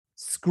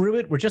Screw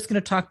It, We're Just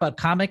Going to Talk About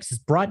Comics is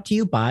brought to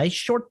you by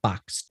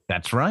Shortbox.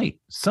 That's right.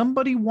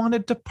 Somebody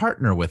wanted to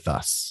partner with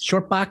us.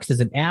 Shortbox is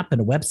an app and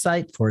a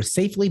website for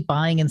safely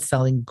buying and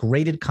selling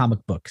graded comic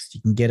books. You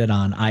can get it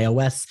on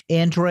iOS,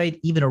 Android,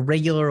 even a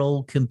regular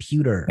old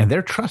computer. And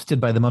they're trusted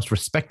by the most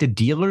respected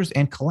dealers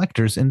and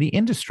collectors in the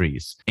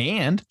industries.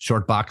 And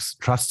Shortbox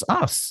trusts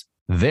us.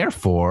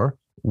 Therefore,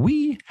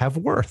 we have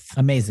worth.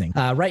 Amazing.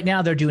 Right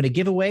now, they're doing a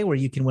giveaway where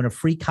you can win a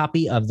free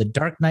copy of The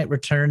Dark Knight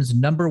Returns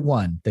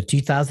 #1, the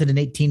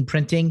 2018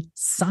 printing,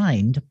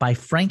 signed by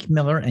Frank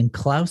Miller and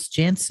Klaus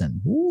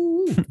Janson.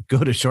 Ooh. Go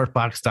to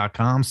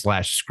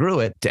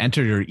shortbox.com/screwit to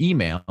enter your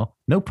email.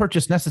 No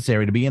purchase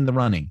necessary to be in the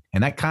running.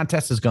 And that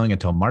contest is going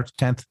until March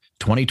 10th,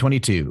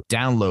 2022.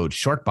 Download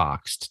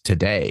Shortboxed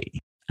today.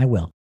 I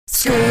will.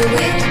 Screw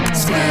it,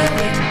 screw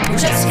it. We're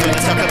just gonna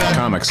talk about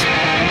Comics.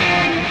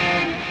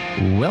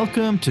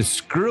 Welcome to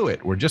Screw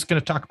It. We're just going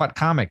to talk about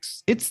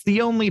comics. It's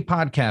the only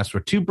podcast where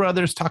two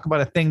brothers talk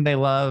about a thing they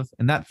love,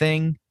 and that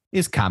thing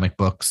is comic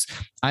books.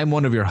 I'm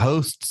one of your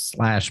hosts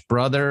 /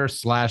 brother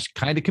 /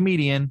 kind of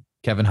comedian,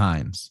 Kevin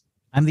Hines.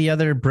 I'm the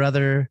other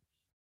brother,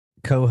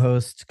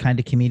 co-host, kind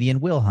of comedian,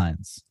 Will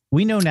Hines.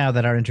 We know now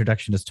that our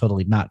introduction is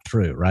totally not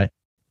true, right?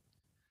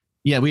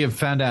 Yeah, we have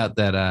found out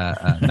that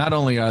not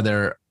only are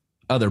there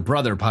other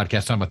brother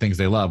podcasts talking about things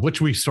they love, which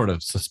we sort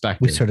of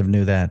suspected. We sort of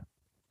knew that.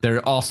 There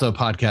are also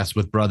podcasts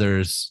with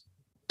brothers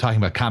talking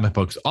about comic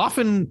books,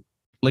 often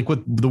like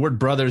with the word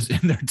brothers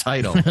in their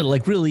title.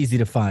 Like real easy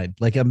to find,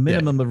 like a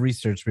minimum of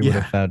research we would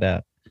have found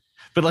out.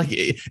 But like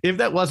if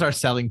that was our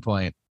selling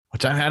point,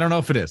 which I don't know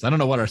if it is. I don't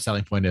know what our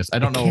selling point is. I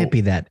don't know. It can't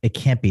be that. It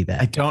can't be that.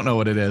 I don't know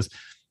what it is.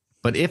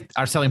 But if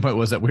our selling point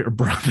was that we were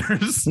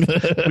brothers,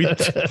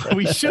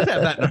 we should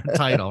have that in our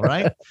title,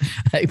 right?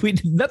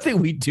 Nothing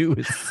we do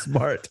is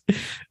smart.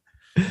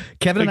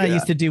 Kevin and I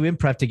used to do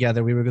improv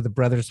together. We were with the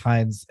brothers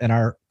Hines, and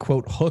our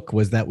quote hook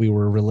was that we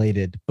were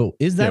related. But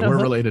is that we're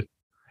hook? related?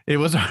 It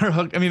was our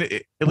hook. I mean,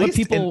 at least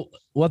people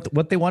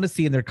what they want to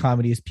see in their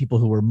comedy is people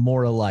who are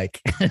more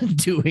alike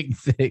doing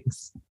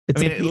things.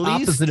 It's like the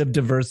opposite of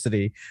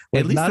diversity.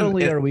 Like not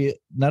only are we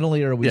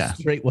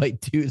straight white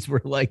dudes,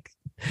 we're like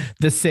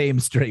the same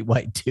straight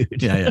white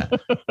dude. Yeah.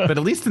 But at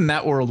least in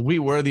that world, we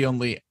were the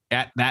only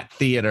at that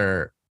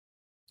theater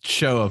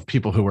show of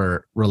people who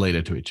were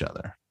related to each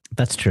other.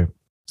 That's true.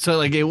 So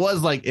like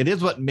it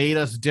is what made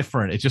us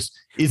different. It just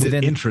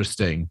isn't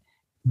interesting.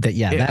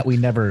 That we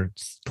never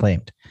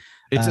claimed.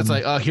 It's just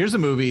like, oh, here's a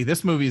movie.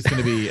 This movie is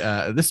going to be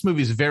this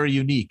movie is very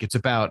unique. It's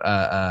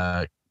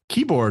about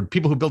people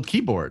who build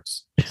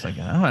keyboards. It's like,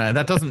 oh,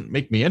 that doesn't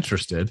make me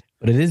interested.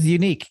 But it is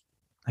unique.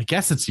 I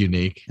guess it's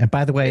unique. And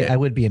by the way, I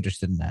would be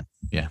interested in that.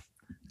 Yeah.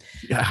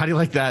 How do you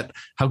like that?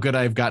 How good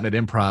I've gotten at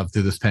improv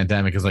through this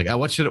pandemic is like, oh,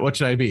 what should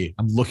I be?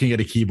 I'm looking at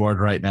a keyboard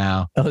right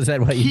now. Oh, is that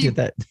why you did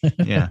that?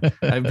 Yeah.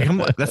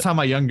 That's how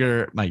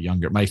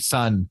my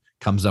son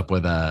comes up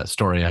with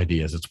story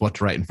ideas. It's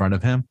what's right in front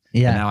of him.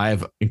 Yeah. And now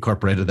I've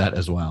incorporated that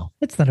as well.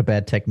 It's not a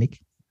bad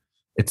technique.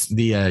 It's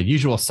the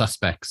usual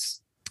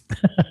suspects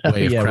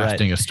way of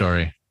crafting a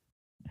story.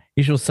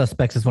 Usual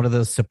Suspects is one of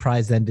those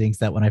surprise endings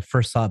that when I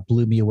first saw it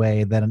blew me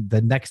away. Then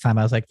the next time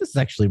I was like, this is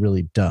actually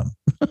really dumb.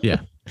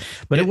 Yeah.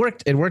 But it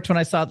worked. It worked when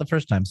I saw it the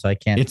first time. So I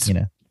can't,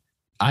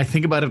 I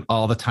think about it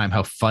all the time,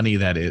 how funny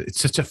that is. It's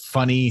such a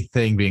funny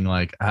thing being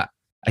like, I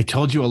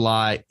told you a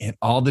lie and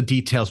all the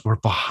details were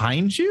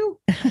behind you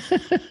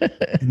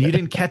and you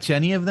didn't catch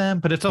any of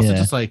them. But it's also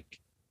just like,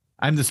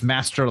 I'm this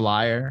master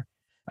liar,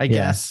 I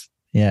guess.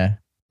 Yeah.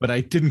 But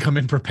I didn't come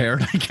in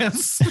prepared, I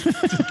guess.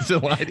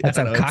 That's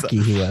how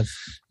cocky he was.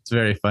 It's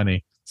very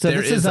funny. So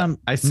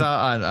I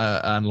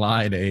saw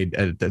online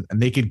a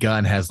Naked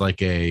Gun has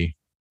like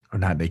or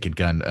not Naked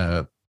Gun.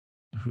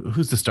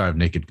 Who's the star of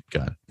Naked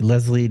Gun?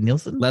 Leslie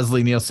Nielsen.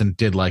 Leslie Nielsen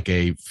did like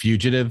a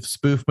fugitive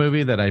spoof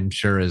movie that I'm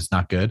sure is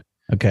not good.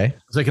 Okay.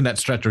 It's like in that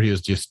stretch where he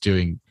was just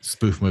doing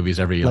spoof movies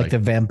every year. Like the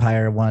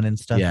vampire one and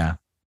stuff. Yeah.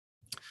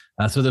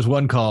 So there's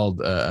one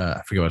called,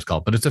 I forget what it's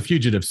called, but it's a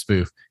fugitive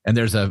spoof. And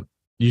there's a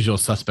Usual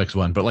Suspects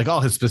one, but like all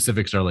his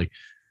specifics are like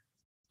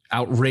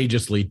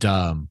outrageously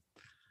dumb.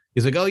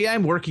 He's like, oh yeah,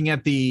 I'm working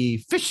at the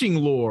fishing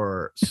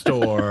lure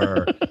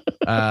store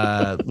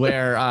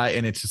where,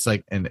 and it's just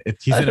like,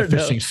 he's in a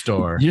fishing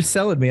store. You're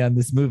selling me on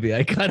this movie.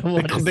 I kind of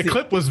want to see. The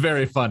clip was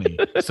very funny.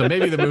 So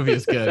maybe the movie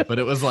is good, but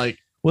it was like,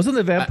 wasn't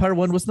the vampire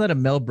one? Wasn't that a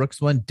Mel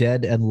Brooks one?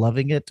 Dead and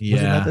Loving It.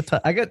 Yeah. Wasn't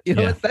that I got,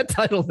 that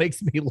title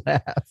makes me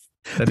laugh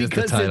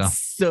because it's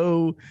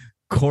so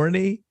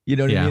corny. You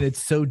know what I mean?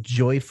 It's so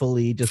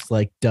joyfully just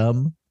like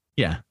dumb.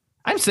 Yeah.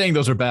 I'm saying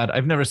those are bad.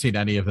 I've never seen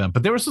any of them,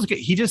 but there was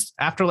he just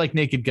after like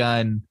Naked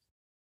Gun,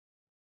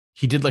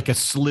 he did like a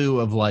slew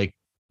of like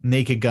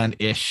Naked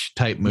Gun-ish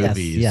type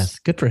movies. Yes,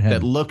 good for him.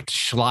 That looked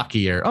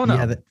schlockier. Oh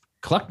no,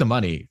 collect the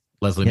money,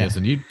 Leslie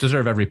Nielsen. You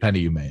deserve every penny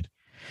you made.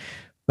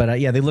 But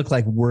they look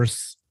like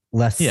worse,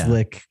 less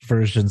slick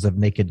versions of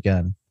Naked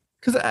Gun.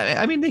 Because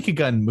I mean, Naked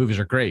Gun movies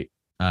are great.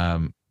 I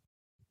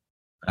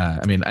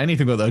mean,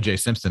 anything with O.J.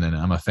 Simpson in it,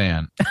 I'm a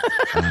fan.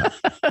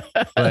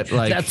 But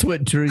like that's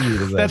what drew you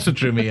to that. That's what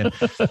drew me in.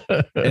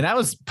 And that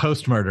was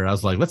post-murder. I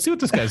was like, let's see what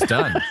this guy's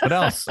done. What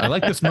else? I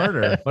like this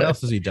murder. What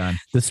else has he done?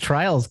 This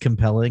trial's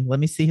compelling. Let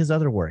me see his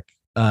other work.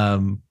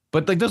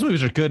 But like those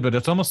movies are good, but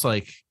it's almost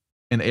like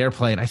an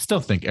Airplane. I still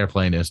think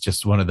Airplane is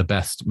just one of the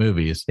best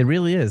movies. It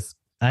really is.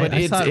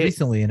 I saw it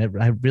recently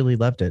and I really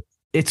loved it.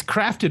 It's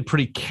crafted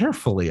pretty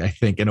carefully, I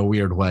think, in a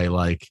weird way.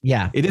 Like,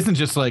 yeah, it isn't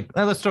just like,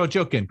 let's throw a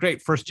joke in.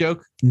 Great, first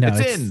joke. No, it's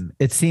in.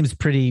 It seems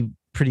pretty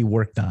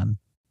worked on.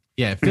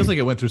 Yeah, it feels like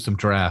it went through some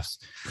drafts.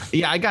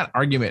 Yeah, I got an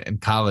argument in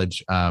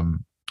college. A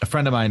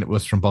friend of mine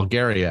was from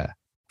Bulgaria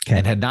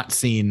and had not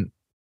seen,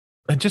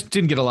 just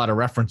didn't get a lot of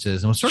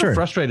references and was sort of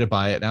frustrated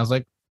by it. And I was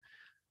like,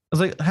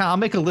 hey, I'll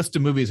make a list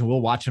of movies and we'll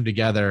watch them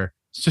together.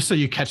 Just so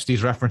you catch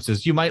these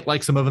references. You might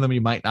like some of them,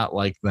 you might not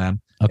like them.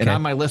 Okay. And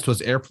on my list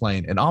was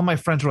Airplane. And all my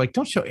friends were like,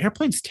 don't show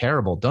Airplane's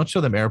terrible. Don't show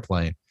them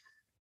Airplane.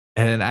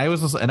 And I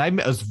was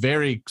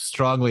very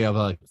strongly of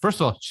like,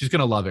 first of all, she's going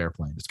to love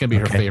Airplane. It's going to be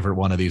her favorite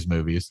one of these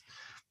movies.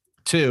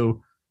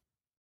 2,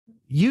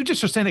 you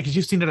just are saying it because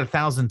you've seen it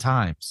 1,000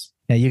 times.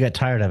 Yeah, you got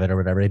tired of it or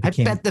whatever. I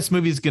bet this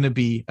movie is going to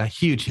be a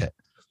huge hit.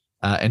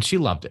 And she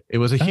loved it. It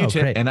was a huge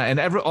hit. And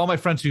all my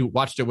friends who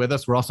watched it with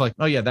us were also like,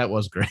 oh yeah, that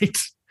was great.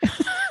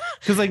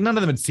 Because like none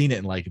of them had seen it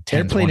in like 10,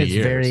 Airplane 20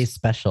 years. Is very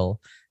special.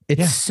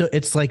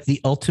 It's like the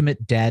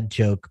ultimate dad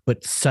joke,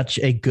 but such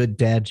a good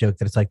dad joke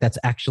that it's like that's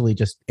actually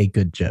just a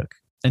good joke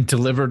and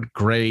delivered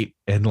great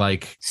and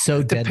like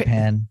so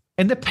deadpan.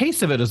 And the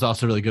pace of it is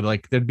also really good.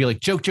 Like there'd be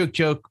like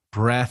joke,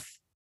 breath,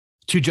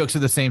 2 jokes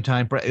at the same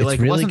time. It's like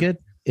really good.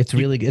 It's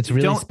really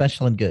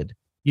special and good.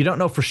 You don't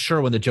know for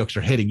sure when the jokes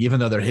are hitting, even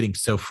though they're hitting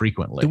so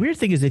frequently. The weird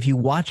thing is if you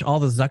watch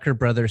all the Zucker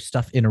Brothers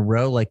stuff in a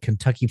row, like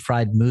Kentucky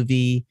Fried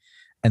Movie,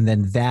 and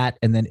then that,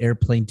 and then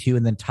Airplane 2,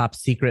 and then Top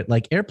Secret,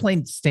 like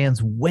Airplane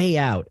stands way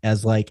out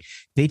as like,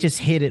 they just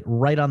hit it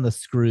right on the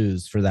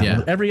screws for that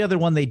one. Every other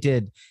one they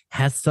did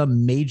has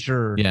some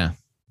major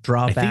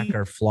drawback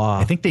or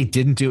flaw. I think they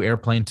didn't do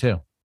Airplane 2.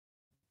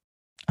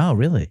 Oh,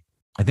 really?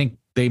 I think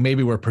they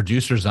maybe were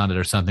producers on it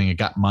or something and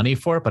got money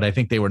for it, but I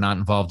think they were not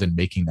involved in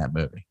making that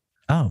movie.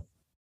 Oh,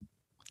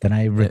 then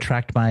I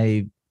retract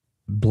my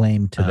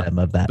blame to them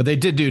of that. But they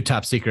did do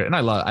Top Secret, and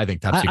I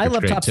think Top Secret. I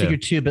love Top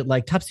Secret too, but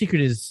like Top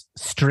Secret is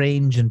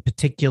strange and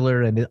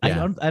particular, and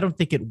I don't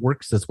think it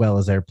works as well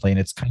as Airplane.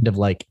 It's kind of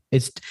like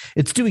it's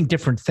doing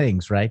different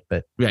things, right?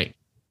 But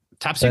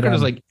Top Secret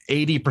is like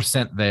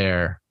 80%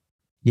 there.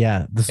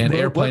 Yeah, and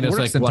Airplane is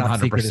like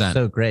 100%.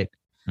 So great,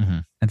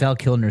 and Val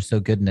Kilmer is so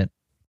good in it.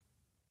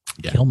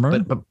 Yeah.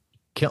 Kilmer,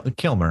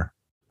 Kilmer.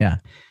 Yeah,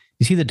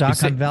 you see the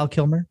doc on Val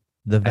Kilmer,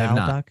 the Val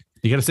doc.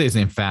 You got to say his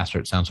name faster.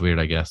 It sounds weird,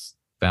 I guess.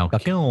 Val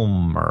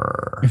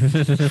Kilmer.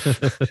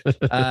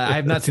 I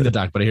have not seen the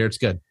doc, but I hear it's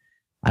good.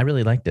 I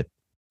really liked it.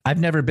 I've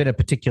never been a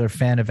particular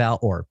fan of Val,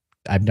 or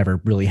I've never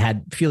really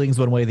had feelings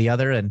one way or the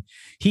other. And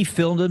he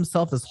filmed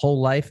himself his whole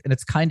life, and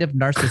it's kind of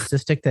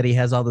narcissistic that he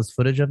has all this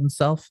footage of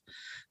himself.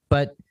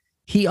 But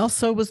he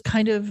also was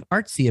kind of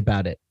artsy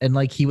about it, and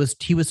like he was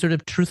sort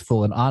of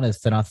truthful and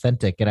honest and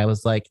authentic. And I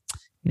was like,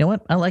 you know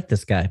what? I like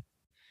this guy.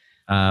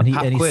 And he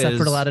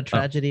suffered a lot of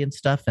tragedy and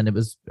stuff, and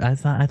I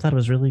thought it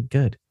was really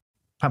good.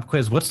 Pop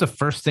quiz. What's the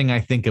first thing I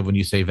think of when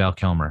you say Val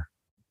Kilmer?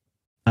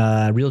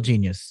 Real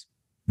Genius.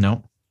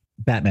 Nope.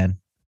 Batman.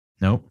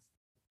 Nope.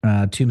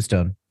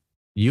 Tombstone.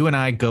 You and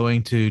I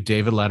going to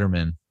David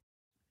Letterman.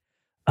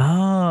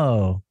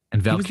 Oh.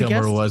 And Val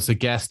Kilmer was a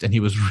guest, and he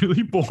was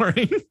really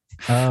boring.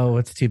 Oh,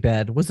 it's too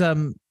bad. Was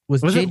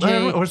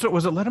JJ?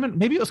 Was it Letterman?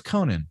 Maybe it was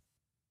Conan.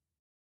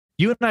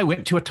 You and I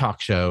went to a talk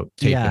show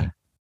taping. Yeah.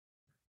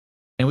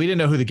 And we didn't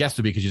know who the guest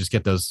would be because you just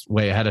get those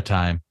way ahead of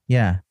time.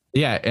 Yeah.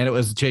 Yeah. And it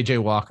was JJ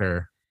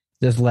Walker.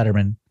 There's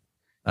Letterman.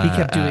 He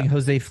kept doing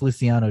Jose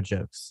Feliciano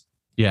jokes.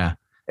 Yeah.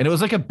 And it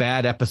was like a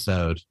bad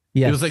episode.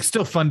 Yeah. It was like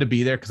still fun to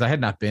be there because I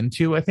had not been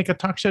to, I think, a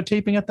talk show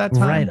taping at that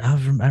time. Right. I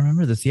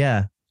remember this.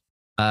 Yeah.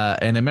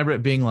 And I remember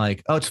it being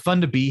like, oh, it's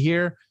fun to be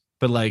here.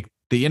 But like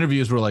the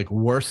interviews were like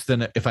worse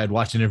than if I'd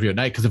watched an interview at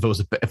night. Because if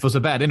it was a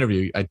bad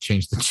interview, I'd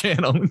change the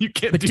channel. You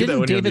can't do that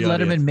when David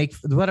Letterman make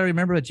what I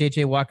remember with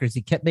JJ Walker is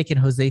he kept making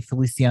Jose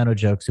Feliciano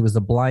jokes. He was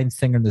a blind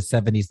singer in the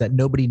 70s that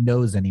nobody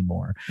knows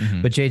anymore.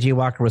 Mm-hmm. But JJ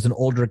Walker was an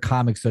older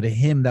comic, so to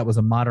him that was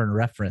a modern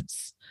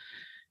reference.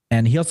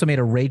 And he also made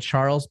a Ray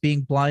Charles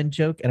being blind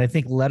joke, and I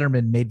think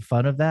Letterman made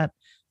fun of that.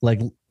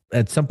 Like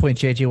at some point,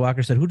 JJ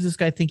Walker said, "Who does this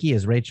guy think he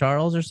is, Ray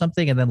Charles or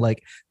something?" And then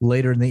like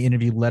later in the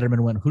interview, Letterman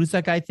went, "Who does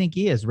that guy think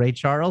he is, Ray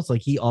Charles?"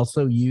 Like he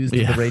also used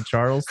the Ray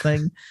Charles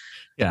thing.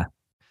 Yeah.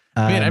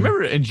 I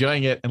remember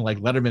enjoying it and like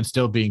Letterman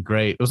still being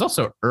great. It was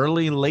also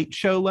early late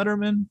show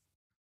Letterman.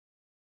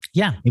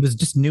 Yeah. It was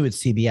just new at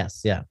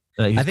CBS. Yeah.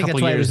 I think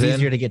that's why it was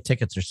easier to get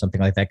tickets or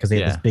something like that because they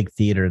had this big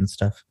theater and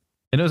stuff.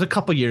 And it was a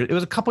couple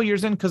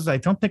years in because I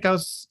don't think I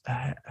was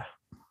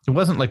it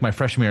wasn't like my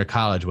freshman year of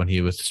college when he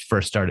was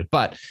first started,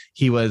 but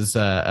he was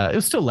it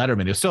was still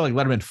Letterman. It was still like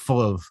Letterman full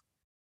of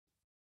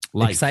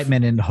life.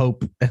 Excitement and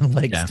hope and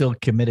like still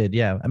committed.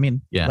 Yeah. I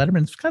mean,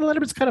 Letterman's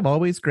kind of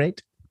always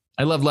great.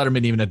 I love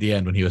Letterman even at the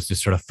end when he was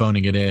just sort of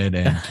phoning it in.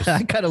 And just,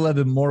 I kind of love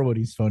him more when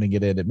he's phoning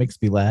it in. It makes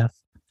me laugh.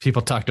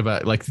 people talked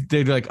about, like,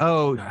 they'd be like,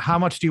 oh, how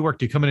much do you work?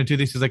 Do you come in and do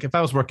this? He's like, if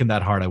I was working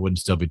that hard, I wouldn't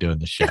still be doing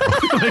the show.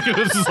 Like, it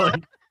was just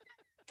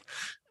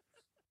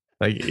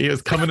like he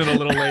was coming in a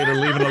little later,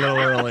 leaving a little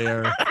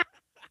earlier.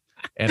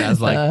 And I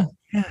was like,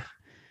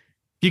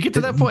 you get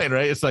to that point,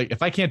 right? It's like,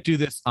 if I can't do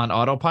this on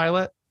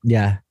autopilot,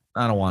 yeah,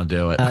 I don't want to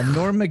do it.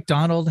 Norm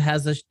Macdonald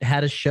had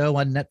a show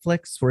on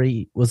Netflix where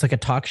he was like a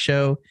talk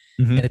show,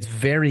 and it's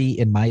very,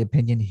 in my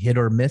opinion, hit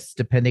or miss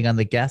depending on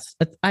the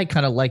guest. I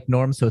kind of like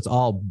Norm, so it's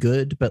all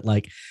good, but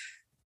like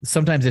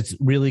sometimes it's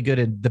really good.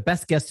 And the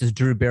best guest is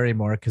Drew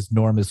Barrymore because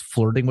Norm is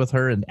flirting with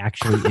her and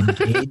actually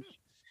engaged,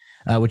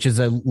 which is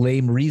a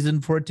lame reason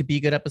for it to be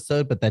a good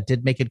episode, but that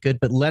did make it good.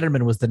 But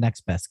Letterman was the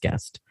next best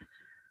guest.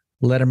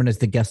 Letterman as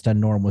the guest on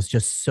Norm was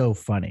just so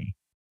funny.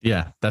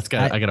 Yeah,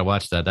 I gotta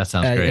watch that. That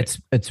sounds great.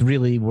 It's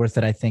really worth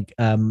it, I think.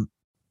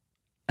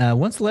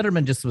 Once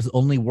Letterman just was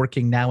only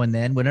working now and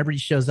then, whenever he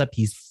shows up,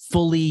 he's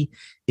fully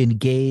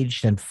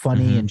engaged and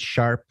funny and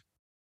sharp.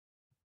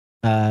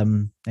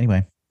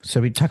 Anyway,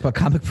 so we talk about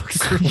comic books.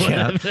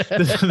 Yeah,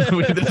 this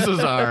is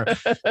our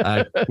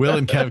Will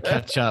and Kev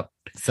catch up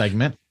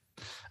segment.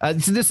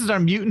 So this is our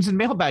Mutants and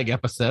Mailbag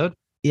episode.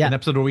 Yeah, an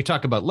episode where we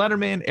talk about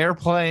Letterman,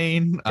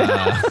 Airplane.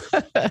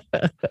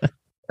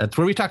 That's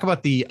where we talk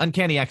about the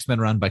Uncanny X-Men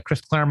run by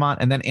Chris Claremont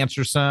and then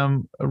answer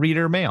some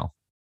reader mail.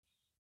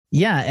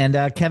 Yeah.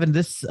 And Kevin,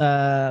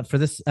 for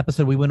this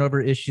episode, we went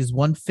over issues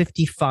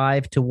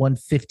 155 to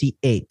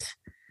 158.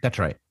 That's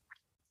right.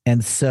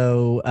 And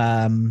so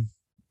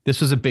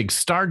this was a big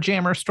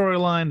Starjammer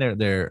storyline.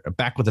 They're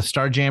back with the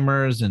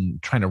Starjammers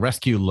and trying to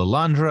rescue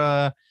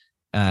Lilandra.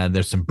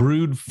 There's some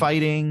Brood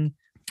fighting.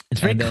 It's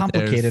very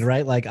complicated,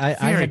 right? Like I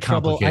had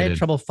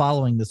trouble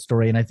following the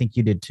story, and I think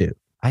you did too.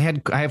 I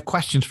have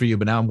questions for you,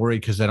 but now I'm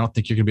worried because I don't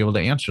think you're gonna be able to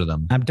answer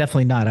them. I'm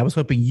definitely not. I was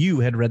hoping you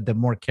had read them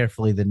more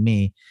carefully than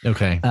me.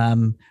 Okay.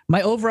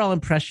 My overall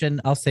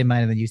impression, I'll say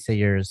mine and then you say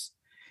yours,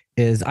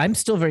 is I'm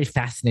still very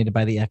fascinated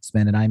by the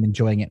X-Men and I'm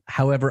enjoying it.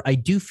 However, I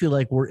do feel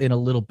like we're in a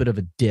little bit of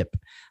a dip.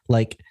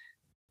 Like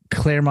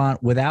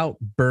Claremont, without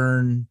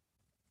Byrne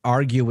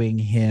arguing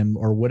him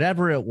or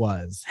whatever it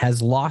was,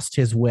 has lost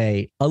his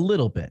way a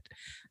little bit.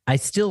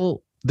 There's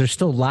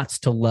still lots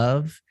to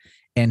love.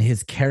 And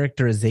his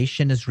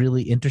characterization is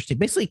really interesting.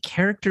 Basically,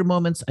 character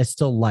moments I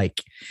still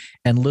like,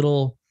 and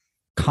little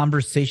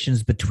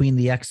conversations between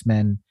the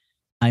X-Men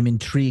I'm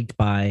intrigued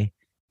by.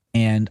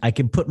 And I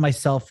can put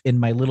myself in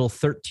my little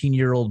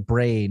 13-year-old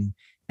brain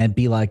and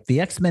be like, the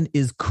X-Men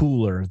is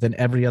cooler than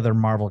every other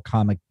Marvel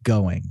comic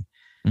going.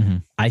 Mm-hmm.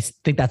 I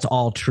think that's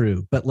all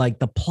true. But like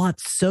the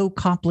plot's so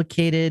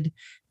complicated.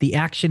 The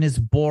action is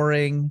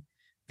boring.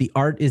 The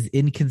art is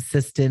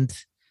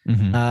inconsistent.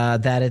 Mm-hmm.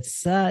 That it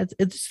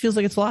just feels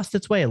like it's lost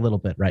its way a little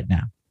bit right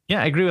now.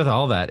 Yeah, I agree with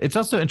all that. It's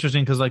also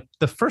interesting because like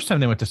the first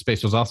time they went to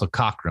space was also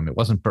Cockrum. It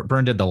wasn't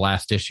Byrne did the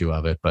last issue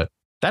of it, but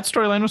that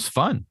storyline was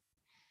fun.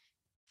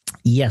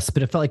 Yes,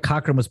 but it felt like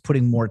Cockrum was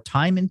putting more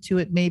time into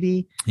it.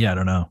 Maybe. Yeah, I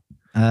don't know.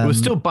 It was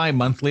still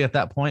bi-monthly at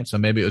that point, so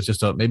maybe it was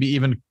just maybe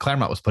even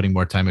Claremont was putting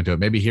more time into it.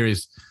 Maybe here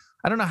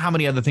I don't know how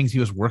many other things he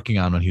was working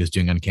on when he was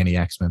doing Uncanny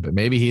X-Men, but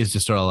maybe he is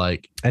just sort of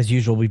like, as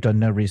usual, we've done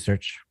no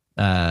research.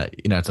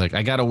 It's like,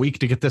 I got a week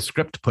to get this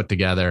script put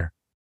together,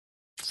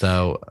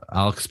 so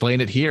I'll explain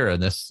it here.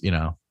 And this,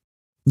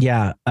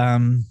 yeah.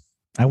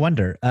 I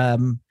wonder.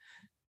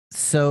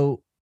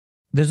 So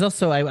there's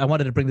also, I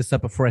wanted to bring this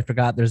up before I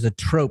forgot. There's a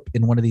trope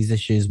in one of these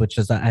issues, which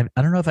is I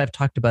don't know if I've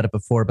talked about it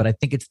before, but I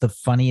think it's the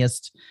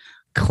funniest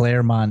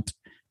Claremont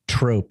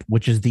trope,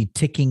 which is the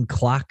ticking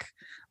clock.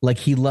 Like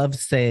he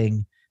loves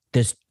saying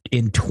this,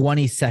 in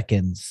 20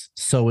 seconds,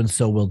 so and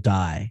so will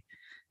die.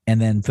 And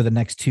then for the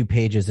next 2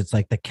 pages, it's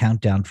like the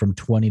countdown from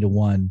 20 to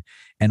 1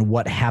 and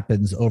what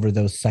happens over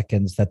those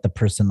seconds that the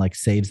person like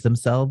saves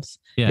themselves.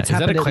 Yeah. It's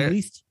happened at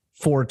least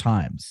 4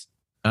 times.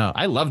 Oh,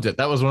 I loved it.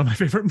 That was one of my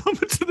favorite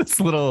moments of this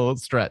little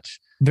stretch.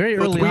 Very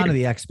early on in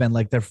the X-Men,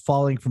 like they're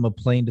falling from a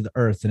plane to the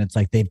earth and it's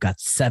like they've got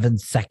 7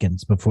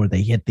 seconds before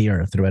they hit the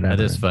earth or whatever.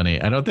 That is funny.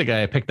 I don't think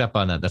I picked up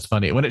on that. That's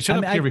funny. When it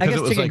showed up here, because I guess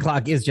it was ticking like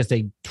clock is just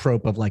a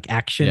trope of like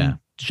action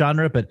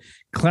genre, but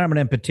Claremont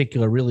in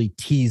particular really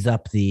tees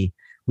up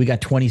we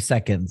got 20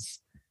 seconds.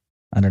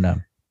 I don't know.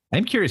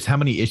 I'm curious how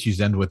many issues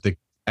end with the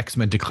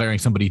X-Men declaring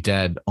somebody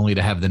dead only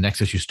to have the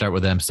next issue start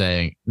with them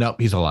saying, nope,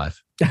 he's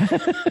alive.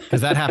 Because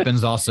that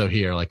happens also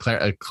here. Like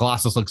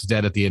Colossus looks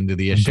dead at the end of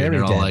the issue. Very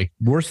and dead. All like,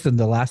 worse than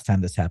the last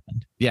time this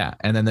happened. Yeah.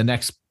 And then the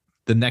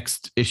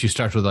next issue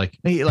starts with like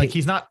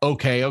he's not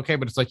okay,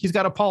 but it's like he's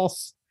got a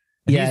pulse.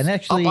 And and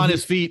actually up on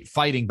his feet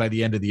fighting by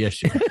the end of the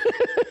issue.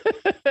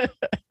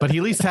 But he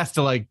at least has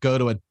to like go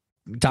to a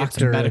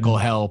doctor, medical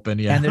help,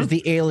 and and there's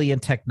the alien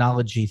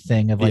technology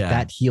thing of like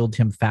that healed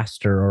him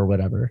faster or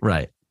whatever.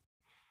 Right.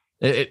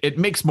 It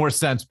makes more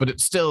sense, but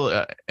it's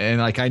still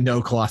and like I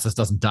know Colossus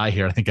doesn't die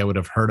here. I think I would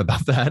have heard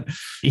about that.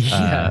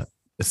 Yeah,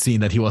 seeing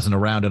that he wasn't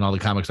around in all the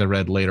comics I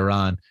read later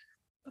on.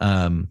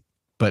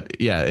 But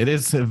yeah,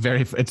 it's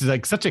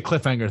like such a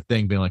cliffhanger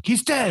thing, being like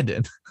he's dead,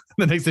 and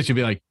the next issue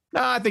be like,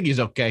 no, I think he's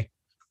okay.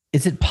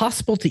 Is it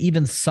possible to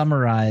even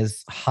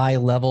summarize high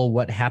level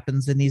what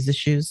happens in these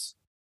issues?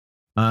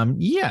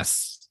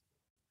 Yes.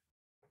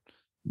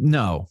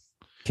 No.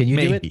 Can you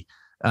do it?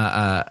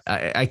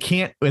 I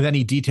can't with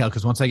any detail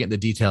because once I get the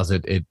details,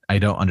 I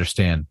don't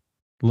understand.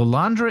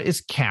 Lilandra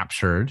is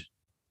captured.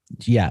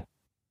 Yeah.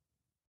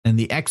 And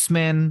the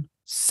X-Men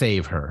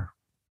save her.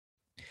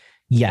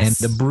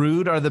 Yes. And the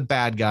Brood are the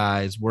bad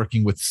guys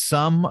working with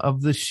some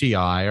of the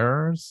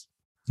Shi'ars.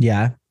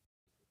 Yeah.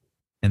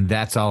 And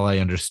that's all I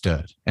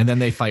understood. And then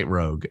they fight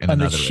Rogue in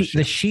another issue.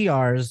 The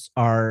Shi'ars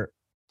are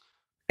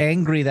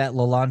angry that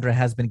Lilandra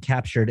has been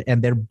captured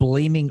and they're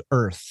blaming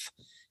Earth.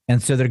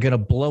 And so they're going to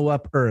blow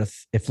up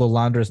Earth if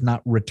Lilandra is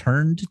not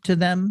returned to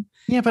them.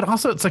 Yeah, but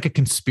also it's like a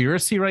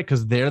conspiracy, right?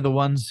 Because they're the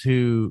ones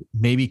who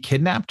maybe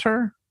kidnapped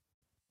her.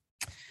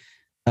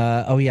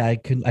 I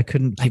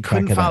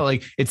couldn't follow.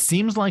 Like, it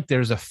seems like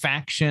there's a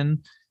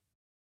faction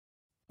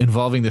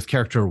involving this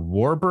character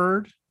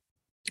Warbird.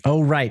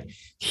 Oh, right.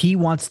 He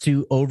wants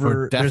to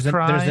there's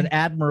an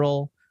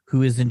admiral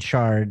who is in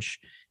charge.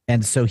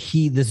 And so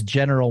this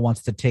general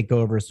wants to take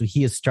over. So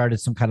he has started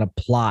some kind of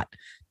plot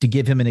to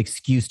give him an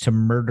excuse to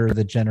murder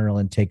the general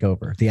and take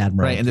over the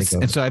admiral. Right.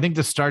 And so I think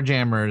the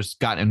Starjammers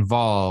got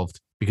involved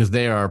because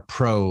they are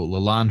pro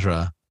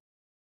Lilandra.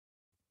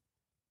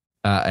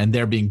 And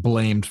they're being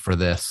blamed for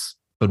this.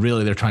 But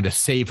really, they're trying to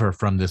save her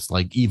from this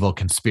like evil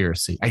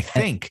conspiracy. I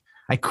think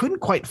I couldn't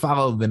quite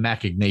follow the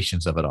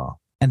machinations of it all.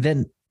 And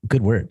then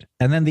good word.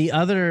 And then the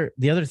other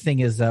thing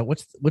is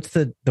what's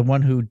the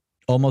one who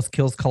almost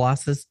kills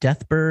Colossus?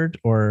 Deathbird.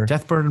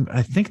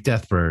 I think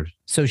Deathbird.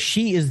 So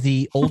she is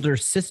the older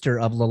sister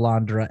of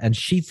Lilandra, and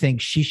she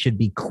thinks she should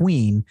be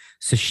queen.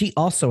 So she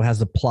also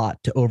has a plot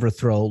to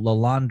overthrow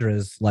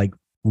Lilandra's like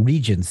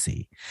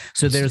regency.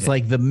 So there's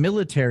like the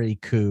military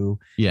coup,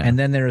 and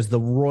then there's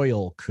the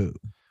royal coup.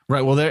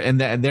 Right. Well,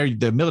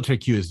 the military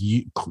coup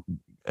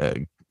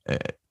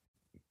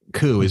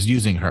is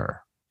using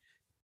her.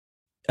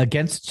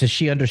 Does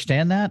she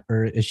understand that,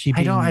 or is she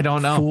being I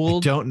don't know.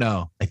 fooled? I don't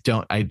know.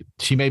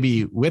 She may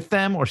be with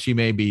them, or she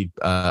may be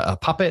a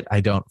puppet.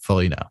 I don't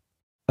fully know.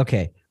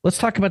 Okay, let's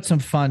talk about some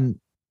fun.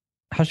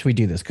 How should we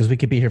do this? Because we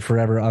could be here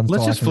forever.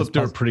 Let's just flip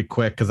through it pretty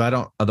quick, because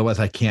otherwise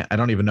I can't. I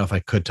don't even know if I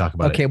could talk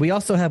about it. Okay, we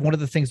also have one of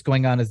the things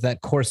going on is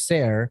that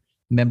Corsair,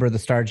 member of the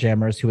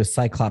Starjammers, who is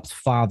Cyclops'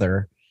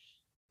 father,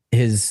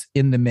 is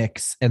in the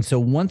mix. And so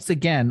once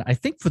again, I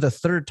think for the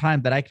third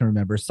time that I can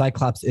remember,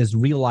 Cyclops is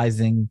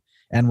realizing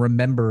and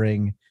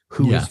remembering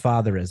who his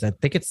father is. I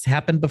think it's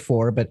happened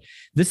before, but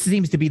this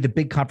seems to be the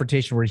big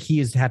confrontation where he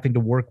is having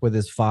to work with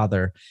his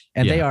father,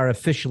 and they are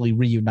officially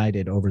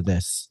reunited over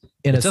this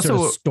in a sort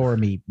of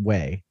stormy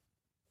way.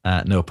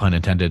 No pun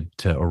intended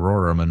to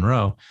Aurora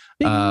Monroe.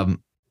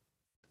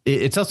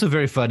 It's also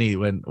very funny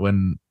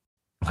when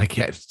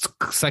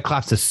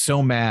Cyclops is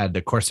so mad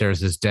that Corsair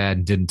is his dad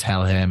and didn't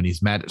tell him, and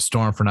he's mad at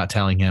Storm for not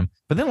telling him.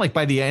 But then, like,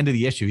 by the end of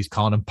the issue, he's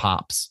calling him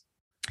Pops.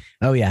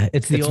 Oh yeah,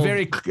 it's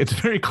very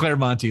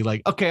Claremonty.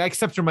 Like, okay, I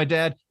accept you're my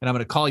dad, and I'm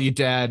going to call you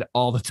Dad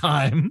all the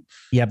time.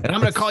 Yeah, and I'm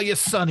going to call you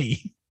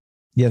Sonny.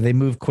 Yeah, they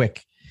move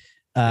quick.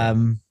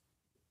 Like,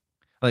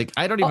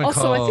 I don't even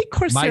call I think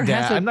Corsair my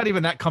dad. I'm not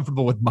even that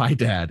comfortable with my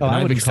dad. Oh,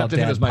 I've accepted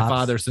him as my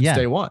father since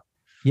day one.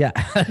 Yeah.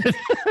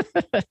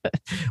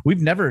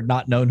 We've never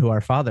not known who our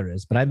father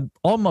is, but I'm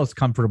almost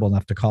comfortable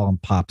enough to call him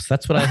Pops.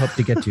 That's what I hope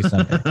to get to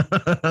someday.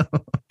 Can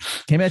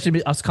you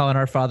imagine us calling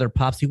our father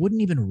Pops? He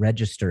wouldn't even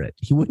register it.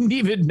 He wouldn't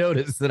even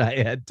notice that I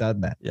had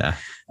done that. Yeah.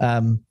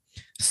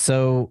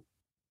 So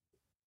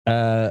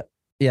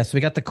we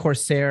got the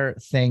Corsair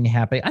thing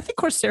happening. I think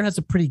Corsair has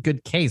a pretty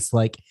good case.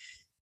 Like,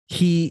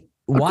 he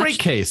watched great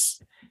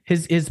case.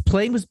 His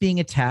plane was being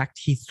attacked.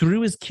 He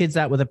threw his kids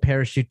out with a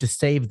parachute to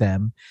save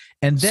them,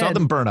 and then saw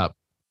them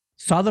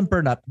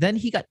burn up. Then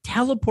he got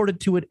teleported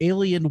to an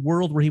alien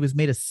world where he was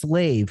made a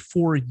slave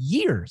for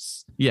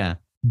years. Yeah.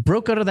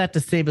 Broke out of that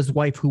to save his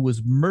wife, who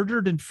was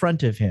murdered in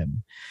front of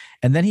him.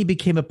 And then he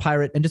became a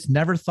pirate and just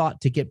never thought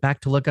to get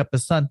back to look up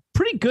his son.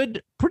 Pretty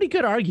good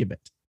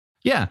argument.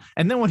 Yeah.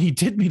 And then when he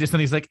did meet his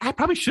son, he's like, I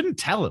probably shouldn't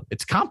tell him.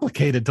 It's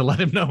complicated to let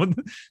him know.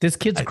 This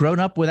kid's grown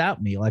up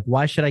without me. Like,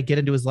 why should I get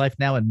into his life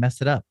now and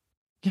mess it up?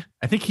 Yeah.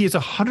 I think he is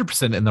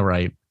 100% in the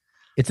right.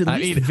 It's at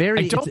least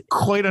I don't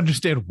quite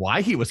understand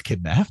why he was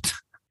kidnapped.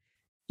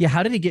 Yeah.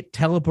 How did he get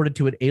teleported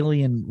to an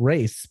alien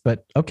race?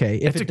 But okay.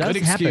 If it's it a does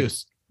good happen,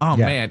 excuse. Oh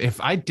man. If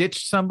I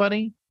ditched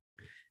somebody.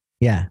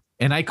 Yeah.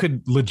 And I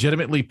could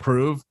legitimately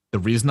prove the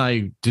reason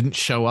I didn't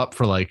show up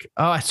for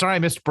sorry, I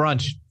missed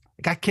brunch.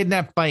 I got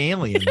kidnapped by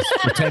aliens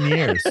for 10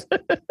 years.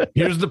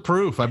 Here's the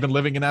proof. I've been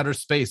living in outer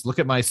space. Look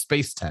at my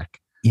space tech.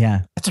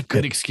 Yeah. That's a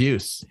good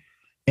excuse.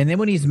 And then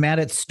when he's mad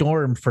at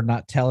Storm for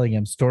not telling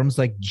him, Storm's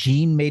like,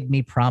 Jean made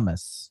me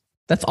promise.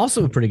 That's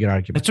also a pretty good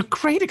argument. It's a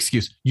great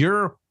excuse.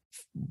 You're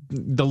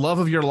the love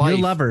of your life. Your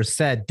lover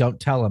said, don't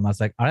tell him. I was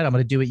like, all right, I'm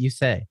going to do what you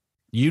say.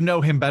 You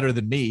know him better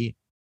than me.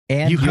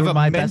 And you have a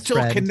my mental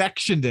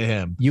connection to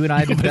him. You and I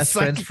have been best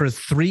friends for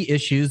 3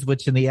 issues,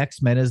 which in the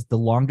X-Men is the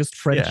longest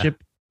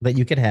friendship that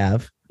you could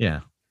have.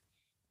 Yeah.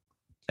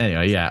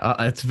 Anyway,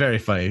 it's very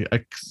funny.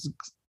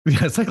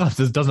 Cyclops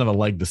doesn't have a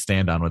leg to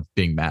stand on with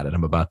being mad at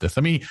him about this.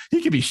 I mean,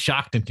 he could be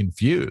shocked and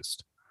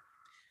confused.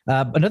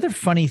 Another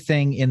funny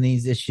thing in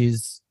these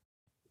issues,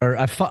 or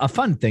a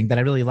fun thing that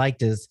I really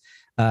liked is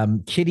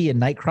Kitty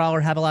and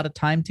Nightcrawler have a lot of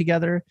time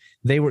together.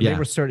 They were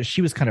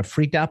she was kind of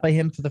freaked out by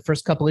him for the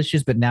first couple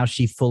issues, but now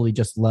she fully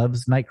just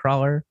loves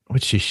Nightcrawler.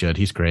 Which she should.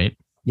 He's great.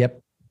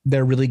 Yep.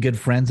 They're really good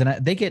friends.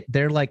 And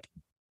they're like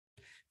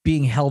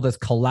being held as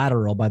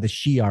collateral by the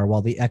Shi'ar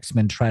while the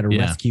X-Men try to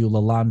rescue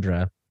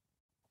Lilandra.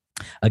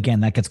 Again,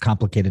 that gets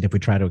complicated if we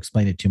try to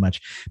explain it too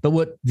much. But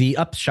what the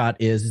upshot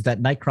is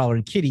that Nightcrawler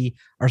and Kitty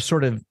are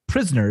sort of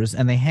prisoners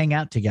and they hang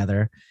out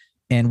together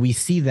and we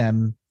see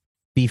them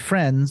be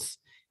friends.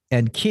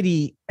 And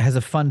Kitty has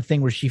a fun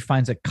thing where she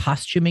finds a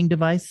costuming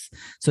device.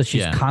 So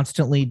she's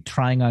constantly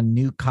trying on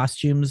new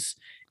costumes.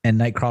 And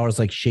Nightcrawler's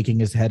like shaking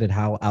his head at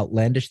how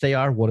outlandish they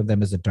are. One of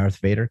them is a Darth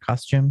Vader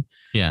costume.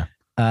 Yeah.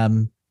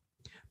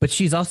 But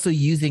she's also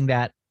using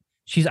that.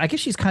 I guess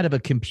she's kind of a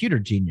computer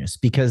genius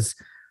because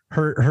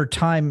her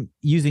time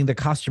using the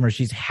costumer,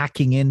 she's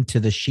hacking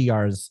into the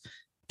Shi'ar's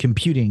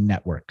computing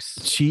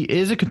networks. She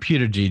is a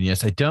computer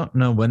genius. I don't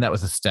know when that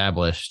was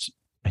established.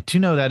 I do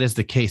know that is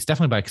the case.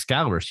 Definitely by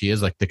Excalibur, she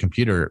is like the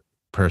computer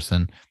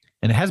person.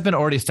 And it has been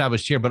already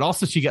established here, but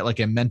also she got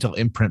like a mental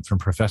imprint from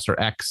Professor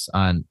X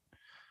on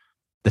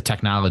the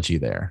technology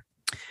there.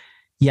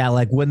 Yeah,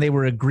 like when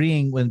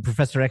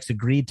Professor X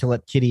agreed to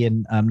let Kitty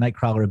and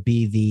Nightcrawler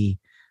be the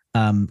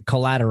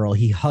collateral,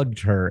 he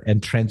hugged her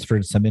and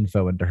transferred some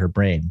info into her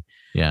brain.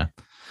 Yeah.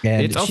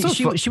 And it's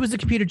also she was a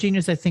computer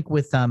genius, I think,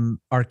 with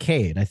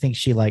Arcade. I think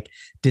she like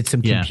did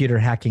some computer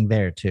hacking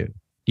there too.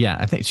 Yeah,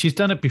 I think she's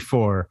done it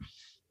before.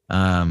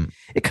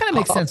 It kind of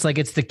makes sense. Like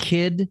it's the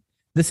kid.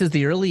 This is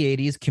the early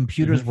 80s.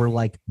 Computers were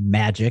like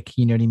magic.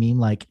 You know what I mean?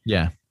 Like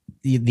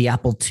the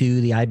Apple II,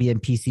 the IBM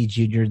PC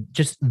Junior,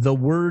 just the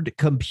word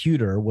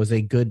computer was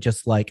a good,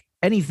 just like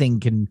anything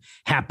can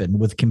happen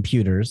with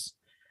computers.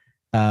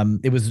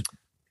 It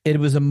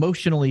was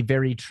emotionally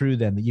very true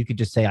then that you could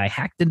just say, I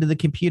hacked into the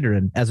computer.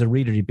 And as a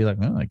reader, you'd be like,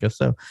 oh, I guess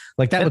so.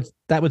 Like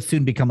that would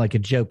soon become like a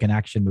joke in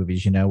action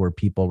movies, where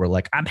people were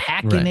like, I'm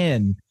hacking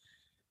in.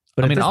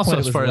 But I mean, also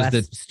as far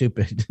as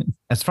stupid,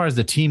 as far as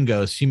the team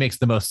goes, she makes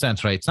the most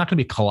sense, right? It's not going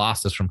to be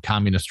Colossus from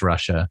communist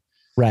Russia.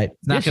 Right.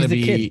 It's not going to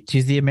be,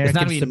 she's the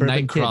American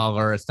suburban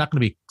Nightcrawler. It's not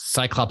going to be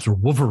Cyclops or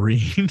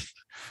Wolverine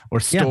or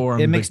Storm.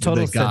 Yeah, it makes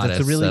total sense. Goddess.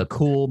 It's a really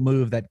cool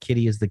move that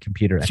Kitty is the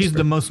computer expert. She's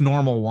the most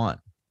normal one.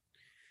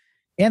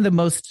 And the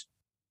most,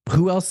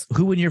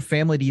 who in your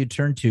family do you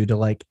turn to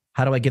like,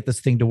 how do I get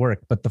this thing to work?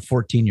 But the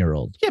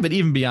 14-year-old. Yeah. But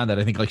even beyond that,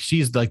 I think like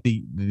she's like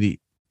the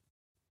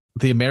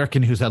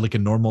American who's had like a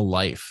normal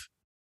life.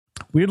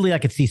 Weirdly, I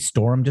could see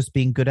Storm just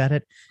being good at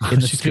it. In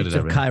the streets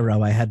of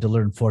Cairo, I had to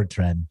learn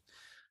Fortran.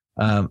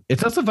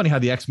 It's also funny how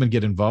the X-Men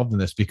get involved in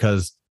this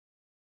because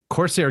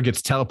Corsair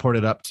gets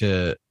teleported up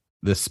to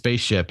the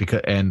spaceship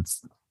and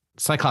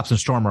Cyclops and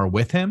Storm are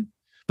with him,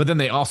 but then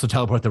they also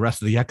teleport the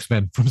rest of the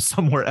X-Men from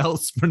somewhere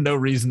else for no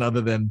reason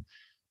other than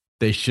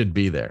they should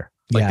be there.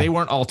 Like they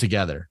weren't all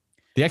together.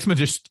 The X-Men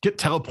just get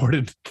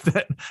teleported.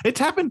 It's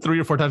happened 3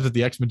 or 4 times that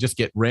the X-Men just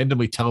get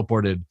randomly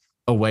teleported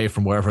away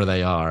from wherever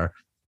they are.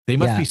 They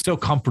must be so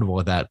comfortable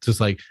with that. It's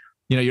just like,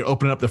 you're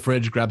opening up the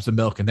fridge, grab some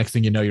milk, and next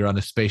thing you know, you're on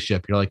the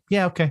spaceship. You're like,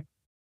 yeah, okay.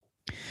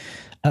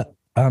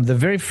 The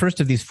very first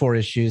of these 4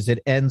 issues, it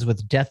ends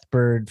with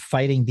Deathbird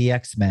fighting the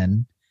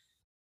X-Men.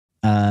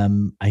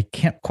 I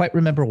can't quite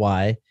remember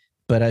why,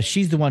 but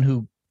she's the one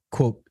who,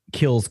 quote,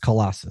 kills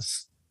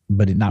Colossus,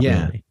 but not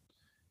really.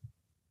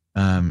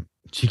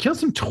 She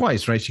kills him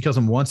twice, right? She kills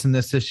him once in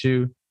this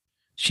issue.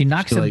 She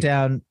knocks him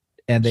down,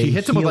 and she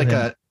hits him with like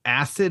a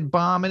acid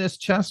bomb in his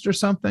chest or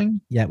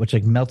something. Yeah, which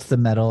like melts the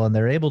metal, and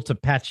they're able to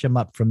patch him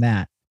up from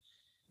that.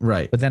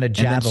 Right. But then a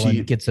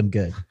javelin gets him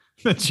good.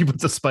 She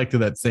puts a spike to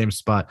that same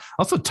spot.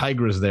 Also,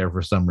 Tigra's there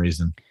for some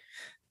reason.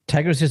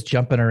 Tigra's just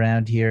jumping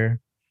around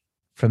here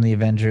from the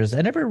Avengers.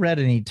 I never read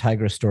any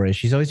Tigra stories.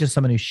 She's always just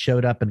someone who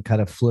showed up and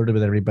kind of flirted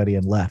with everybody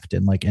and left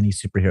in like any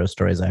superhero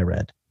stories I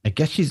read. I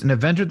guess she's an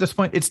Avenger at this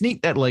point. It's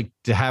neat that like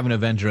to have an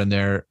Avenger in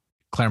there,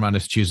 Claremont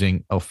is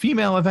choosing a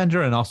female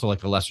Avenger and also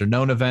like a lesser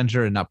known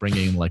Avenger and not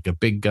bringing like a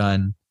big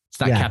gun. It's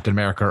not Captain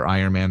America or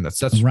Iron Man. That's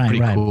pretty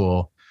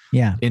cool.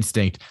 Yeah.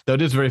 Instinct. Though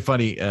it is very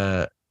funny.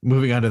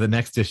 Moving on to the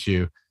next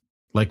issue,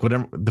 like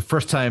whatever the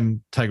first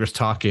time Tiger's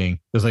talking,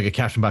 there's like a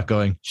caption bot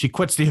going, she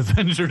quits the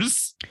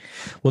Avengers.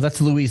 Well,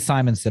 that's Louise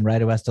Simonson,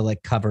 right? Who has to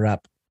like cover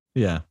up.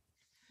 Yeah.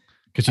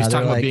 Because she's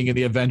talking about being in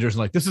the Avengers and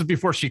like, this is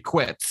before she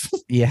quits.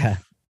 Yeah.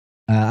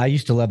 I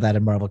used to love that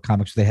in Marvel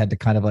Comics. They had to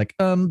kind of like,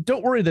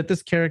 don't worry that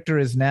this character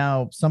is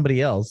now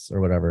somebody else or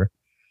whatever.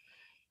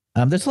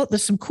 There's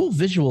some cool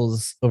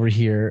visuals over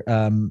here.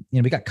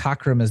 We got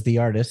Cockrum as the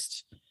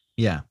artist.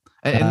 Yeah.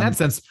 And in that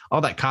sense,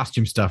 all that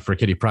costume stuff for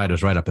Kitty Pryde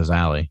is right up his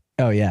alley.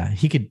 Oh yeah.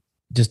 He could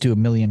just do a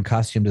million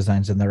costume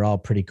designs and they're all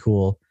pretty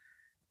cool.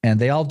 And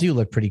they all do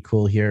look pretty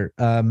cool here.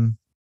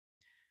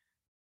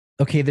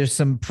 Okay. There's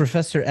some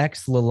Professor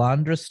X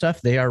Lilandra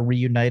stuff. They are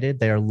reunited.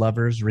 They are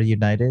lovers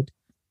reunited.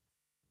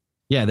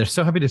 Yeah, they're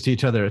so happy to see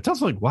each other. It's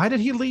also like, why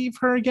did he leave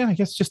her again? I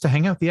guess just to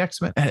hang out with the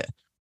X-Men.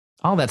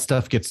 All that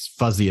stuff gets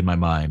fuzzy in my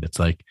mind. It's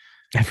like,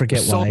 I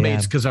forget why.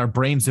 Soulmates because our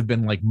brains have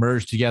been like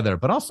merged together,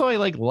 but also I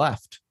like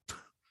left.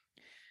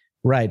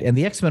 Right. And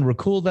the X-Men were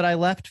cool that I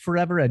left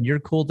forever, and you're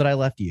cool that I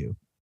left you.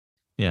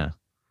 Yeah.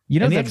 You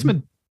know, and the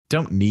X-Men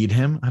don't need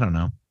him. I don't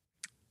know.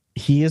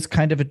 He is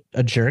kind of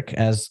a jerk,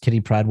 as Kitty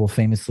Pryde will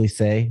famously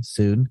say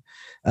soon.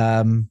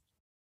 The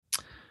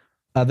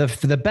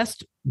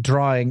best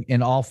drawing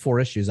in all 4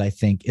 issues, I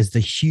think, is the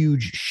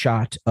huge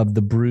shot of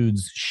the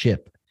Brood's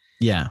ship.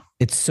 Yeah.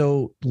 It's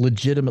so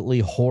legitimately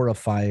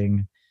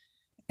horrifying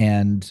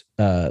and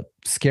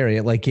scary.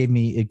 It gave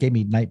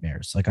me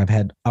nightmares. Like I've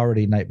had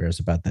already nightmares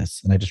about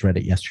this, and I just read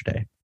it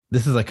yesterday.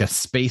 This is like a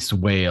space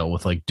whale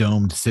with like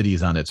domed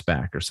cities on its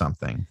back or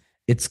something.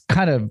 It's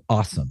kind of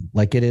awesome.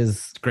 Like it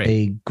is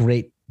a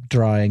great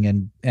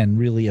drawing and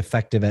really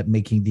effective at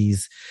making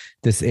this,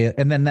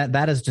 and then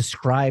that is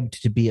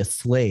described to be a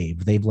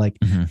slave. They've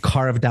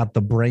carved out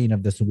the brain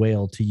of this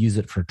whale to use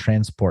it for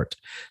transport.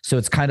 So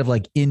it's kind of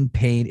like in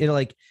pain.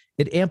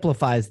 It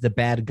amplifies the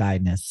bad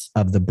guyness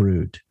of the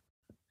Brood.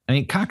 I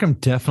mean, Cockrum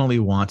definitely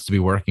wants to be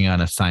working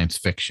on a science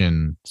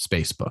fiction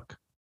space book.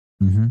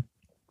 Mm-hmm.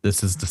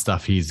 This is the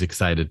stuff he's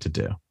excited to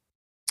do.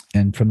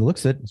 And from the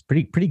looks of it, it's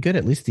pretty good,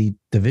 at least the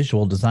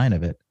visual design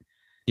of it.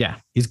 Yeah,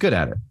 he's good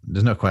at it.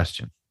 There's no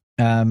question.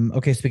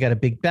 Okay, so we got a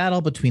big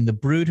battle between the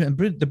Brood. And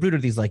the Brood are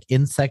these like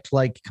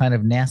insect-like kind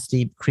of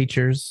nasty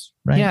creatures,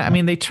 right? Yeah, I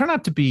mean, they turn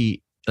out to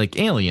be like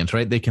aliens,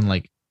 right? They can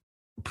like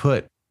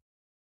put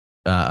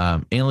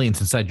aliens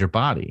inside your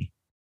body.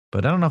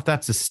 But I don't know if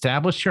that's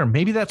established here.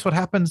 Maybe that's what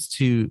happens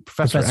to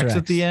Professor X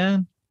at the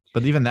end.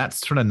 But even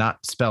that's sort of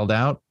not spelled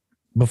out.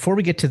 Before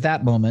we get to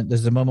that moment,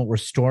 there's a moment where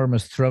Storm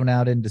is thrown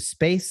out into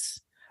space,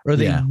 or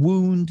they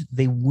wound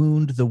the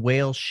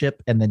whale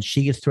ship, and then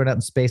she gets thrown out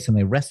in space, and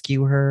they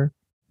rescue her.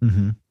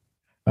 Mm-hmm.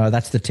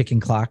 That's the ticking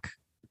clock.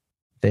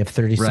 They have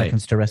 30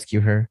 seconds to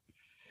rescue her.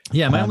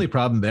 Yeah, my only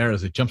problem there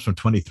is it jumps from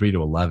 23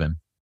 to 11.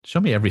 Show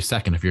me every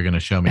second if you're going to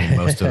show me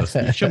most of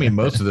this. Show me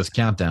most of this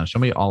countdown. Show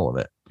me all of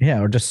it.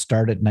 Yeah, or just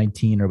start at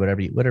 19 or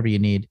whatever you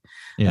need.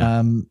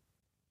 Yeah.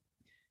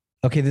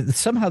 Okay,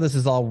 somehow this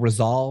is all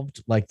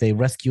resolved. Like they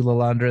rescue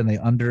Lilandra and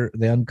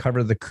they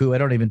uncover the coup. I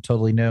don't even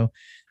totally know.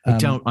 I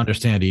don't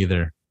understand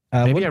either.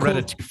 Maybe I read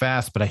it too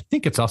fast, but I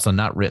think it's also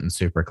not written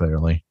super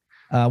clearly.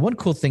 One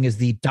cool thing is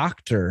the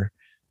doctor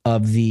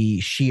of the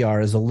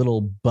Shi'ar is a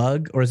little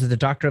bug, or is it the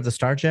doctor of the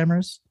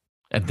Starjammers?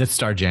 At this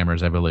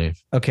Starjammers, I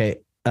believe. Okay.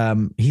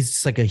 He's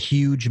just like a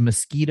huge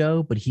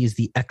mosquito, but he's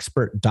the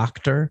expert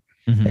doctor,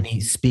 and he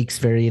speaks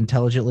very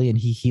intelligently, and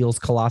he heals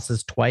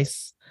Colossus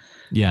twice.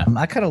 Yeah.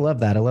 I kind of love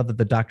that. I love that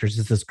the doctor's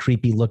just this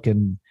creepy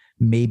looking,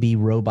 maybe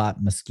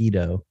robot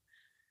mosquito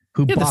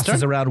who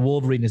bosses around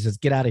Wolverine and says,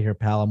 "Get out of here,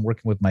 pal. I'm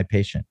working with my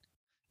patient."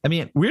 I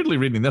mean, weirdly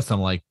reading this, I'm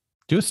like,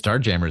 do a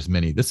Starjammers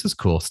mini. This is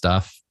cool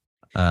stuff.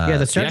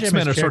 The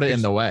X-Men are sort of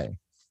in the way.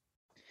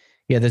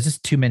 Yeah, there's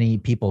just too many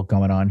people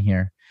going on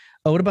here.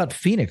 Oh, what about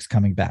Phoenix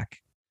coming back?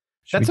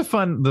 That's a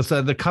fun.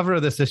 The cover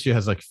of this issue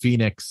has like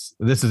Phoenix.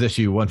 This is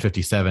issue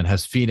 157.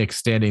 Has Phoenix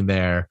standing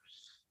there,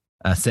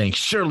 saying,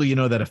 "Surely you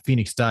know that a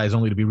Phoenix dies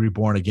only to be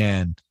reborn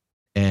again,"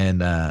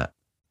 and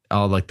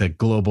all like the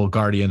global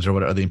guardians or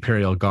whatever, the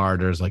Imperial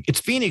Guard is like, "It's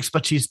Phoenix,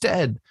 but she's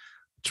dead."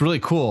 It's really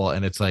cool,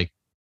 and it's like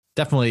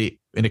definitely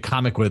in a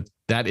comic where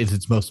that is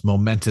its most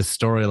momentous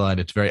storyline.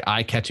 It's very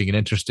eye-catching and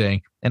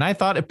interesting, and I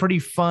thought it pretty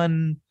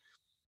fun.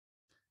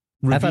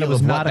 I thought it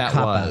was not a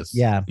cop-out.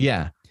 Yeah.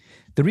 Yeah.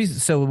 The reason,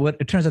 so what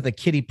it turns out that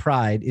Kitty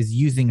Pryde is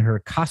using her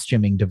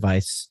costuming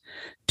device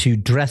to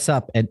dress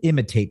up and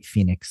imitate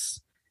Phoenix.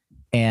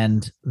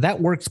 And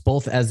that works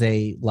both as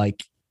a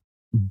like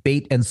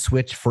bait and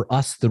switch for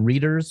us, the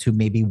readers who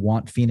maybe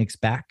want Phoenix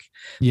back.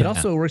 But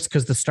also it works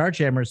because the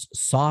Starjammers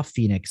saw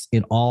Phoenix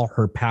in all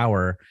her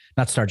power,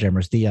 not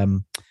Starjammers, the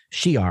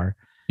Shi'ar.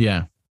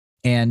 Yeah.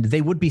 And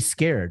they would be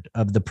scared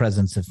of the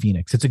presence of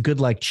Phoenix. It's a good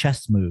like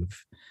chess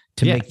move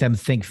to make them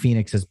think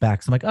Phoenix is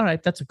back. So I'm like, all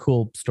right, that's a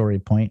cool story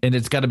point. And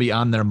it's got to be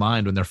on their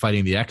mind when they're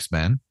fighting the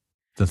X-Men,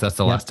 since that's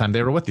the last time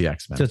they were with the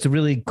X-Men. So it's a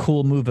really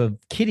cool move of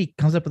Kitty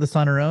comes up with this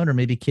on her own, or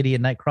maybe Kitty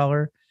and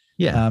Nightcrawler.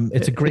 Yeah.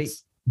 It's a great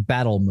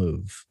battle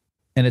move.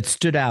 And it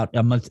stood out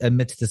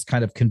amidst this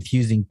kind of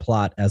confusing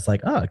plot as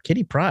like,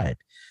 Kitty Pryde.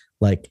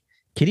 Like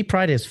Kitty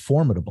Pryde is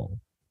formidable.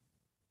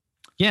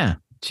 Yeah.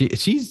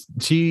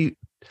 She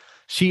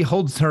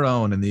holds her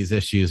own in these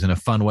issues in a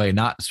fun way,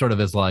 not sort of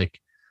as like,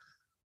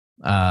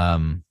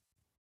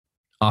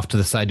 off to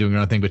the side doing her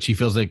own thing, but she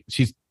feels like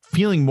she's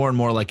feeling more and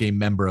more like a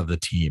member of the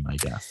team, I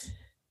guess.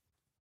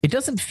 It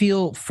doesn't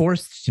feel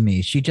forced to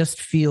me. She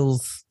just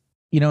feels,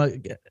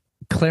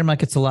 Claremont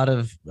gets a lot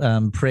of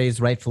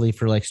praise rightfully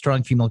for like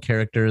strong female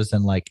characters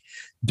and like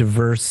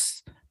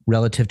diverse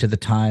relative to the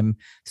time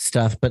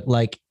stuff. But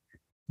like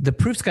the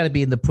proof's got to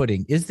be in the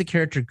pudding. Is the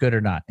character good or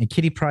not? And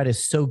Kitty Pryde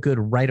is so good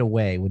right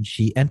away when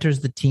she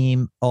enters the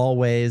team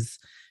always.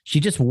 She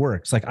just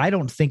works. Like, I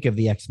don't think of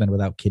the X-Men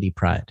without Kitty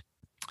Pryde.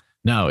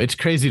 No, it's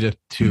crazy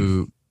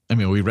to I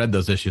mean, we read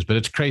those issues, but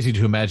it's crazy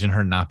to imagine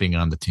her not being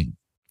on the team.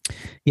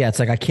 Yeah, it's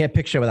like I can't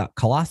picture without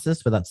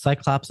Colossus, without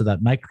Cyclops,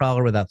 without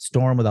Nightcrawler, without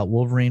Storm, without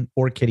Wolverine,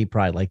 or Kitty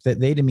Pryde. Like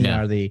they to me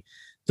are the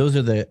those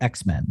are the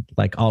X-Men,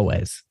 like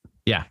always.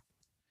 Yeah.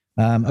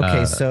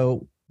 Okay,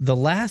 so the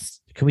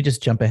last, can we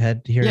just jump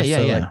ahead here? Yeah.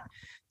 Like,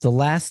 the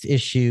last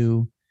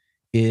issue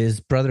is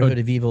Brotherhood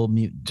of Evil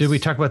Mutants. Did we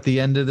talk about the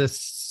end of this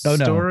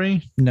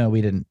story? No,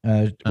 we didn't.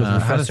 With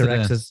Professor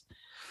X's.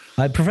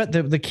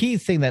 The key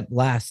thing that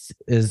lasts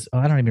is,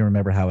 I don't even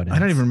remember how it ends. I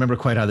don't even remember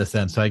quite how this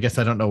ends. So I guess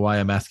I don't know why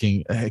I'm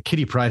asking.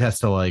 Kitty Pryde has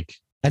to like.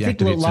 I think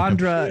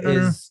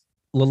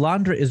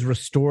Lilandra is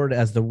restored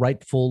as the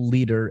rightful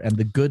leader and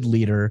the good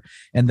leader,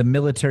 and the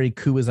military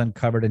coup is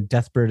uncovered, and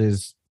Deathbird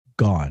is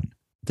gone.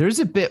 There's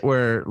a bit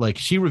where like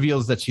she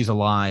reveals that she's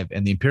alive,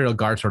 and the Imperial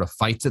Guard sort of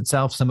fights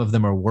itself. Some of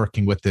them are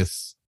working with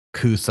this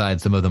coup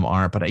side, some of them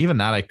aren't. But even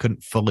that I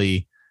couldn't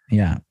fully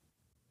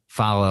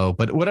follow.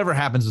 But whatever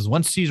happens is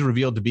once she's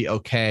revealed to be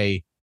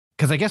okay,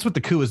 because I guess what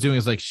the coup is doing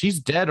is like she's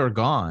dead or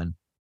gone,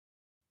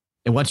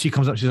 and once she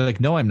comes up, she's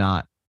like, "No, I'm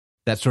not."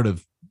 That sort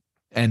of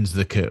ends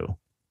the coup.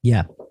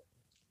 Yeah.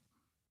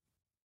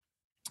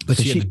 But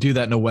so she had to do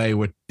that in a way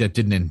that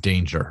didn't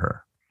endanger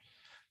her.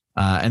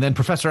 And then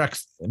Professor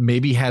X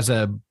maybe has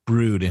a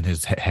brood in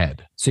his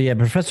head. So yeah,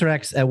 Professor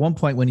X at one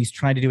point when he's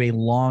trying to do a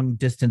long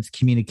distance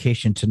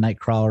communication to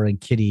Nightcrawler and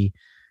Kitty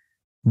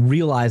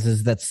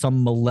realizes that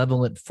some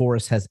malevolent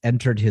force has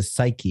entered his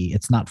psyche.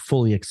 It's not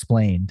fully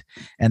explained.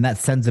 And that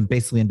sends him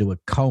basically into a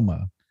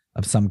coma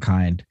of some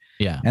kind.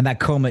 Yeah. And that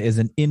coma is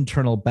an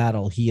internal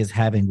battle he is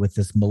having with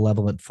this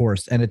malevolent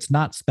force. And it's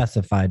not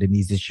specified in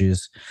these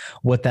issues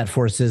what that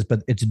force is,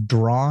 but it's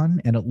drawn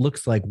and it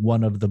looks like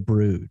one of the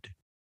brood.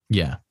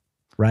 Yeah.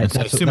 Right.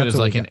 So I assume it is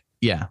like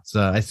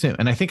so I assume,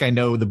 and I think I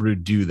know the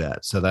brood do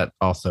that. So that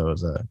also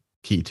is a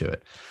key to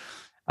it.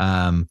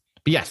 But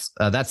yes,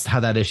 that's how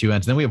that issue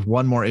ends. And then we have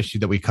one more issue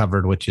that we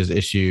covered, which is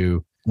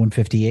issue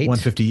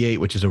 158,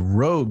 which is a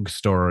Rogue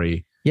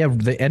story. Yeah.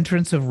 The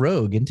entrance of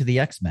Rogue into the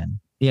X-Men.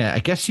 Yeah, I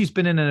guess she's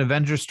been in an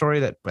Avengers story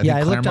that I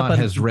think Claremont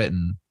has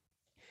written.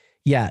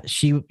 Yeah,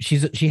 she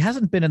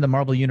hasn't been in the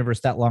Marvel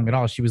universe that long at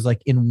all. She was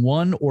like in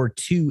 1 or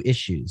 2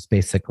 issues,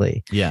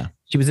 basically. Yeah.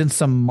 She was in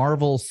some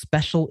Marvel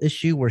special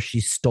issue where she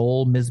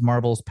stole Ms.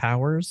 Marvel's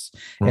powers,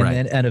 and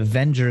then an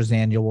Avengers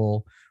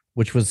annual,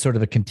 which was sort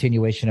of a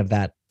continuation of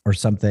that or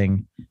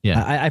something.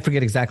 Yeah. I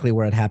forget exactly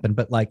where it happened,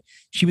 but like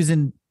she was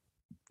in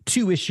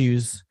 2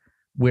 issues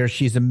where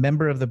she's a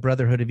member of the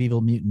Brotherhood of Evil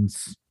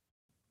Mutants.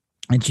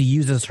 And she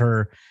uses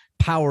her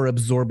power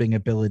absorbing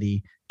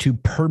ability to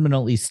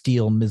permanently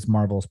steal Ms.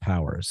 Marvel's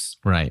powers.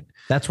 Right.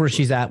 That's where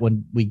she's at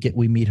when we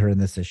meet her in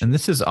this issue. And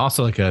this is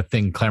also like a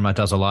thing Claremont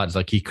does a lot. It's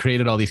like he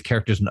created all these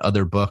characters in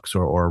other books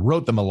or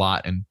wrote them a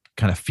lot and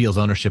kind of feels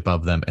ownership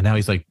of them. And now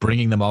he's like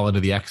bringing them all into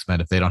the X-Men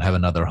if they don't have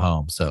another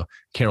home. So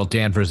Carol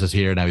Danvers is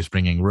here. Now he's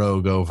bringing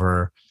Rogue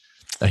over.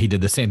 He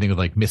did the same thing with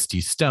like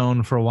Misty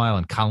Stone for a while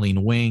and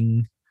Colleen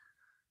Wing.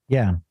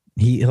 Yeah.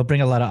 He'll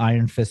bring a lot of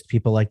Iron Fist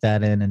people like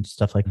that in and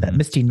stuff like that. Mm-hmm.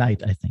 Misty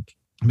Knight, I think.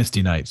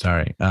 Misty Knight,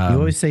 sorry. You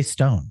always say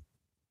Stone.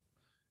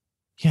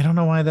 Yeah, I don't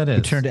know why that is.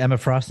 You turned Emma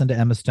Frost into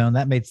Emma Stone.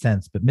 That made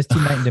sense. But Misty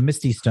Knight into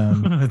Misty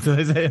Stone. Maybe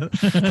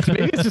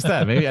it's just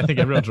that. Maybe I think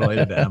everyone's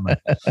related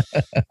to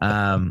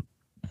Emma.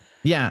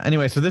 Yeah,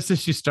 anyway, so this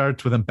issue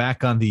starts with him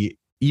back on the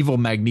evil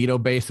Magneto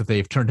base that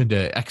they've turned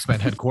into X-Men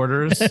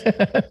headquarters.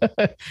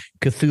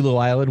 Cthulhu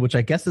Island, which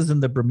I guess is in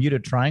the Bermuda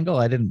Triangle.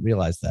 I didn't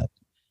realize that.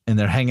 And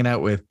they're hanging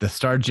out with the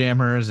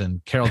Starjammers,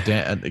 and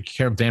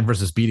Carol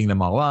Danvers is beating them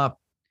all up.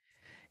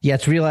 Yeah,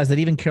 it's realized that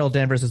even Carol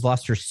Danvers has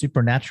lost her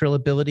supernatural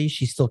ability.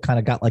 She's still kind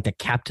of got like a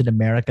Captain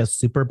America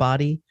super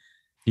body.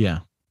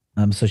 Yeah.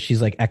 So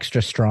she's like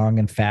extra strong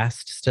and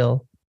fast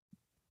still.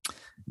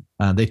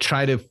 They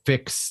try to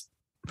fix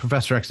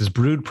Professor X's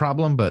brood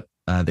problem, but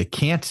they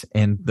can't.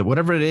 And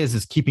whatever it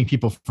is keeping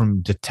people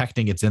from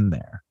detecting it's in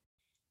there.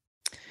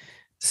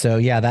 So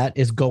yeah, that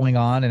is going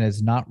on and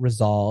is not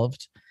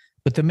resolved.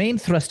 But the main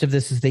thrust of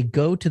this is they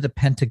go to the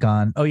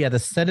Pentagon. Oh, yeah. The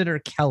Senator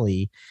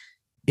Kelly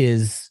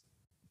is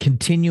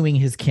continuing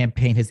his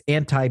campaign, his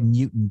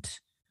anti-mutant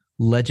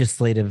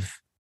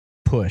legislative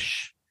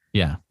push.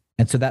 Yeah.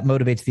 And so that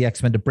motivates the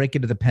X-Men to break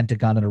into the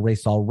Pentagon and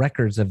erase all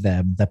records of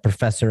them that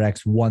Professor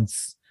X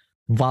once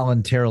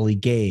voluntarily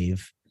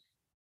gave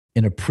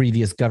in a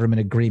previous government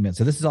agreement.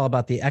 So this is all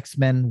about the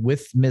X-Men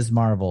with Ms.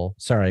 Marvel.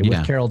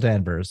 With Carol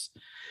Danvers.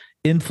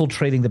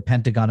 Infiltrating the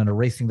Pentagon and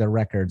erasing their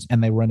records,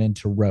 and they run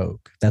into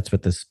Rogue. That's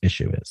what this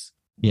issue is.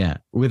 Yeah,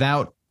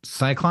 without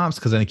Cyclops,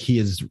 because I think he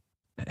is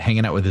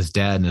hanging out with his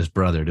dad and his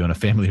brother doing a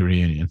family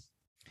reunion.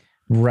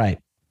 Right.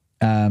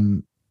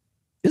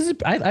 This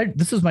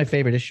is my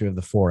favorite issue of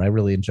the 4. I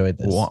really enjoyed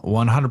this.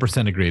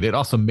 100% agreed. It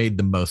also made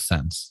the most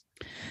sense.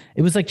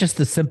 It was like just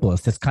the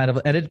simplest. It's kind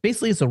of, and it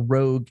basically is a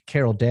Rogue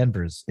Carol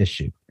Danvers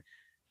issue.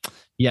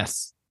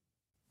 Yes.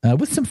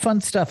 With some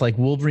fun stuff like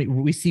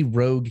Wolverine. We see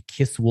Rogue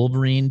kiss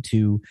Wolverine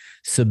to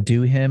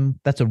subdue him.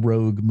 That's a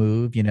Rogue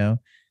move, you know?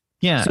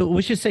 Yeah. So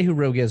we should say who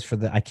Rogue is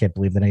I can't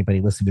believe that anybody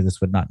listening to this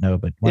would not know,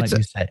 but why don't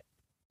you say it?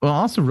 Well,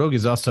 also Rogue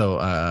is also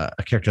a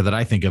character that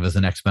I think of as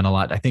an X-Men a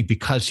lot. I think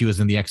because she was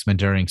in the X-Men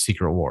during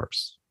Secret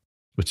Wars.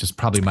 which is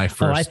probably my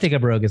first. Oh, I think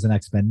of Rogue as an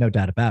X-Men, no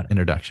doubt about it.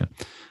 Introduction.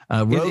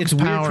 It's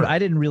weird. I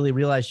didn't really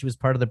realize she was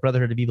part of the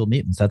Brotherhood of Evil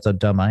Mutants. That's how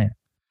dumb I am.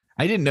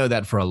 I didn't know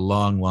that for a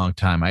long, long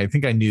time. I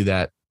think I knew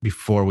that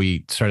before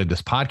we started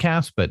this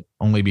podcast, but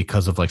only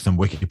because of like some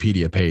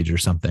Wikipedia page or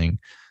something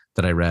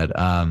that I read.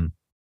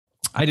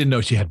 I didn't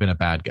know she had been a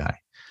bad guy.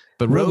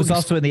 But Rogue was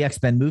also in the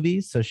X-Men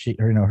movies, so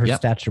her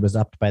stature was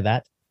upped by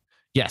that.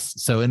 Yes.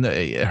 So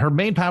her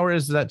main power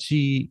is that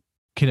she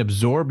can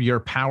absorb your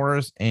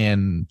powers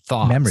and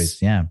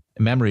thoughts,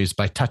 memories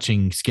by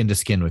touching skin to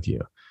skin with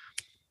you.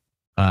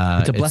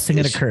 It's a blessing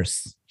and a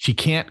curse. She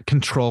can't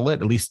control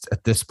it, at least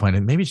at this point,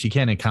 and maybe she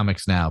can in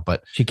comics now.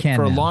 But she can.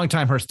 For a long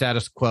time, her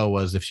status quo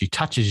was if she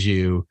touches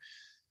you,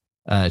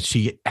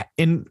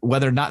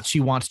 whether or not she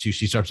wants to,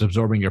 she starts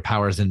absorbing your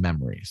powers and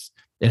memories.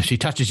 And if she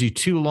touches you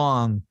too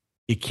long,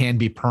 it can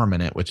be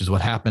permanent, which is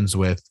what happens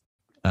with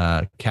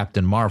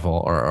Captain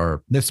Marvel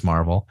or Miss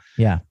Marvel.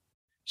 Yeah.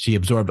 She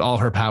absorbed all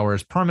her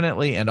powers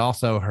permanently and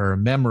also her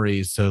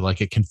memories. So like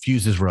it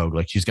confuses Rogue.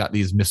 Like she's got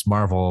these Miss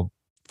Marvel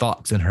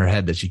thoughts in her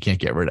head that she can't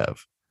get rid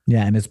of.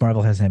 Yeah. And Miss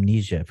Marvel has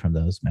amnesia from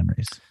those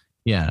memories.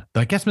 Yeah.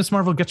 I guess Miss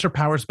Marvel gets her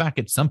powers back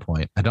at some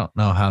point. I don't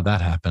know how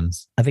that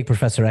happens. I think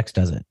Professor X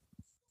does it.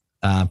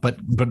 But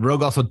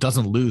Rogue also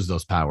doesn't lose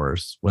those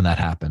powers when that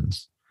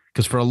happens.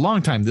 Because for a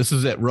long time, this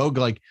is it. Rogue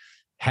like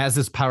has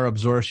this power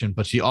absorption,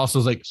 but she also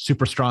is like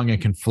super strong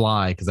and can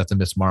fly because that's a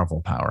Miss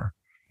Marvel power.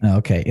 Oh,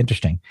 okay.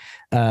 Interesting.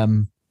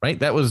 Right.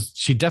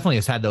 She definitely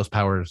has had those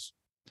powers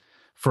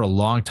for a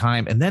long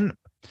time. And then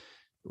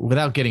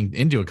without getting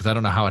into it, because I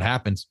don't know how it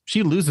happens,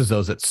 she loses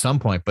those at some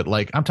point, but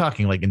like, I'm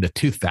talking like in the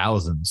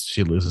 2000s,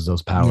 she loses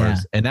those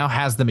powers and now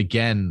has them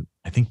again,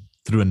 I think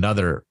through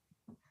another,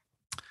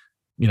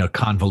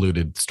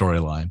 convoluted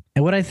storyline.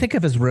 And what I think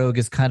of as Rogue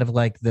is kind of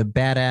like the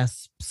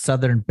badass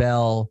Southern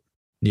Belle,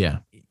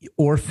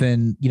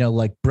 orphan,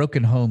 like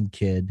broken home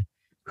kid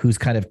who's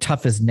kind of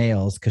tough as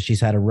nails because she's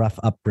had a rough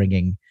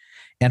upbringing,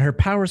 and her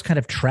power is kind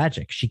of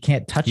tragic. She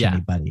can't touch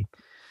anybody.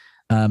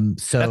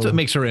 So that's what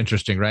makes her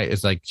interesting, right?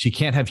 It's like she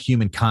can't have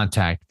human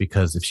contact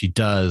because if she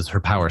does, her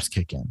powers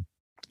kick in.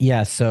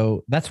 Yeah,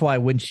 so that's why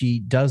when she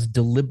does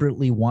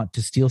deliberately want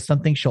to steal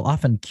something, she'll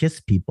often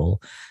kiss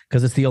people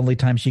because it's the only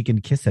time she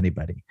can kiss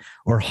anybody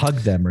or hug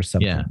them or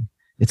something. Yeah.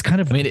 It's kind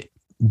of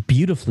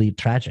beautifully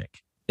tragic.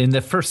 In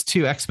the first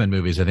two X-Men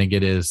movies, I think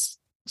it is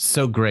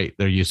so great,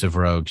 their use of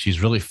Rogue. She's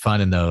really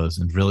fun in those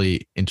and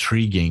really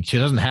intriguing. She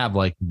doesn't have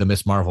like the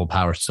Miss Marvel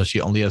powers, so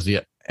she only has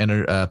the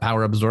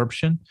power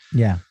absorption.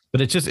 Yeah. But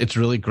it's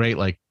really great.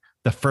 Like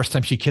the first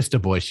time she kissed a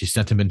boy, she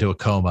sent him into a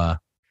coma,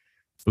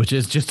 which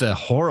is just a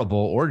horrible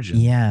origin.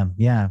 Yeah.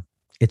 Yeah.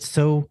 It's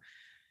so,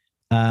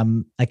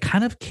 I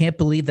kind of can't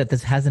believe that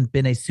this hasn't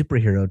been a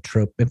superhero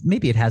trope.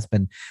 Maybe it has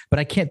been, but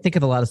I can't think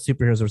of a lot of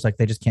superheroes where it's like,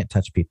 they just can't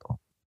touch people.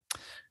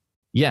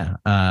 Yeah.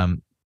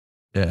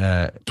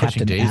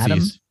 Pushing Daisies.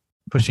 Adam?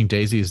 Pushing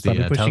Daisies, the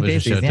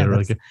television show.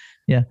 Really good.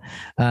 Yeah.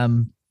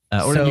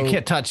 Or you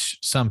can't touch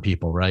some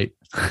people, right?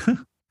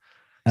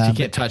 She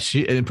can't touch.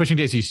 In Pushing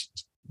Daisies,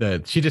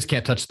 she just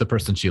can't touch the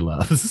person she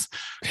loves.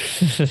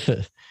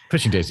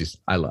 Pushing Daisies,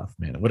 I love,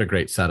 man. What a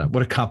great setup.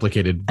 What a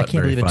complicated but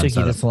very fun setup. I can't believe it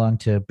took you this long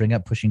to bring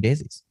up Pushing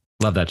Daisies.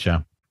 Love that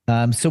show.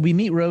 So we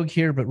meet Rogue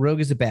here, but Rogue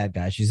is a bad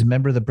guy. She's a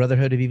member of the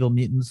Brotherhood of Evil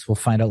Mutants. We'll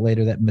find out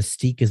later that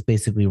Mystique has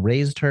basically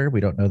raised her.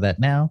 We don't know that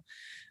now.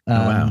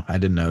 Wow, I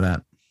didn't know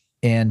that.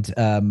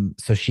 And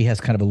so she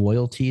has kind of a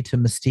loyalty to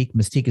Mystique.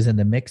 Mystique is in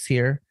the mix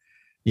here.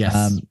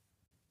 Yes.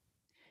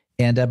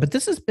 But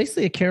this is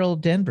basically a Carol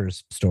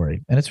Danvers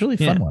story, and it's a really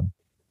fun one.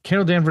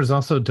 Carol Danvers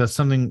also does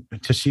something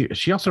to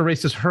she also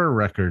races her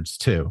records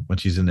too when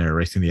she's in there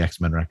racing the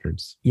X-Men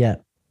records. Yeah.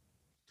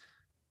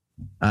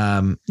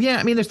 I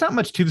mean, there's not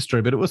much to the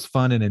story, but it was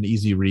fun and an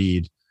easy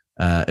read.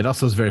 It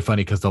also is very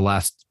funny because the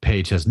last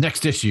page has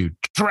next issue,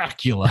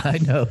 Dracula. I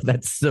know,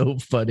 that's so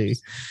funny.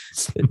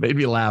 It made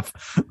me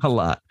laugh a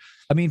lot.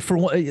 I mean,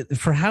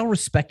 for how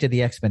respected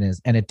the X-Men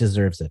is, and it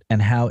deserves it,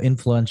 and how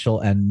influential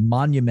and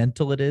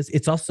monumental it is,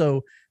 it's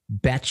also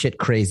batshit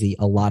crazy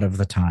a lot of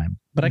the time.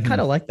 But I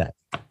kind of like that.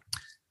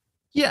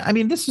 Yeah, I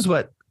mean, this is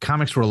what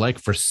comics were like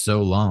for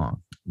so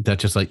long. That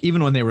just like,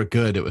 even when they were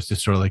good, it was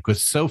just sort of like,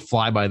 was so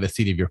fly by the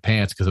seat of your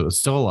pants because it was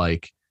so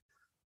like,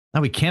 now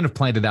we can't have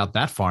planned it out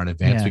that far in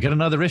advance. Yeah. We got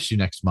another issue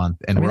next month,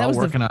 and we're all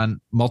working on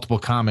multiple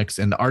comics,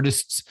 and the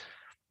artists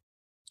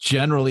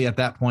generally at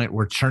that point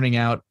were churning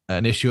out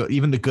an issue.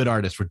 Even the good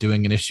artists were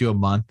doing an issue a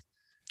month.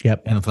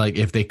 Yep. And it's like,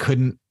 if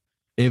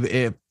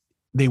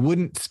they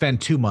wouldn't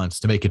spend 2 months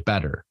to make it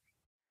better,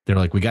 they're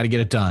like, we got to get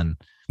it done.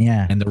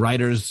 Yeah. And the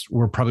writers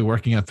were probably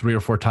working on 3 or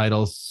 4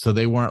 titles. So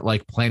they weren't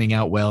like planning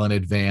out well in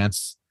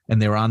advance,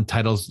 and they were on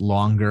titles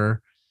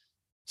longer.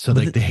 So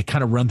they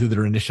kind of run through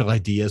their initial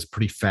ideas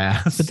pretty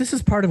fast. But this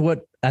is part of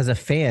what, as a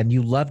fan,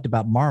 you loved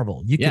about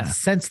Marvel. You could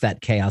sense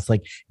that chaos,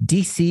 like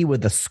DC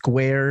with the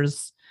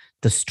squares,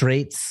 the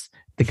straights,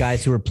 the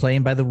guys who were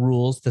playing by the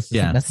rules. This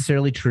isn't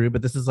necessarily true,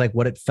 but this is like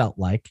what it felt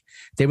like.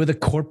 They were the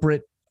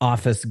corporate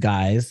office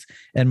guys,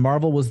 and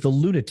Marvel was the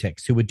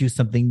lunatics who would do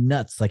something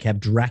nuts, like have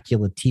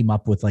Dracula team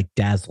up with like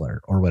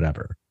Dazzler or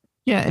whatever.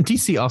 Yeah, and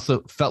DC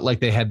also felt like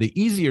they had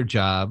the easier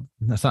job.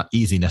 That's not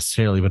easy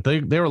necessarily, but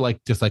they were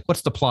like, just like,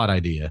 what's the plot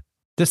idea?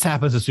 This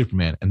happens to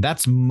Superman, and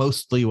that's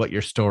mostly what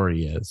your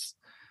story is.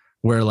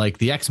 Where like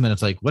the X-Men,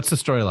 it's like, what's the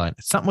storyline?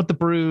 It's something with the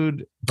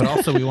Brood, but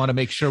also we want to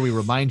make sure we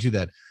remind you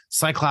that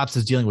Cyclops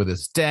is dealing with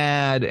his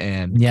dad,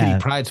 and Kitty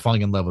Pryde's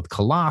falling in love with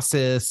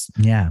Colossus.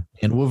 Yeah.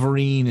 And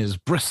Wolverine is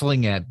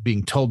bristling at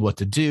being told what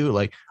to do.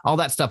 Like all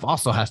that stuff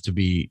also has to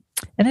be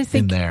and I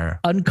think in there.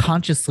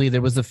 Unconsciously,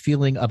 there was a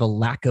feeling of a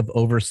lack of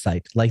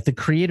oversight. Like the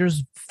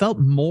creators felt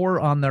more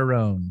on their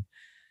own.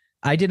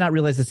 I did not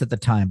realize this at the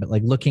time, but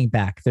like looking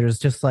back, there's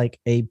just like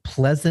a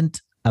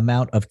pleasant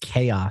amount of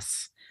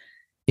chaos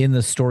in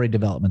the story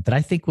development that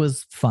I think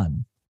was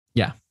fun.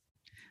 Yeah.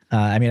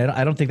 I mean,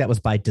 I don't think that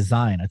was by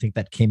design. I think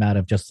that came out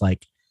of just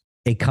like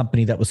a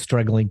company that was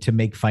struggling to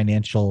make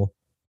financial,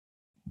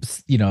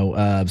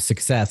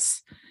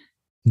 success,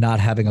 not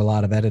having a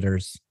lot of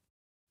editors.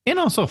 And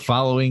also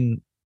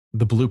following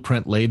the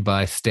blueprint laid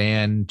by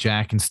Stan,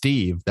 Jack, and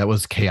Steve. That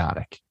was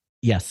chaotic.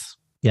 Yes.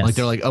 Yes. Like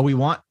they're like, oh, we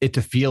want it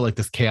to feel like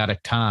this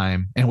chaotic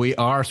time. And we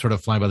are sort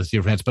of flying by the seat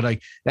of our pants, but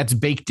like that's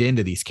baked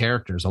into these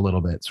characters a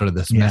little bit, sort of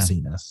this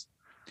messiness.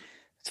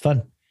 It's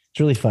fun. It's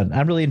really fun.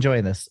 I'm really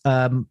enjoying this.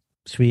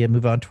 Should we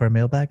move on to our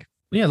mailbag?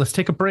 Yeah, let's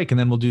take a break and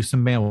then we'll do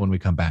some mail when we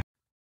come back.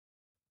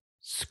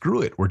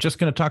 Screw it. We're just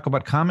going to talk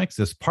about comics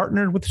is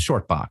partnered with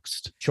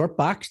Shortboxed.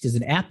 Shortboxed is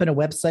an app and a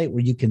website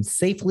where you can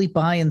safely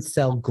buy and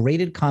sell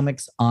graded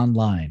comics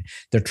online.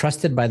 They're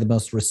trusted by the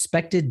most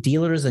respected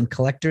dealers and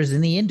collectors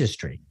in the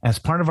industry. As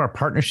part of our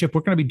partnership,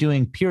 we're going to be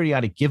doing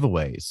periodic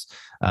giveaways.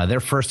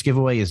 Their first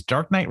giveaway is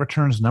Dark Knight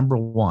Returns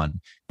 #1.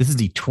 This is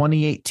the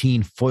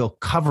 2018 foil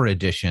cover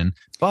edition,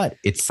 but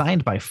it's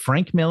signed by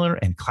Frank Miller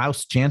and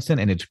Klaus Janson,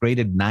 and it's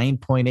graded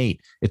 9.8.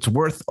 It's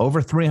worth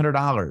over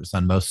 $300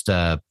 on most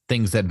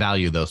things that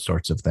value those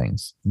sorts of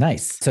things.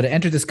 Nice. So to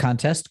enter this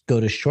contest, go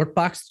to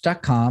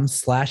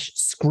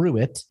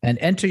shortbox.com/screwit and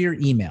enter your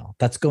email.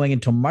 That's going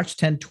until March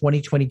 10,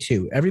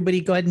 2022. Everybody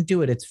go ahead and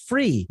do it. It's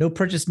free. No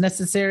purchase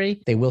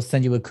necessary. They will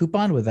send you a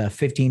coupon with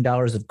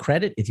 $15 of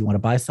credit if you want to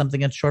buy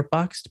something at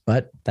Shortboxed,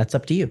 but that's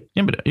up to you.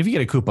 Yeah, but if you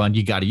get a coupon,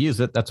 you got to use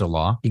it. That's a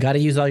law. You got to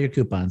use all your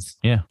coupons.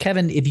 Yeah.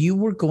 Kevin, if you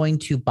were going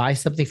to buy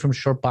something from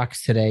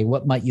Shortbox today,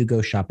 what might you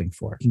go shopping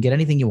for? You can get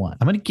anything you want.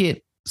 I'm going to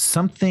get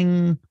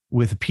something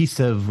with a piece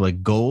of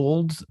like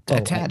gold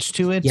attached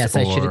to it. Yes,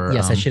 I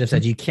should have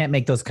said you can't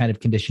make those kind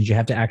of conditions. You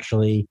have to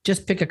actually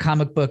just pick a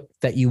comic book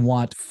that you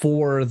want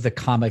for the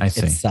comic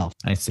itself.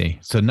 I see.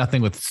 So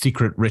nothing with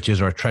secret riches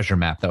or a treasure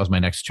map. That was my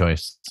next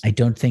choice. I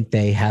don't think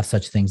they have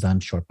such things on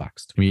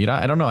Shortboxed. I mean,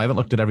 I don't know. I haven't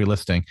looked at every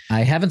listing.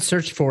 I haven't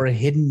searched for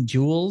hidden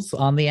jewels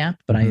on the app,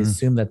 but I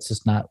assume that's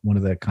just not one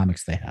of the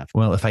comics they have.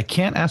 Well, if I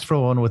can't ask for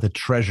one with a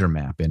treasure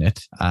map in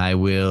it, I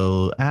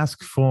will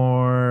ask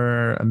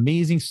for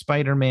Amazing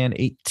Spider-Man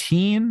 18.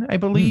 I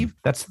believe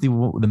that's the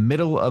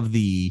middle of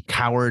the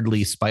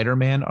Cowardly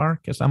Spider-Man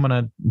arc, as I'm going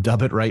to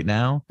dub it right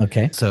now.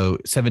 Okay. So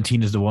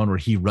 17 is the one where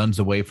he runs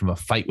away from a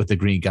fight with the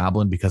Green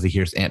Goblin because he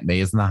hears Aunt May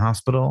is in the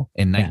hospital.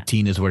 And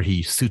 19 is where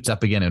he suits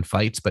up again and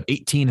fights. But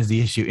 18 is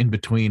the issue in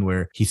between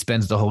where he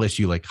spends the whole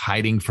issue like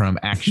hiding from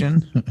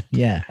action.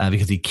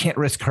 Because he can't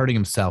risk hurting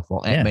himself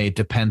while Aunt May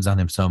depends on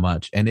him so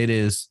much. And it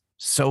is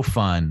so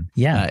fun.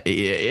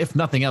 If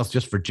nothing else,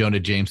 just for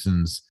Jonah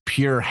Jameson's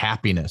pure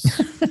happiness.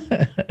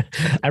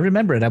 I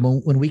remember it. I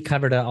mean, when we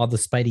covered all the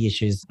Spidey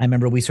issues, I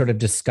remember we sort of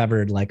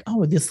discovered like,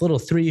 oh, this little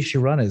 3-issue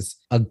run is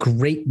a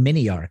great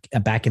mini arc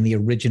back in the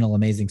original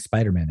Amazing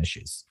Spider-Man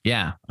issues.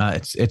 Yeah,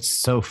 it's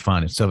so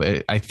fun.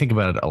 I think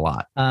about it a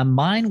lot.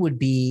 Mine would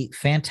be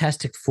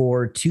Fantastic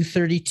Four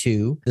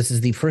 232. This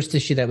is the first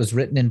issue that was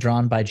written and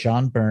drawn by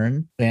John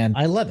Byrne, and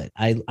I love it.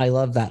 I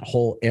love that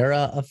whole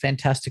era of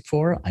Fantastic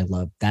Four. I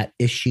love that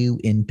issue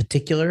in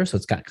particular, so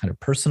it's got kind of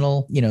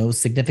personal,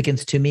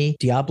 significance to me.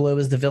 Diablo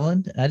is the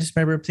villain. I just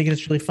remember thinking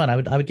it's really fun. I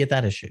would get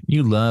that issue.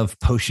 You love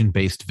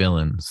potion-based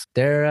villains.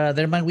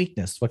 They're my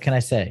weakness. What can I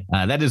say?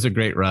 That is a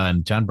great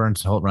run. John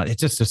Byrne's whole run. It's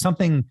just there's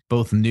something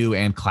both new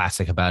and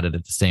classic about it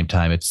at the same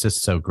time. It's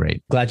just so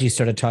great. Glad you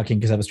started talking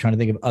because I was trying to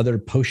think of other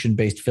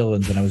potion-based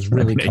villains and I was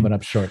really coming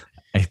up short.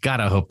 I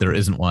gotta hope there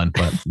isn't one,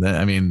 but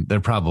I mean,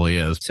 there probably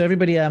is. So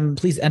everybody,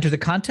 please enter the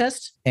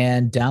contest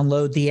and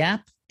download the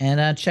app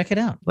and check it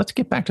out. Let's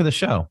get back to the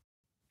show.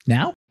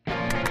 Now?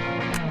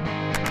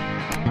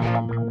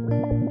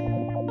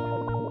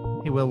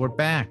 Hey, Will, we're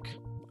back.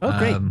 Oh,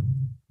 great.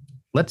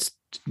 Let's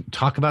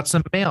talk about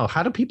some mail.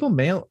 How do people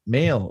email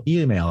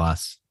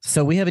us?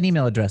 So we have an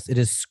email address. It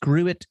is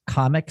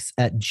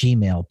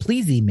screwitcomics@gmail.com.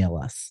 Please email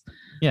us.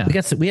 Yeah.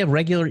 We have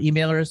regular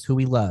emailers who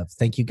we love.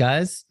 Thank you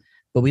guys.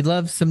 But we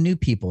love some new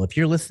people. If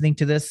you're listening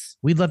to this,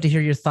 we'd love to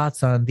hear your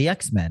thoughts on the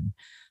X-Men,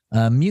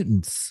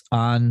 mutants,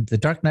 on the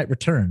Dark Knight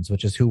Returns,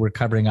 which is who we're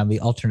covering on the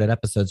alternate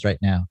episodes right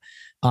now,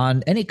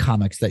 on any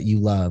comics that you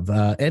love,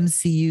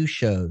 MCU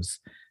shows,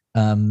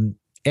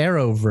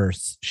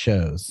 Arrowverse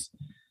shows,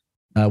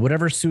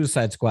 whatever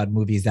Suicide Squad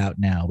movie's out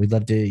now. We'd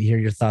love to hear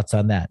your thoughts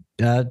on that.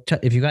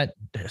 If you got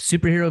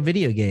superhero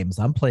video games,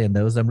 I'm playing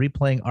those. I'm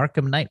replaying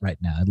Arkham Knight right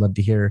now. I'd love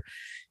to hear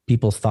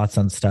people's thoughts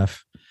on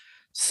stuff.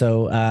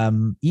 So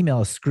email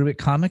us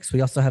screwitcomics.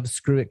 We also have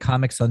Screw It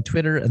Comics on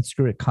Twitter and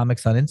Screw It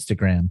Comics on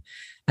Instagram.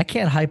 I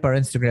can't hype our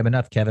Instagram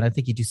enough, Kevin. I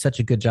think you do such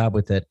a good job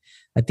with it.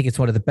 I think it's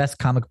one of the best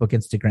comic book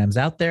Instagrams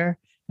out there.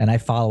 And I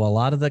follow a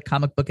lot of the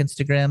comic book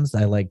Instagrams.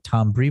 I like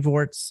Tom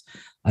Brevoort's.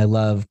 I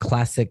love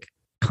classic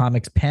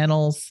comics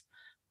panels.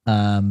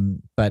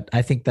 But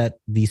I think that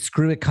the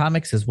Screw It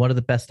Comics is one of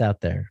the best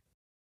out there.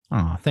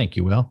 Oh, thank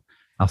you, Will.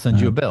 I'll send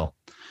you a bill.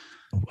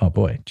 Oh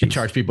boy. You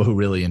charge people who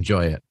really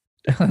enjoy it.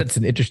 That's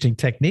an interesting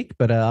technique,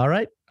 but all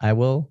right. I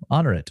will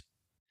honor it.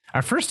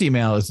 Our first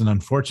email is an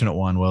unfortunate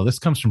one. Well, this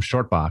comes from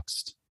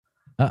Shortboxed.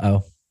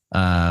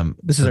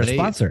 This is our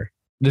sponsor.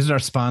 This is our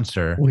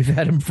sponsor. We've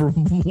had him for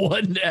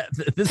one.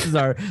 This is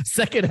our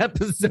second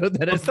episode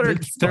that is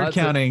third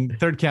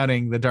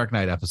counting the Dark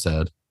Knight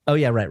episode. Oh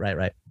yeah,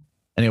 right.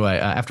 Anyway,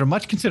 after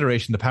much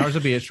consideration, the powers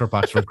that be at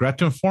Shortbox regret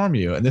to inform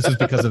you, and this is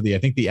because of the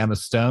Emma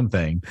Stone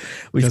thing.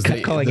 We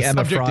kept calling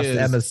Emma Frost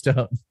Emma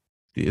Stone.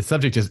 The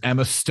subject is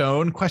Emma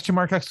Stone ?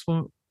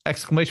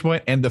 Exclamation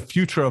point, and the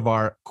future of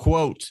our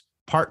quote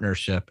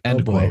partnership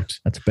end quote.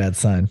 That's a bad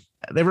sign.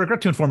 They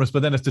regret to inform us,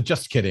 but then it's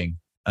just kidding.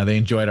 They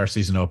enjoyed our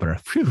season opener.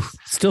 Phew.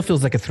 Still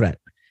feels like a threat.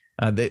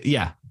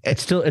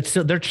 It's still.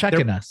 They're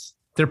checking us.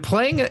 They're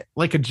playing it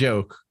like a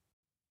joke,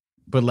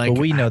 but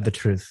we know the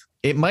truth.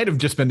 It might have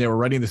just been they were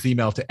writing this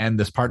email to end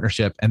this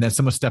partnership, and then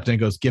someone stepped in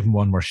and goes, "Give them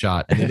one more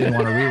shot," and they didn't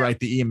want to rewrite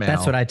the email.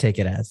 That's what I take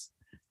it as.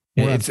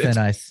 It's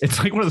nice. It's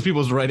like one of those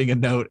people who's writing a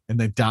note and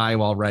they die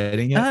while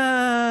writing it.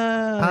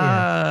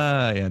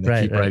 And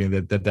they keep writing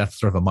the death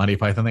sort of a Monty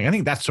Python thing. I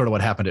think that's sort of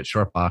what happened at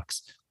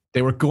Shortbox.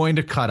 They were going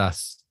to cut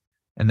us,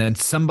 and then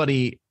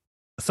somebody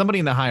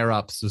in the higher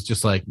ups was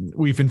just like,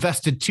 "We've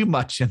invested too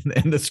much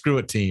in the Screw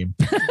It team.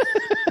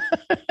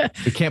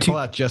 We can't pull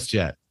out just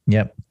yet."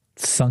 Yep.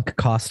 Sunk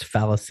cost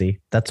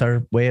fallacy. That's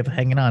our way of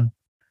hanging on.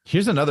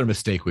 Here's another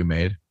mistake we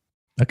made.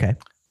 Okay.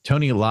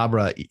 Tony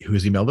Labra,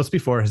 who's emailed us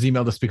before, has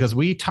emailed us because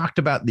we talked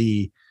about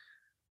the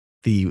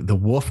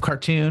wolf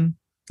cartoon.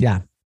 Yeah.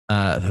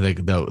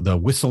 The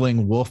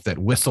whistling wolf that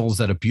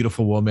whistles at a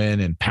beautiful woman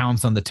and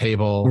pounds on the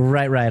table.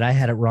 Right. I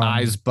had it wrong.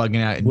 Eyes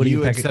bugging out. And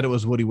you had said it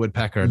was Woody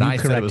Woodpecker, and I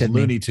said it was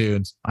Looney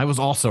Tunes. I was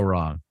also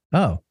wrong.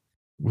 Oh.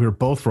 We were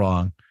both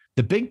wrong.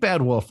 The Big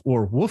Bad Wolf,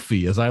 or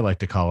Wolfie, as I like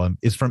to call him,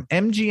 is from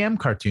MGM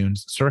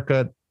cartoons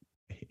circa,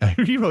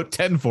 he wrote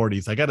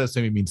 1040s. I got to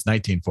assume he means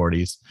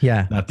 1940s.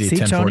 Yeah. Not the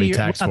 1040 Tony,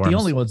 tax we're not forms. the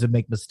only ones that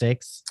make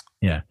mistakes.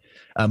 Yeah.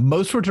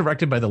 Most were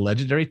directed by the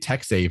legendary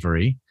Tex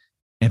Avery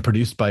and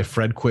produced by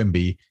Fred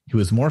Quimby, who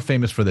is more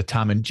famous for the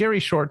Tom and Jerry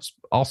shorts,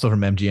 also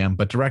from MGM,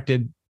 but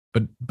directed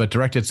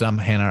some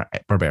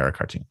Hanna-Barbera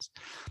cartoons.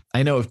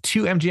 I know of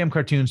 2 MGM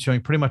cartoons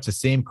showing pretty much the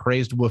same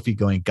crazed Wolfie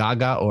going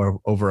gaga or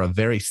over a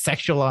very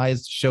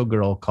sexualized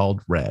showgirl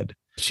called Red.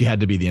 She had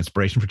to be the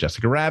inspiration for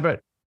Jessica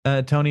Rabbit,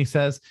 Tony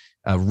says.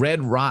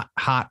 Red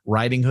Hot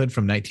Riding Hood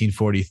from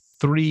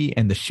 1943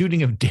 and The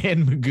Shooting of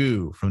Dan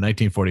Magoo from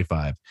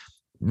 1945.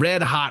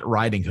 Red Hot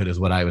Riding Hood is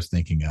what I was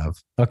thinking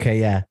of. Okay,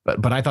 yeah.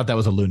 But I thought that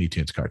was a Looney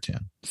Tunes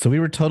cartoon. So we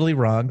were totally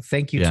wrong.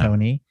 Thank you,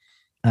 Tony.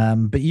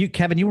 But you,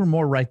 Kevin, you were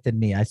more right than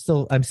me. I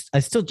still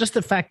just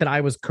the fact that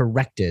I was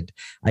corrected,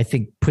 I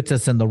think puts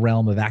us in the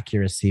realm of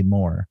accuracy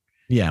more.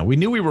 Yeah, we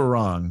knew we were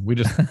wrong. We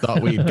just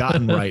thought we'd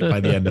gotten right by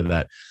the end of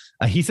that.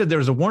 He said there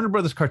was a Warner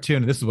Brothers cartoon,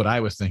 and this is what I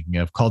was thinking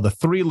of, called The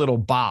Three Little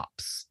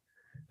Bops.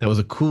 That was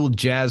a cool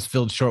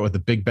jazz-filled short with the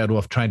Big Bad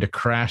Wolf trying to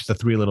crash the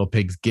Three Little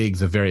Pigs'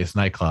 gigs of various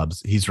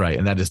nightclubs. He's right,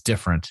 and that is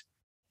different.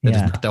 That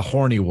is not the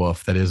horny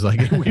wolf. That is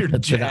like a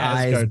weird jazz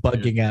eyes cartoon.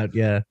 Bugging out.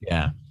 Yeah.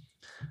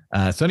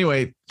 So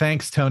anyway,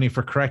 thanks, Tony,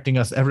 for correcting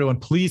us.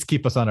 Everyone, please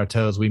keep us on our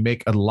toes. We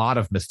make a lot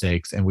of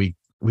mistakes, and we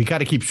got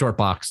to keep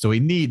Shortbox, so we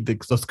need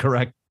those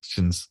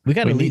corrections. We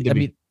got to lead. I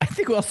mean, I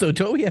think also,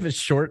 don't we have a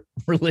short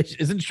relation?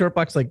 Isn't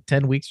Shortbox like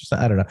 10 weeks or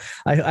something? I don't know.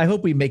 I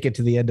hope we make it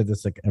to the end of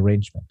this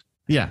arrangement.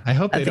 Yeah, I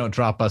hope they don't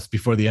drop us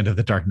before the end of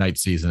the Dark Knight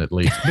season, at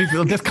least.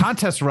 This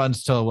contest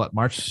runs till what,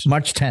 March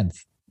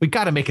 10th. We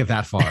got to make it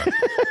that far.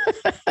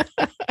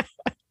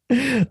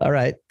 All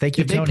right. Thank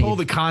you, if Tony. They pull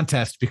the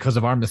contest because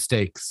of our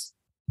mistakes.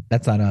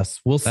 That's on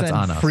us. We'll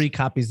send free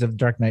copies of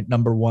Dark Knight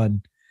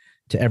 #1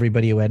 to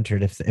everybody who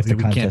entered. If the contest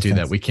we can't do that.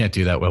 ends. We can't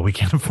do that. Well, we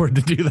can't afford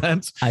to do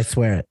that. I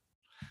swear it.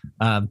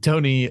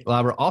 Tony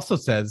Labra also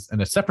says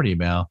in a separate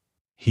email,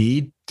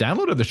 he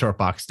downloaded the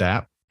Shortbox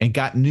app and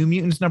got New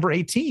Mutants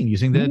 #18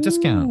 using the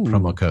discount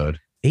promo code.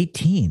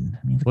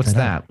 18. What's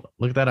that?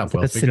 Look that up.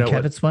 That's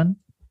Sienkiewicz's one.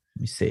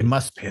 Let me see. It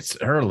must be. It's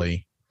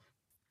early.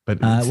 But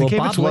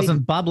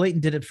Bob Layton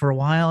did it for a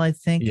while, I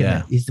think.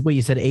 Yeah. Wait,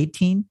 you said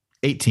 18?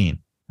 18.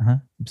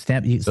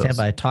 Stand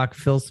by. Talk,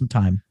 fill some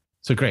time.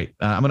 So great.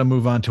 I'm going to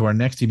move on to our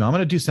next email. I'm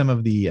going to do some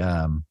of the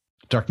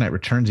Dark Knight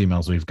Returns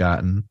emails we've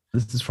gotten.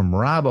 This is from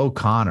Rob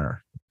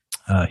O'Connor.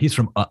 He's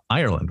from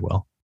Ireland,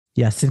 Will.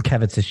 Yeah,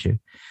 Sienkiewicz's issue.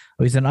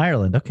 Oh, he's in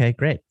Ireland. Okay,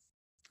 great.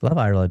 Love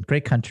Ireland.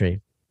 Great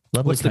country.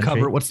 Lovely What's country. the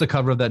cover? What's the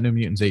cover of that New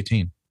Mutants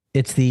 18?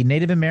 It's the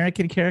Native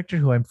American character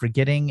who I'm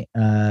forgetting.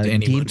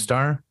 Danny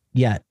Moonstar?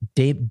 Yeah,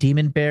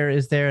 Demon Bear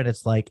is there, and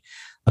it's like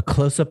a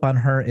close-up on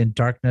her in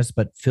darkness,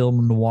 but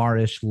film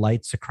noirish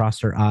lights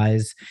across her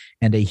eyes,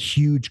 and a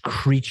huge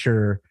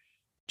creature,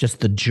 just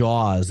the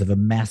jaws of a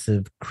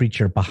massive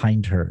creature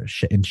behind her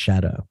in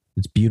shadow.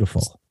 It's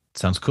beautiful.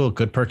 Sounds cool.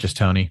 Good purchase,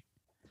 Tony.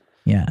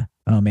 Yeah.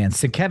 Oh man,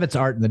 Sienkiewicz's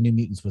art in the New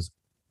Mutants was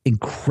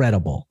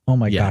incredible. Oh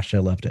my gosh, I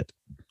loved it.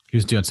 He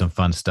was doing some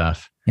fun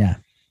stuff. Yeah.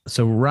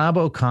 So Rob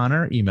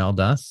O'Connor emailed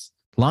us,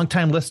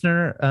 longtime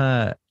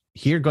listener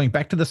here, going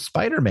back to the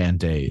Spider-Man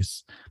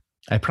days.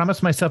 I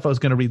promised myself I was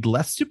going to read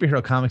less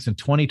superhero comics in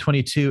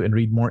 2022 and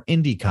read more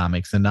indie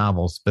comics and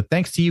novels. But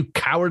thanks to you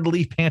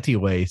cowardly panty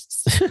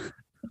waists,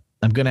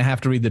 I'm going to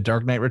have to read The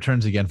Dark Knight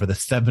Returns again for the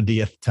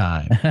 70th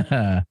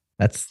time.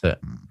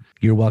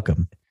 You're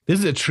welcome. This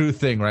is a true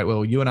thing, right?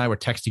 Well, you and I were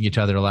texting each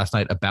other last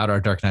night about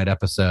our Dark Knight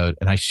episode,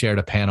 and I shared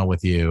a panel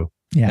with you.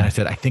 Yeah. And I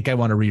said, I think I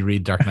want to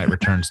reread Dark Knight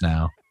Returns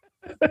now.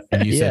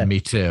 And you said, me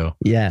too.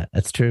 Yeah,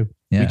 that's true.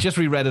 Yeah. We just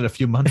reread it a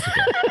few months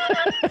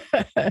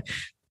ago.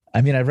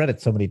 I mean, I've read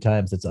it so many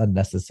times, it's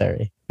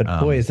unnecessary. But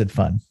boy, is it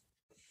fun.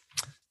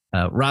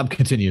 Rob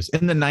continues.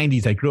 In the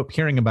 90s, I grew up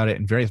hearing about it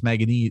in various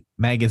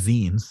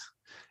magazines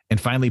and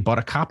finally bought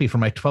a copy for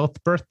my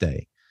 12th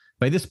birthday.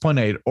 By this point,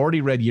 I had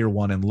already read year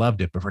one and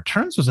loved it, but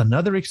Returns was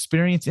another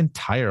experience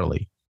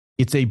entirely.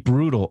 It's a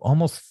brutal,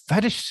 almost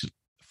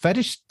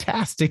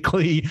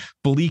fetishtastically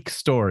bleak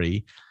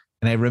story.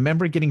 And I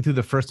remember getting through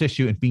the first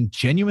issue and being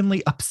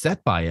genuinely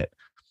upset by it.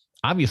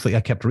 Obviously,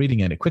 I kept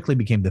reading it. It quickly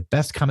became the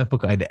best comic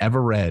book I'd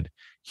ever read.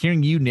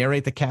 Hearing you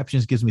narrate the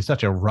captions gives me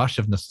such a rush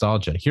of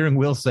nostalgia. Hearing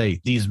Will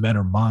say, "These men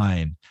are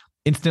mine,"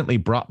 instantly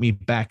brought me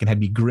back and had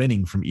me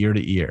grinning from ear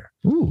to ear.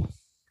 Ooh.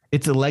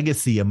 Its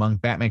legacy among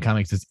Batman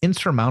comics is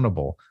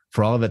insurmountable.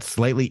 For all of its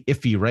slightly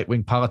iffy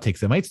right-wing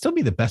politics, it might still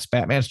be the best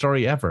Batman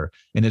story ever,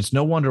 and it's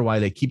no wonder why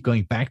they keep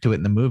going back to it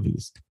in the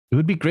movies. It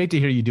would be great to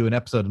hear you do an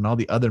episode on all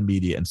the other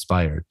media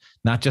inspired,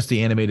 not just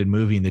the animated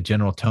movie and the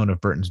general tone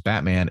of Burton's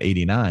Batman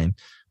 '89,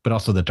 but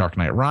also The Dark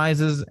Knight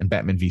Rises and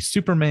Batman v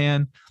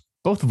Superman,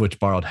 both of which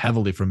borrowed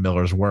heavily from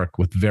Miller's work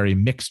with very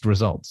mixed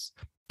results.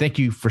 Thank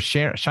you for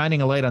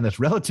shining a light on this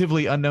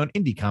relatively unknown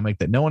indie comic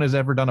that no one has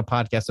ever done a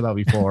podcast about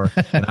before.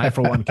 And I,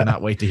 for one,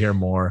 cannot wait to hear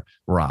more.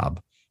 Rob.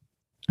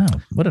 Oh,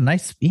 what a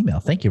nice email.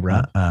 Thank you,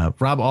 Rob.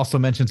 Rob also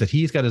mentions that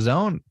he's got his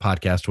own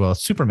podcast, a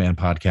Superman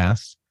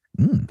podcast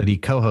that he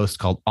co-hosts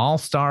called All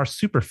Star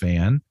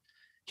Superfan.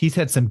 He's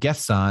had some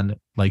guests on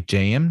like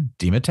J.M.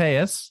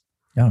 DeMatteis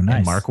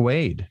and Mark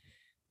Waid.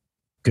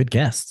 Good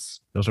guests.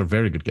 Those are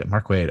very good guests.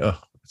 Mark Waid. Oh,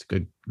 it's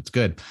good. It's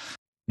good.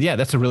 Yeah,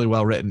 that's a really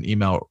well-written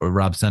email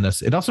Rob sent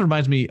us. It also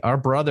reminds me, our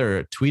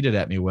brother tweeted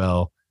at me,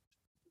 Will,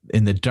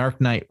 in The Dark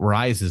Knight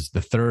Rises,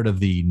 the third of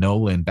the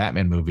Nolan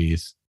Batman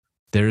movies,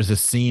 there's a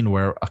scene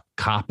where a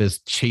cop is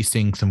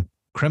chasing some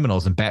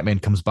criminals and Batman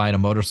comes by on a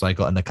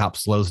motorcycle and the cop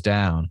slows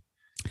down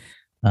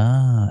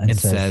and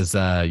says,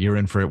 we're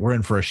in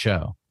for a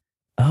show.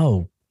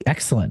 Oh,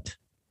 excellent.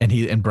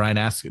 And Brian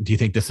asked, do you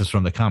think this is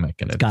from the comic?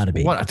 And it's got to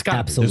be. It's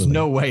got to be. There's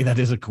no way that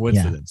is a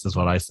coincidence, is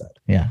what I said.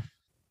 Yeah.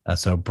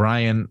 So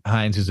Brian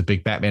Hines, who's a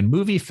big Batman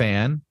movie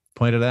fan,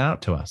 pointed it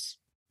out to us.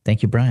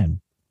 Thank you,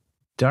 Brian.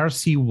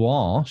 Darcy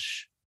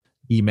Walsh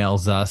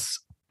emails us,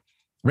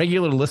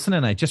 regular listener,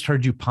 and I just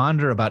heard you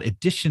ponder about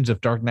editions of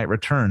Dark Knight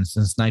Returns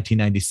since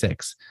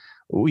 1996.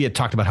 We had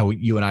talked about how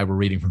you and I were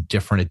reading from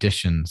different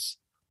editions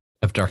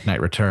of Dark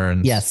Knight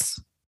Returns. Yes.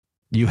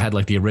 You had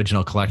like the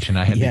original collection.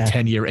 I had the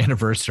 10-year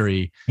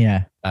anniversary.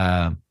 Yeah.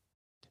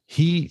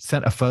 He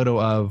sent a photo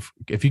of,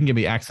 if you can give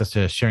me access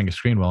to sharing a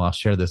screen, I'll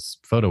share this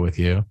photo with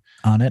you.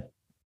 On it.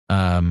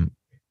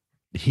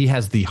 He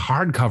has the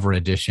hardcover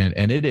edition,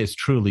 and it is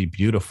truly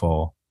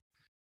beautiful.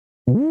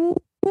 Ooh,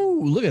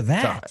 look at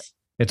that.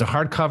 It's a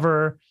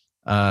hardcover,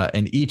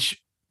 and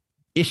each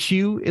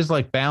issue is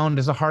like bound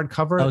as a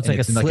hardcover. Oh, it's like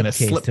a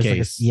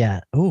slipcase.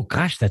 Yeah. Oh,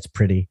 gosh, that's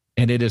pretty.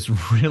 And it is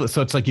really,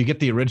 so it's like you get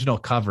the original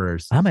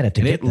covers. I might have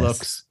to get it. It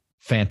looks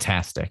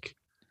fantastic.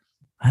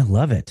 I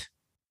love it.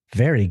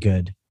 Very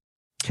good.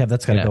 Kev,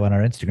 that's got to go on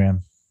our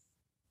Instagram.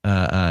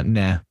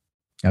 Nah.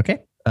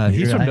 Okay.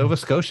 He's from Nova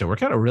Scotia. We're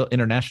got a real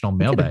international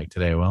mailbag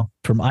today, Will.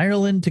 From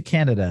Ireland to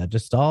Canada,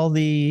 just all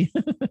the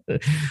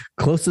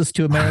closest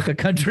to America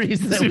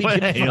countries that we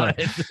can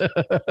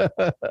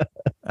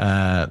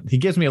find. He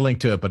gives me a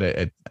link to it, but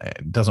it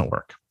doesn't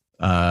work.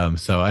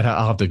 So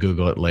I'll have to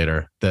Google it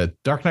later. The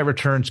Dark Knight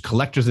Returns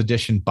Collector's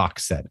Edition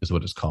box set is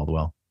what it's called,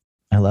 Will.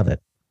 I love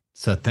it.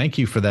 So thank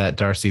you for that,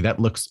 Darcy. That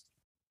looks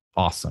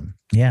awesome.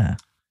 Yeah.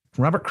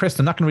 Robert Christ,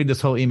 I'm not going to read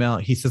this whole email.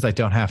 He says I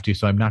don't have to,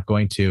 so I'm not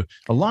going to.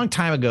 A long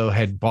time ago,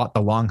 had bought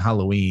The Long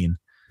Halloween.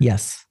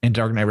 Yes. And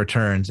Dark Knight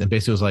Returns, and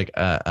basically was like,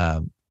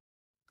 I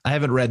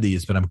haven't read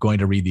these, but I'm going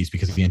to read these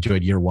because he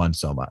enjoyed year one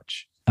so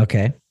much.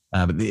 Okay.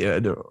 But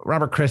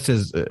Robert Christ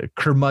is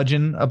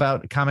curmudgeon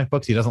about comic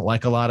books. He doesn't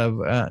like a lot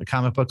of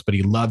comic books, but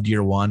he loved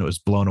year one. It was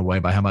blown away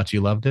by how much he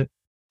loved it.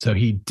 So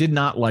he did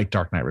not like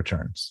Dark Knight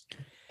Returns.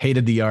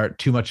 Hated the art,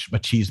 too much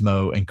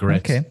machismo and grit.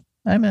 Okay.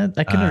 I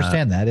can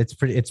understand that. It's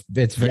pretty.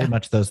 It's very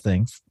much those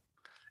things.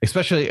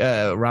 Especially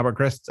Robert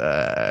Christ,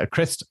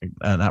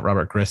 not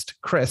Robert Christ.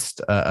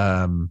 Christ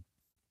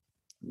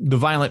the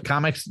violent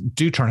comics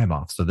do turn him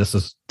off. So this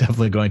is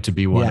definitely going to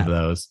be one of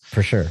those.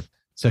 For sure.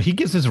 So he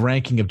gives his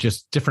ranking of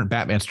just different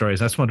Batman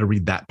stories. I just wanted to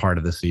read that part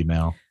of this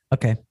email.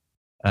 Okay.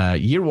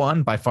 Year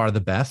One, by far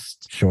the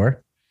best.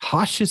 Sure.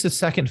 Hush is his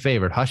second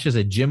favorite. Hush is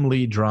a Jim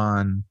Lee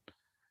drawn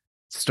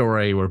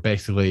story where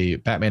basically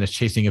Batman is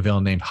chasing a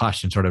villain named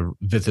Hush and sort of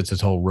visits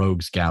his whole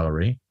rogues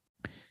gallery.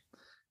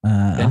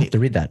 I'll have to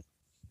read that.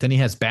 Then he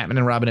has Batman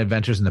and Robin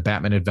Adventures and the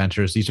Batman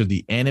Adventures. These are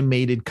the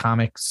animated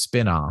comic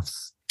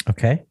spin-offs.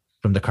 Okay.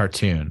 From the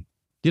cartoon.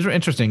 These are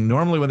interesting.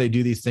 Normally when they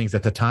do these things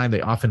at the time,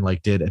 they often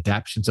like did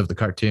adaptations of the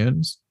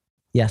cartoons.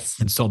 Yes.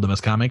 And sold them as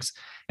comics.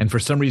 And for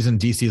some reason,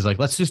 DC is like,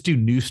 let's just do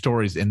new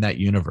stories in that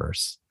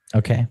universe.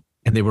 Okay.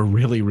 And they were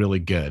really, really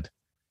good.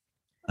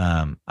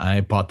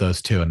 I bought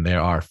those too, and they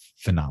are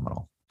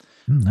phenomenal.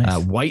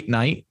 Nice. White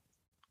Knight,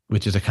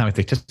 which is a comic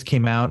that just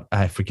came out.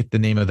 I forget the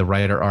name of the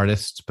writer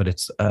artist, but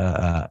it's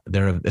a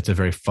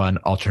very fun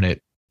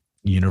alternate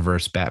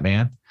universe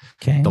Batman.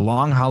 Okay. The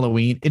Long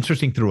Halloween,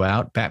 interesting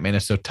throughout. Batman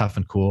is so tough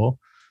and cool.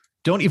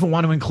 Don't even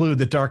want to include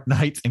the Dark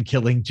Knight and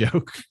Killing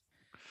Joke.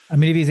 I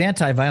mean, if he's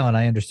anti-violent,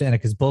 I understand it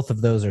because both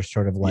of those are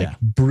sort of like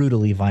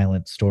brutally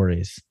violent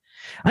stories.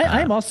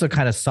 I'm also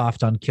kind of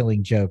soft on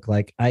Killing Joke.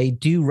 Like, I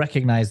do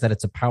recognize that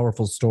it's a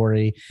powerful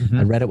story. Mm-hmm.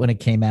 I read it when it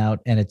came out,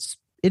 and it's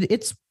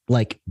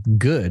like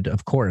good,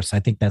 of course. I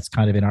think that's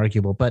kind of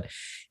inarguable, but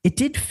it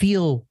did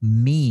feel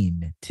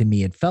mean to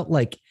me. It felt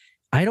like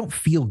I don't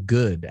feel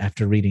good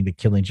after reading The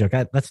Killing Joke.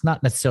 That's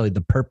not necessarily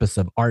the purpose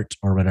of art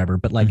or whatever,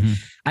 but like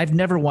I've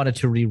never wanted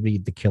to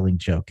reread The Killing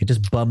Joke. It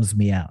just bums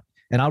me out.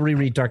 And I'll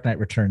reread Dark Knight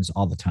Returns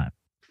all the time.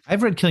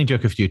 I've read Killing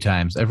Joke a few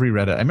times. I've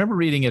reread it. I remember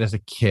reading it as a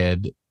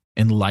kid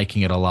and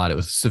liking it a lot. It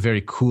was a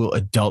very cool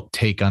adult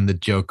take on the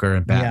Joker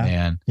and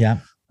Batman. Yeah.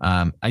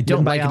 I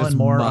don't like Alan it as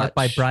Moore, much. Art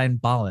by Brian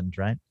Bolland,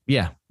 right?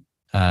 Yeah.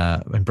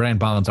 And Brian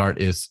Bolland's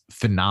art is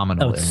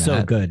phenomenal. Oh, it's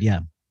so good. Yeah.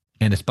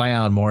 And it's by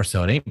Alan Moore,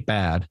 so it ain't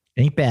bad.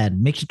 Ain't bad.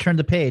 Makes you turn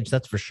the page,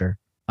 that's for sure.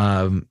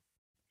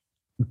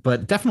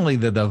 But definitely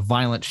the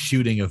violent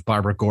shooting of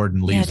Barbara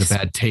Gordon leaves a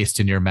bad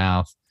taste in your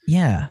mouth.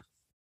 Yeah.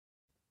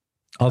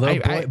 Although,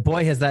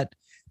 boy, has that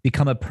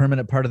become a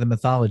permanent part of the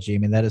mythology. I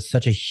mean, that is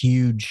such a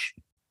huge,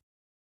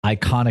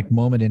 iconic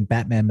moment in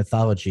Batman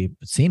mythology.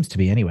 It seems to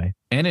be, anyway.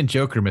 And in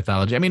Joker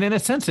mythology. I mean, in a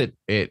sense,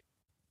 it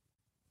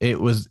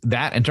was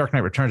that, and Dark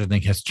Knight Returns, I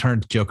think, has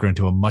turned Joker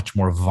into a much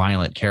more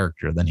violent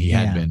character than he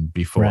had been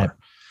before.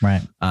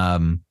 Right.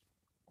 And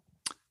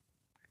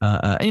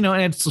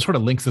it sort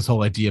of links this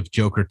whole idea of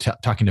Joker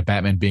talking to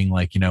Batman being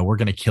like, we're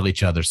going to kill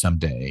each other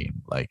someday.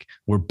 Like,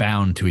 we're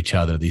bound to each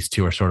other. These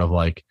two are sort of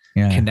like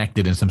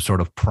connected in some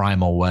sort of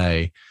primal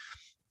way.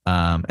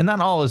 And that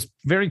all is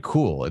very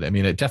cool. I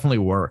mean, it definitely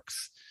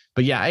works.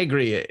 But yeah, I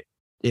agree.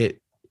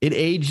 It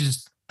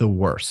ages the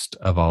worst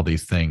of all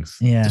these things.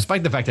 Yeah.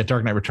 Despite the fact that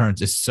Dark Knight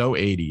Returns is so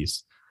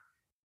 80s,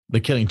 The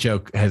Killing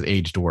Joke has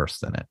aged worse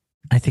than it.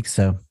 I think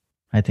so.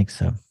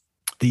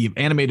 The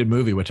animated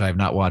movie, which I have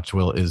not watched,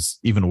 Will, is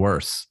even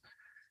worse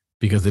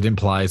because it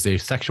implies a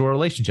sexual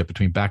relationship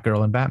between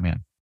Batgirl and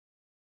Batman.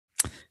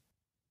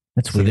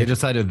 That's weird. So they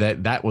decided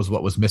that was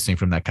what was missing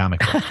from that comic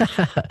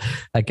book.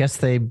 I guess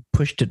they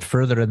pushed it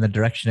further in the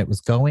direction it was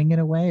going, in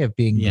a way of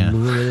being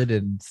lurid,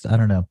 and I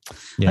don't know.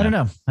 Yeah. I don't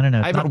know.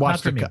 I haven't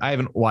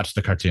watched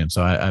the cartoon,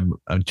 so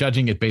I'm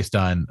judging it based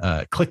on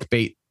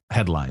clickbait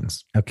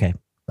headlines. Okay,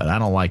 but I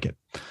don't like it.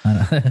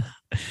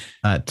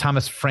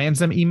 Thomas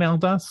Franzem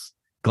emailed us.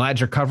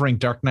 Glad you're covering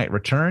Dark Knight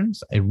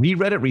Returns. I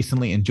reread it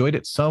recently, enjoyed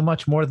it so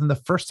much more than the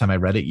first time I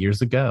read it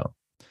years ago.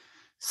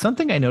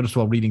 Something I noticed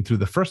while reading through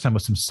the first time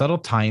was some subtle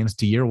tie-ins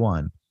to Year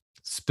One.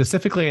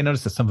 Specifically, I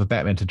noticed that some of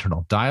Batman's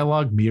internal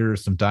dialogue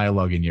mirrors some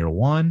dialogue in Year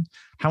One.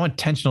 How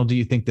intentional do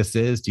you think this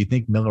is? Do you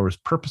think Miller was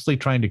purposely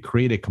trying to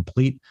create a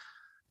complete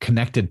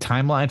connected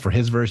timeline for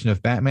his version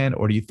of Batman?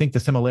 Or do you think the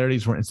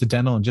similarities were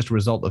incidental and just a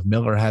result of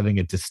Miller having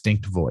a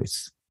distinct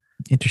voice?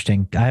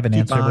 Interesting. I have an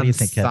answer. What do you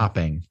think, Kevin?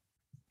 Stopping.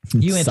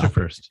 You answer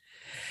first.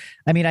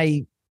 I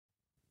mean,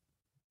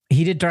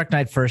 he did Dark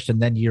Knight first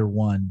and then Year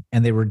One,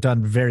 and they were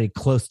done very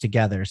close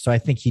together. So I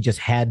think he just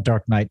had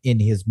Dark Knight in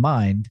his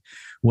mind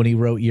when he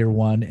wrote Year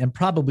One, and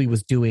probably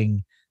was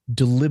doing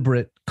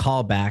deliberate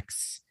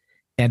callbacks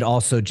and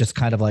also just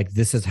kind of like,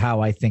 this is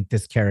how I think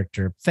this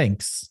character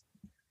thinks.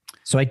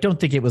 So I don't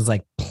think it was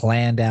like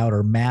planned out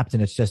or mapped,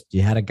 and it's just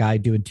you had a guy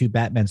doing two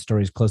Batman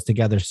stories close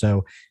together,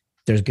 so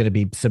there's going to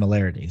be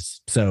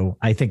similarities. So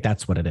I think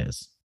that's what it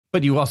is.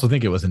 But you also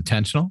think it was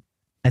intentional?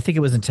 I think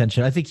it was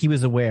intentional. I think he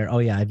was aware. Oh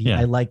yeah,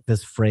 I like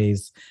this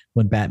phrase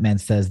when Batman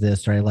says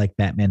this, or I like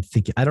Batman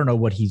thinking. I don't know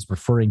what he's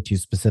referring to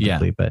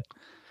specifically, but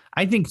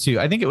I think too.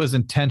 I think it was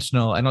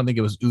intentional. I don't think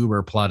it was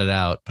uber plotted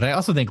out, but I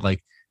also think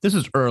like this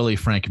was early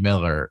Frank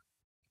Miller.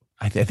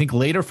 I think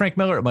later Frank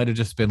Miller, it might have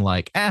just been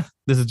like,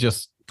 this is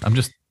just, I'm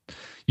just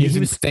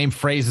using the same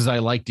phrases I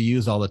like to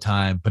use all the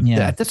time. But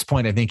at this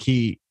point, I think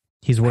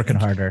he's working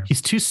harder.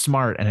 He's too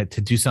smart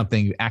to do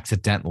something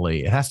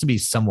accidentally. It has to be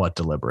somewhat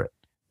deliberate.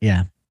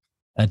 Yeah.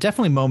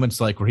 Definitely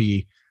moments like where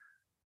he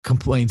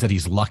complains that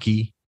he's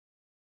lucky.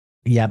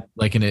 Yep.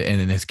 Like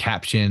in his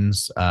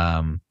captions.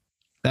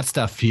 that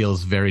stuff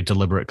feels very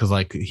deliberate because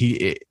like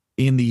he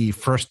in the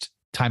first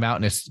time out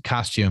in his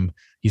costume,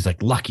 he's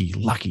like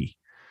lucky.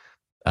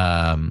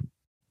 And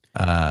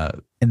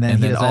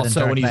then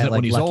also when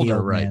he's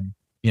older, right? Man.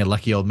 Yeah,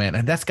 lucky old man.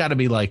 And that's got to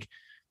be like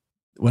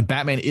when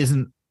Batman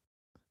isn't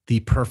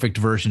the perfect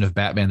version of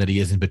Batman that he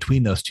is in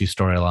between those two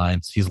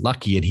storylines. He's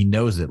lucky and he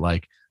knows it.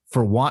 Like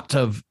for want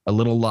of a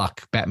little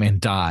luck, Batman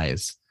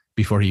dies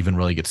before he even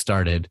really gets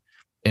started.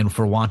 And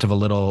for want of a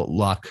little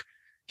luck,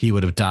 he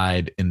would have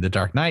died in The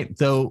Dark Knight.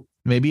 Though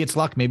maybe it's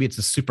luck, maybe it's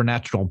a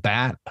supernatural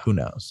bat. Who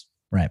knows?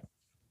 Right.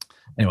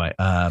 Anyway,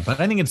 but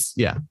I think it's,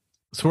 yeah.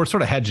 So we're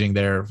sort of hedging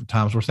there,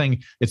 Tom. We're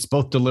saying it's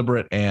both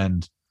deliberate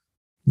and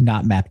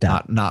not mapped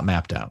out. Not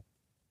mapped out.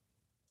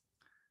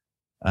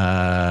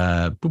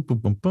 Boom, boom,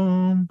 boom,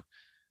 boom.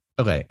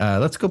 Okay,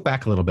 let's go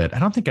back a little bit. I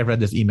don't think I read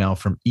this email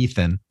from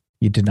Ethan.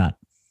 You did not.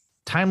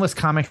 Timeless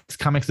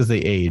comics as they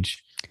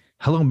age.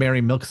 Hello,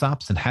 Merry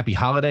Milksops and happy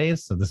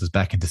holidays. So this is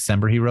back in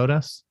December. He wrote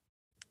us.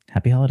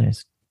 Happy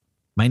holidays.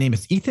 My name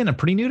is Ethan. I'm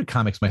pretty new to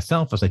comics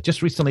myself, as I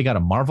just recently got a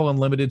Marvel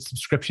Unlimited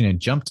subscription and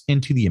jumped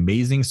into the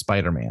Amazing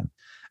Spider-Man.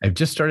 I've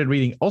just started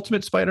reading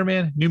Ultimate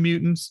Spider-Man, New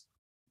Mutants,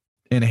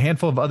 and a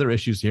handful of other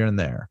issues here and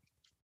there.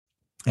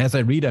 As I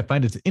read, I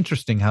find it's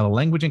interesting how the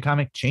language in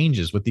comic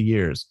changes with the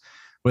years,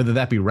 whether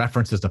that be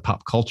references to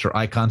pop culture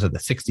icons of the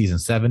 60s and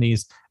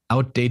 70s,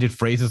 outdated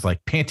phrases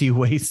like panty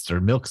waists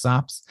or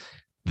milksops,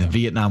 the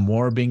Vietnam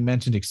War being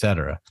mentioned,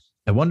 etc.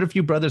 I wonder if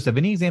you brothers have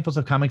any examples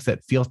of comics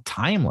that feel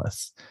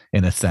timeless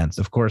in a sense.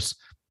 Of course,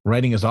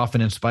 writing is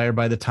often inspired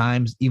by the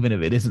times, even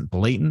if it isn't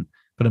blatant,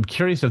 but I'm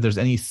curious if there's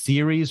any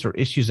series or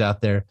issues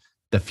out there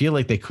that feel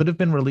like they could have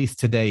been released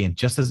today and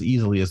just as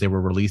easily as they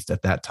were released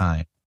at that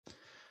time.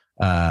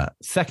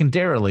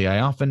 Secondarily,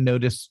 I often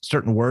notice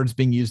certain words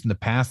being used in the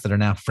past that are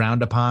now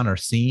frowned upon or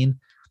seen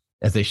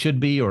as they should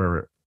be,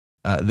 or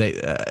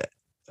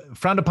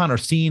frowned upon or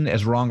seen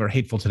as wrong or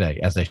hateful today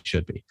as they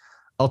should be.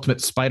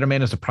 Ultimate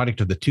Spider-Man is a product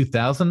of the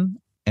 2000,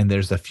 and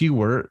there's a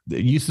few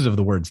uses of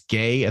the words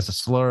gay as a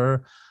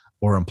slur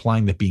or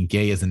implying that being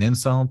gay is an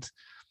insult.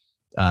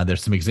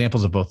 There's some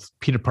examples of both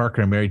Peter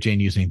Parker and Mary Jane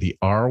using the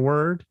R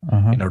word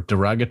in a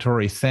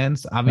derogatory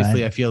sense.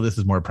 Obviously, right. I feel this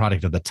is more a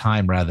product of the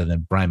time rather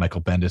than Brian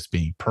Michael Bendis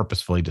being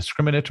purposefully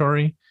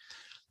discriminatory.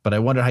 But I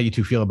wonder how you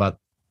two feel about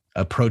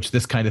approach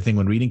this kind of thing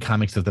when reading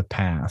comics of the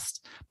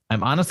past.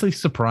 I'm honestly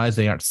surprised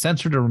they aren't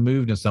censored or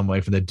removed in some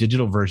way from the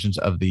digital versions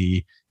of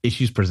the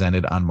issues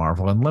presented on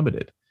Marvel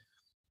Unlimited.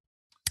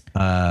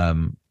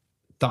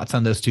 Thoughts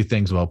on those two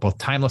things? Well, both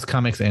timeless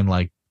comics and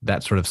like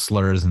that sort of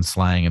slurs and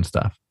slang and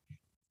stuff.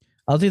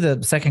 I'll do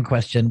the second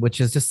question,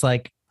 which is just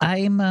like,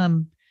 I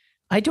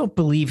don't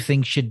believe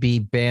things should be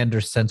banned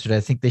or censored.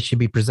 I think they should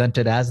be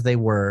presented as they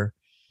were,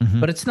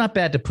 but it's not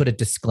bad to put a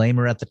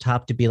disclaimer at the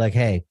top to be like,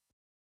 hey,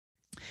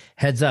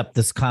 heads up,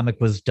 this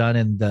comic was done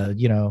in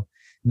the,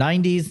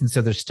 90s. And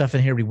so there's stuff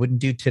in here we wouldn't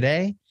do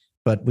today,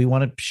 but we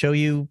want to show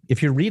you,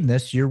 if you're reading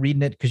this, you're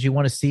reading it because you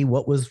want to see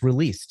what was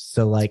released.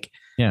 So like,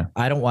 yeah,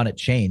 I don't want it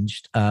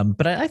changed.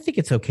 But I think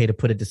it's okay to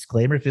put a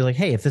disclaimer if you're like,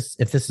 hey, if this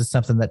is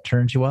something that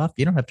turns you off,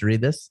 you don't have to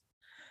read this.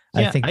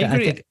 Yeah, I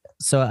think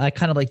so. I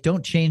kind of like,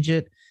 don't change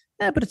it.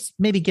 But it's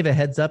maybe give a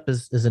heads up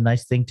is a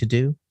nice thing to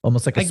do.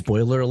 Almost like a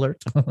spoiler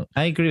alert.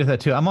 I agree with that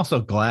too. I'm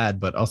also glad,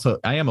 but also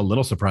I am a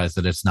little surprised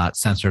that it's not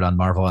censored on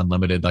Marvel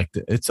Unlimited. Like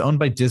it's owned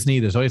by Disney.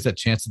 There's always that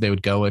chance that they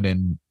would go in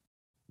and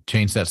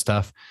change that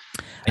stuff.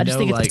 I just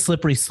think it's a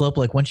slippery slope.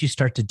 Like once you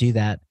start to do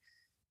that,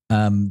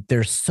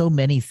 there's so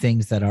many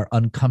things that are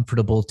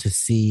uncomfortable to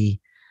see.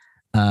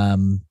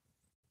 And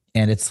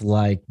it's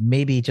like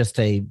maybe just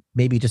a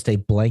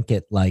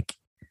blanket, like,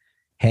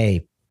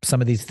 hey, some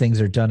of these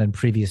things are done in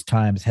previous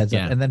times, heads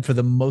up. And then for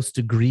the most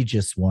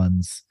egregious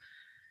ones,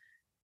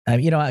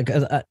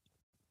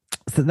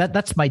 so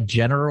that's my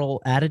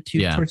general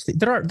attitude towards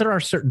there are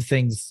certain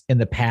things in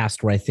the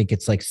past where I think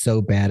it's like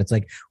so bad. It's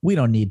like, we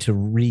don't need to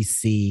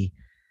re-see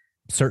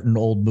certain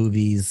old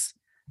movies.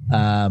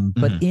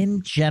 But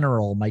in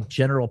general, my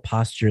general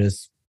posture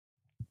is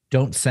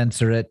don't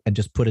censor it and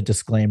just put a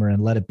disclaimer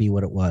and let it be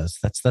what it was.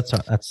 That's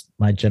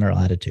my general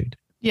attitude.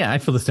 Yeah, I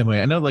feel the same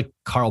way. I know like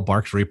Carl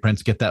Barks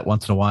reprints get that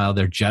once in a while.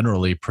 They're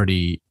generally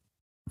pretty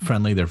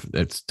friendly.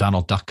 It's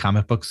Donald Duck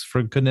comic books,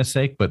 for goodness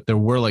sake. But there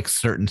were like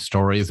certain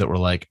stories that were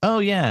like, oh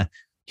yeah,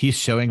 he's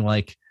showing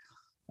like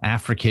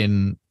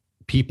African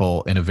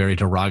people in a very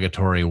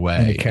derogatory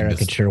way. In a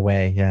caricature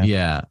way, yeah.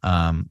 Yeah.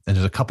 And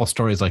there's a couple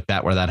stories like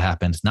that where that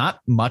happens.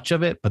 Not much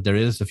of it, but there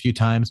is a few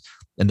times.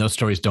 And those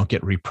stories don't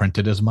get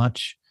reprinted as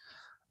much.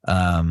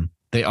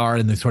 They are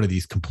in the sort of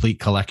these complete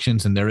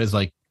collections. And there is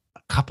like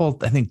a couple,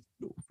 I think,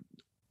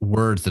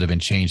 words that have been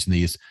changed in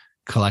these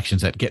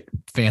collections that get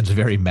fans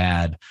very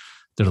mad.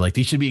 They're like,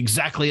 these should be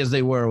exactly as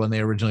they were when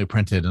they originally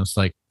printed. And it's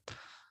like,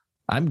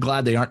 I'm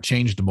glad they aren't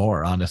changed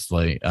more,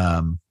 honestly.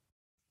 And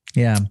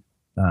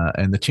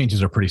the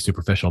changes are pretty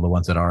superficial, the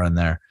ones that are in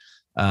there.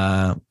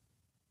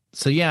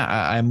 So yeah,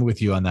 I'm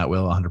with you on that,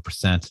 Will,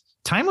 100%.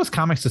 Timeless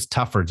comics is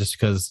tougher just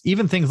because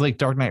even things like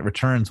Dark Knight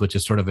Returns, which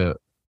is sort of a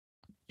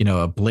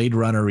Blade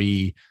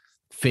Runner-y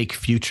fake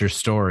future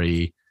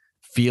story,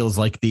 feels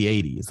like the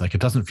 80s. Like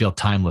it doesn't feel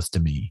timeless to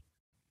me.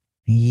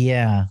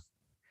 Yeah.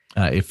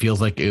 It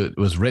feels like it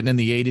was written in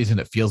the 80s and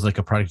it feels like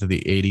a product of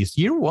the 80s.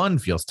 Year One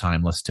feels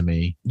timeless to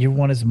me. Year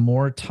One is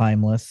more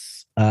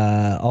timeless.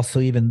 Also,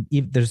 even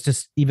there's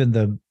just even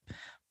the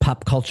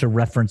pop culture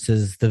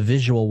references, the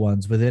visual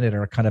ones within it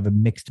are kind of a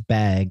mixed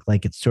bag.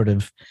 Like it's sort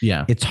of,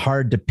 it's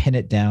hard to pin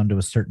it down to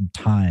a certain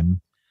time.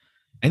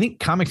 I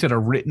think comics that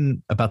are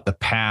written about the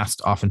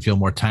past often feel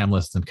more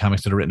timeless than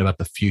comics that are written about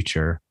the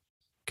future,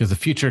 because the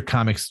future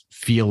comics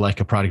feel like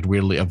a product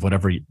weirdly of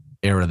whatever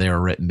era they were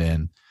written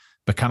in.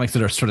 But comics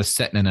that are sort of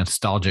set in a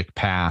nostalgic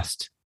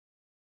past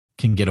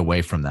can get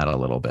away from that a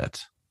little bit.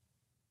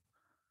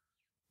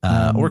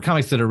 Or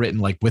comics that are written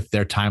like with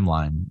their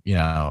timeline,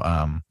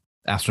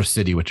 Astro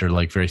City, which are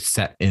like very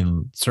set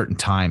in certain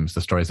times.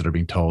 The stories that are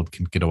being told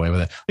can get away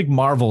with it. Like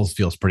Marvel's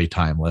feels pretty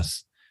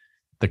timeless.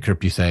 The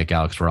Cryptusaic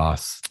Alex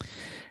Ross.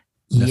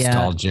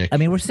 Nostalgic. I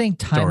mean, we're saying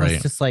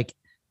timeless, just like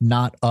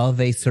not of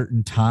a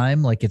certain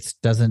time. Like it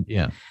doesn't.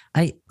 Yeah.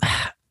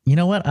 You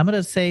know what? I'm going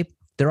to say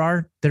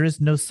there is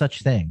no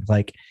such thing.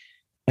 Like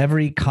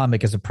every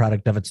comic is a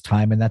product of its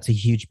time, and that's a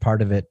huge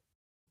part of it.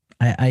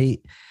 I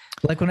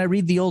like when I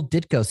read the old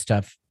Ditko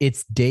stuff,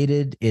 it's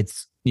dated,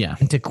 it's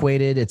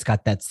antiquated, it's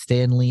got that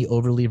Stan Lee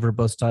overly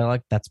verbose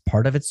dialogue. That's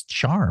part of its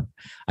charm.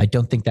 I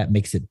don't think that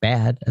makes it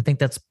bad. I think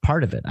that's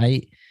part of it.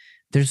 I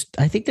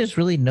think there's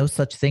really no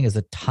such thing as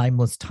a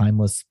timeless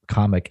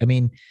comic. I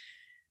mean,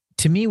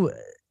 to me,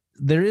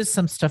 there is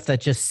some stuff that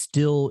just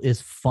still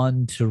is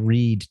fun to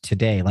read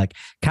today. Like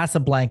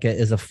Casablanca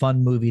is a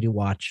fun movie to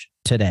watch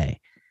today.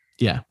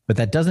 Yeah. But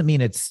that doesn't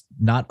mean it's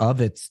not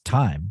of its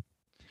time.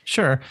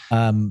 Sure.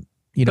 But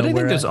I think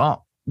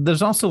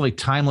there's also like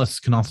timeless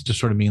can also just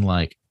sort of mean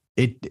like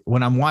it,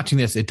 when I'm watching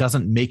this, it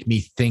doesn't make me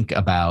think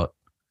about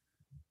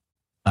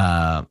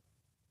a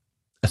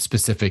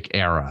specific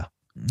era.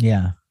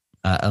 Yeah.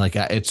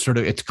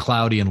 It's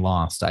cloudy and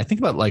lost. I think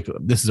about like,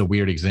 this is a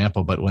weird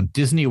example, but when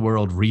Disney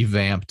World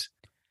revamped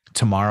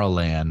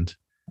Tomorrowland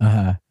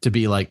to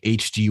be like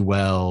H.G.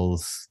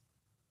 Wells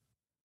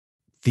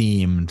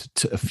themed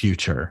to a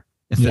future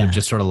instead of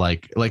just sort of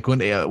like when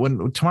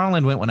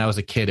Tomorrowland went when I was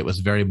a kid, it was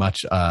very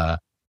much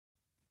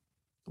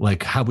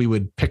like how we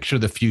would picture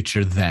the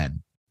future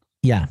then.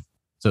 Yeah.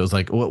 So it was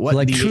like what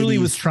like truly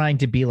 80s was trying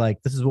to be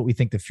like, this is what we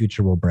think the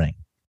future will bring.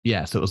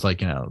 Yeah, so it was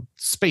like,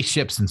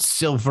 spaceships and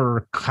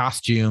silver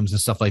costumes and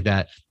stuff like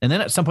that. And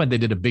then at some point they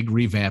did a big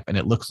revamp and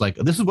it looks like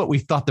this is what we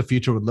thought the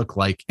future would look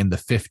like in the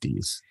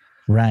 50s.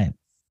 Right.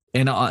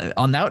 And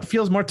on that, it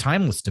feels more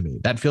timeless to me.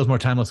 That feels more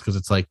timeless because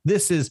it's like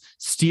this is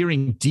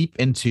steering deep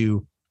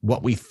into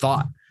what we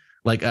thought,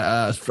 like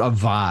a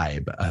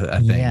vibe, a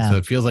thing. Yeah. So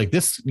it feels like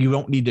this, you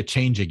don't need to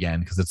change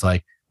again because it's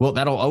like, well,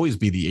 that'll always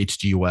be the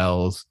H.G.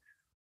 Wells-ish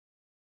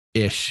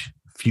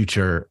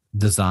future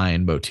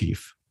design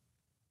motif.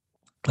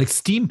 Like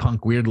steampunk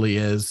weirdly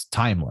is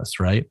timeless,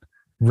 right?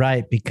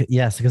 Right.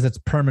 Because it's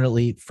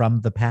permanently from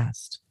the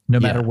past, no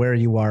matter where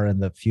you are in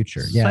the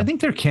future. Yeah. So I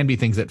think there can be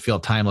things that feel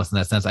timeless in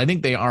that sense. I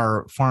think they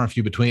are far and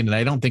few between, and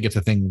I don't think it's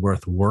a thing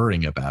worth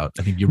worrying about.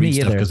 I think you read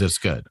stuff because it's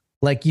good.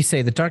 Like you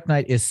say, The Dark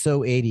Knight is so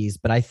 80s,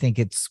 but I think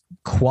its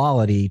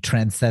quality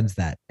transcends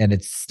that, and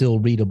it's still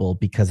readable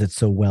because it's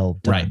so well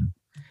done. Right.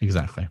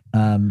 Exactly.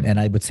 And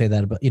I would say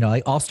that about,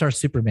 like All-Star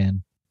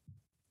Superman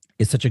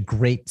is such a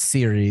great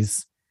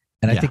series.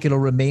 And I think it'll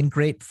remain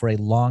great for a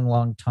long,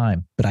 long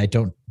time. But I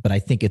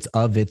think it's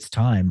of its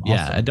time.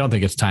 Yeah, also. I don't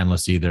think it's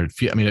timeless either.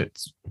 I mean,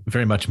 it's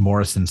very much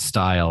Morrison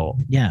style.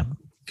 Yeah.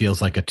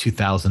 Feels like a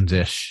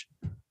 2000s-ish.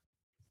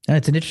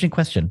 It's an interesting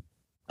question.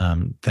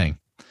 Thing.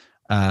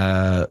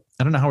 I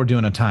don't know how we're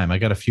doing on time. I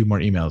got a few more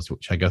emails.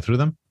 Should I go through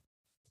them?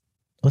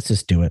 Let's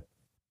just do it.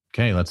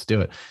 Okay, let's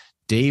do it.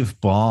 Dave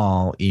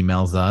Ball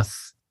emails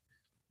us.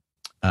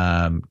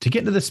 To get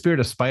into the spirit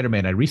of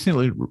Spider-Man, I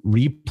recently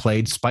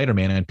replayed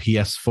Spider-Man on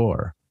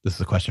PS4. This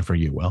is a question for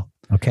you, Will.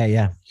 Okay,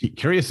 yeah.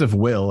 Curious if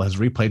Will has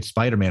replayed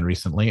Spider-Man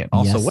recently. And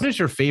also, what is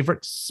your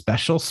favorite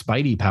special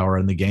Spidey power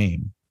in the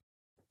game?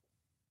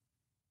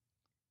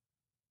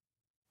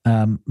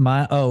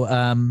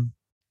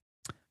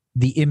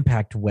 The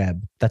impact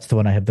web. That's the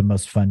one I have the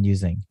most fun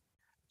using.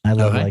 I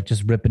love like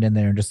just ripping in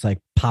there and just like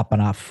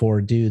popping off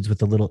 4 dudes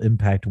with a little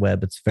impact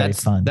web. It's very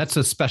fun. That's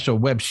a special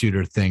web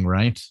shooter thing,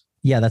 right?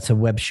 Yeah, that's a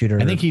web shooter.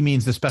 I think he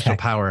means the special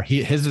power.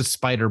 His is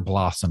Spider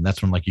Blossom.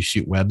 That's when like you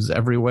shoot webs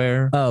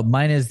everywhere. Oh,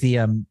 mine is the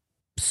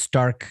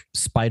Stark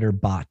Spider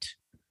Bot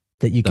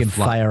that you can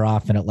fire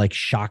off, and it like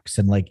shocks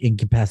and like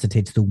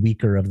incapacitates the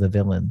weaker of the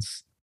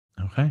villains.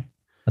 Okay,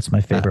 that's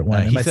my favorite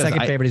one. And my second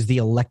favorite is the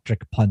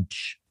Electric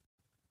Punch.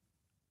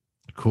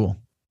 Cool.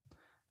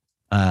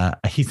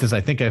 He says,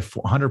 I think I've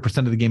 100%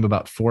 of the game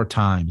about 4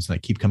 times, and I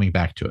keep coming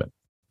back to it.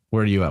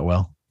 Where are you at,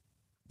 Will?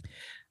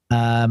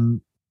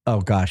 Oh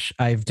gosh,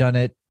 I've done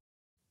it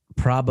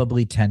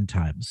probably 10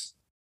 times,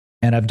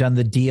 and I've done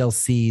the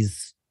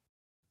DLCs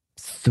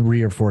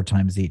 3 or 4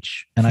 times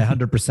each, and I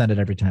 100% it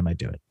every time I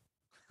do it.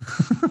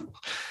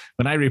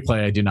 When I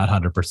replay, I do not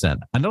 100%.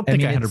 I don't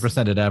think I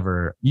 100% it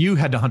ever. You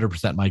had to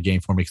 100% my game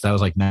for me because I was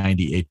like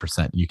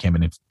 98%. You came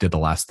in and did the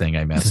last thing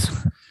I missed.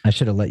 I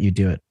should have let you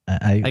do it.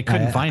 I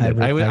couldn't find it.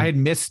 I had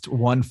missed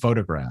one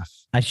photograph.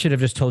 I should have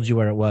just told you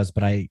where it was,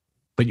 but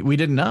we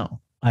didn't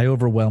know. I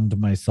overwhelmed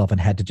myself and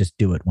had to just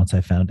do it once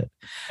I found it.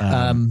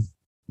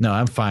 No,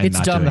 I'm fine. It's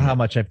dumb how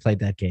much I've played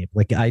that game.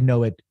 Like I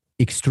know it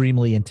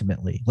extremely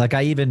intimately. Like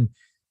it's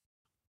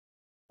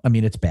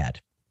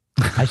bad.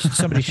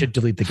 Somebody should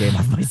delete the game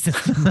off my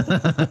system.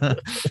 I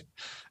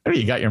mean,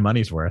 you got your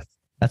money's worth.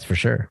 That's for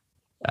sure.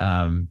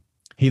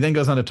 He then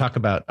goes on to talk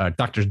about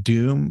Doctor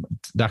Doom,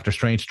 Doctor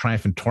Strange,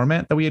 Triumph and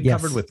Torment that we had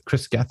covered with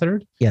Chris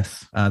Gethard.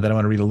 Yes. That I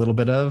want to read a little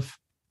bit of.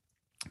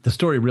 The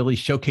story really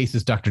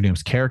showcases Doctor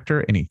Doom's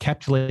character and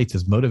encapsulates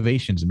his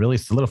motivations and really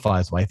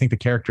solidifies why I think the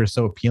character is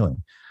so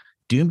appealing.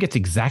 Doom gets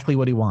exactly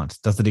what he wants,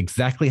 does it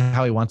exactly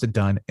how he wants it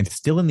done, and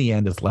still in the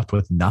end is left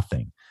with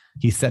nothing.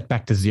 He's set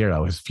back to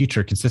zero, his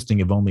future consisting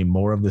of only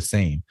more of the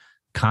same,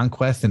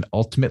 conquest and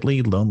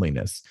ultimately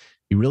loneliness.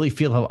 You really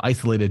feel how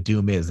isolated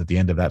Doom is at the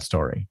end of that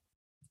story.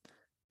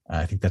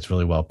 I think that's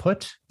really well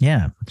put.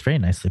 Yeah, it's very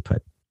nicely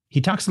put.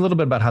 He talks a little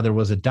bit about how there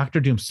was a Doctor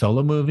Doom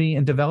solo movie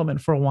in development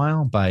for a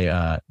while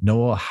by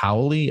Noah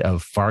Hawley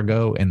of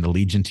Fargo and the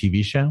Legion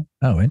TV show.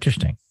 Oh,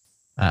 interesting.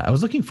 I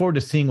was looking forward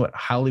to seeing what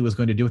Hawley was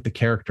going to do with the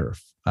character.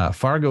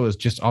 Fargo is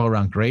just all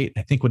around great.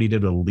 I think what he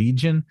did with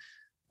Legion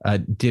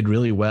did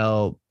really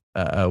well.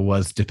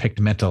 Was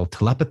depict mental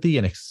telepathy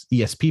and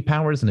ESP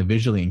powers in a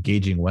visually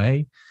engaging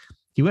way.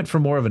 He went for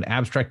more of an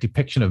abstract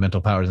depiction of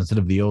mental powers instead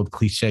of the old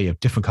cliche of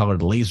different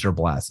colored laser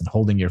blasts and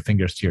holding your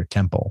fingers to your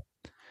temple.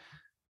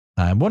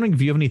 I'm wondering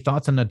if you have any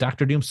thoughts on the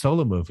Doctor Doom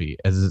solo movie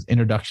as his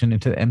introduction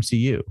into the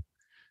MCU.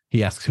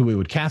 He asks who we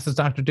would cast as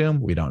Doctor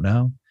Doom. We don't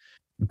know.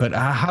 But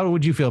how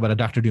would you feel about a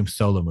Doctor Doom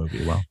solo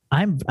movie? Well,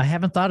 I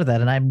haven't thought of that,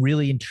 and I'm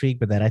really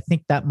intrigued with that. I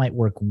think that might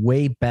work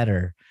way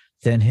better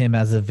than him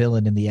as a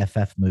villain in the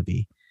FF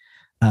movie.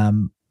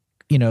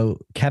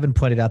 Kevin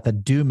pointed out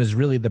that Doom is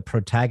really the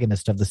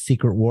protagonist of the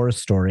Secret Wars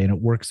story, and it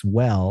works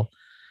well.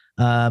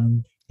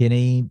 And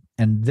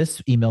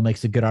this email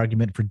makes a good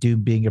argument for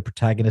Doom being a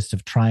protagonist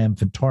of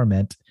Triumph and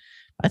Torment.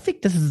 I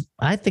think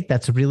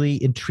that's a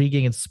really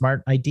intriguing and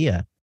smart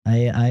idea.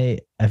 I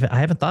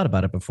haven't thought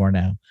about it before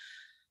now.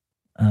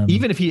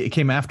 Even if he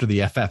came after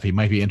the FF, he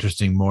might be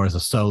interesting more as a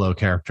solo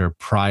character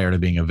prior to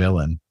being a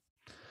villain.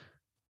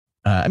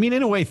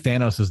 In a way,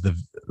 Thanos is the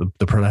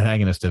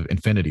protagonist of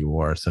Infinity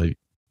War, so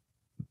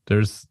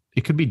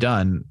it could be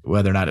done.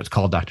 Whether or not it's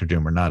called Doctor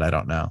Doom or not, I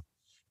don't know.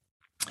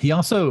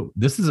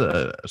 This is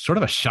a sort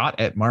of a shot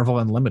at Marvel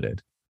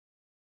Unlimited.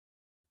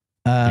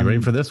 You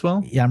ready for this,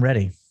 Will? Yeah, I'm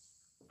ready.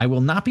 I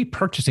will not be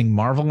purchasing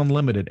Marvel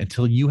Unlimited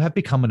until you have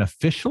become an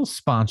official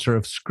sponsor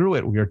of Screw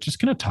It. We are just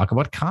going to talk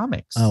about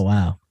comics. Oh,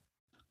 wow.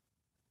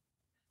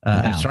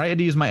 I'm sorry I had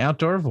to use my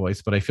outdoor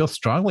voice, but I feel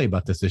strongly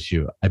about this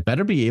issue. I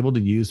better be able to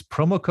use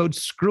promo code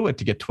Screw It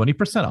to get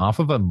 20% off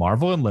of a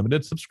Marvel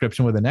Unlimited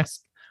subscription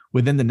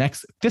within the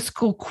next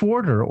fiscal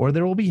quarter, or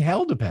there will be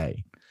hell to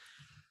pay.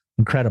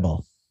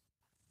 Incredible.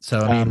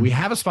 So, we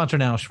have a sponsor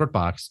now,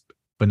 Shortbox,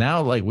 but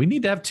now we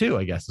need to have two,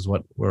 I guess, is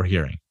what we're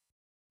hearing.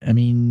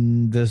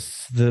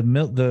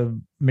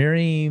 The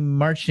Merry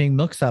Marching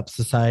Milksop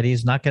Society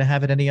is not going to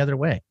have it any other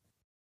way.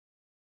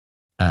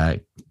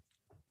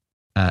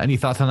 Any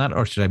thoughts on that,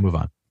 or should I move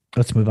on?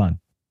 Let's move on.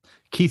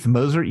 Keith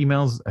Moser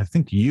emails, I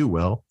think you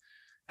will.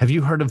 Have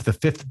you heard of The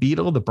Fifth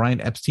Beatle, the Brian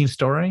Epstein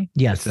story?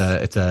 Yes.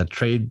 It's a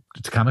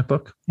comic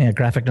book. Yeah, a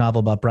graphic novel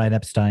about Brian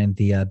Epstein,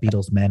 the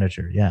Beatles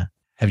manager. Yeah.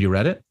 Have you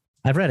read it?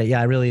 I've read it. Yeah,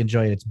 I really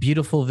enjoy it. It's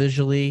beautiful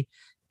visually.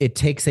 It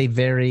takes a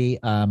very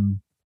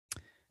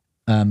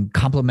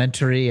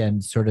complimentary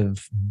and sort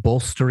of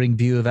bolstering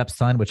view of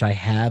Epstein, which I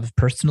have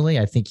personally.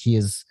 I think he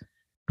is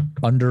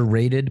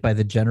underrated by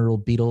the general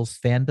Beatles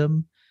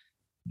fandom.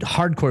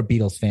 Hardcore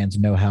Beatles fans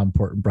know how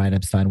important Brian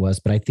Epstein was,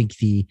 but I think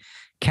the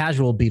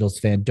casual Beatles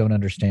fan don't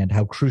understand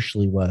how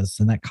crucial he was.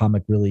 And that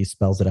comic really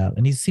spells it out.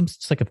 And he seems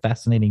just like a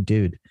fascinating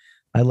dude.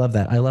 I love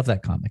that. I love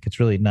that comic. It's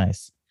really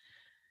nice.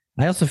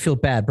 I also feel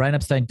bad. Brian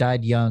Epstein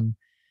died young,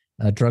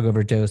 drug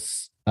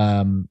overdose.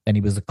 And he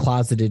was a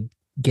closeted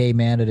gay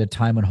man at a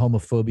time when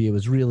homophobia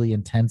was really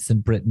intense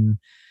in Britain.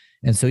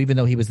 And so even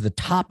though he was at the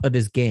top of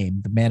his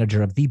game, the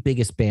manager of the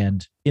biggest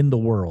band in the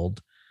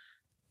world,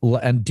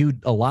 and do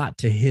a lot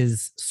to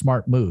his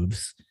smart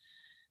moves.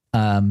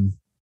 And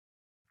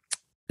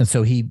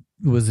so he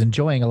was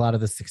enjoying a lot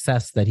of the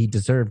success that he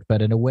deserved,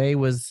 but in a way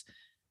was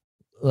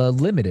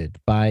limited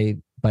by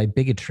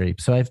bigotry.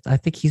 So I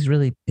think he's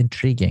really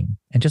intriguing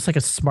and just like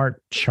a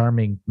smart,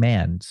 charming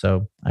man.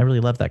 So I really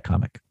love that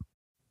comic.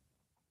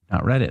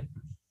 Not read it.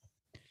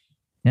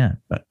 Yeah.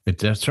 But it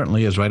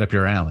certainly is right up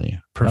your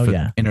alley.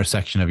 Perfect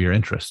intersection of your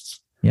interests.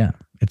 Yeah.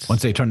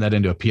 Once they turn that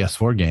into a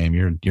PS4 game,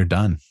 you're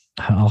done.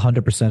 I'll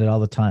 100% it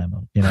all the time.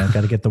 I've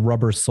got to get the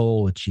Rubber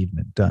Soul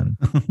achievement done,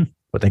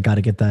 but they got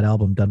to get that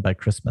album done by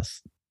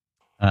Christmas.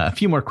 A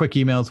few more quick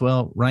emails.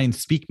 Well, Ryan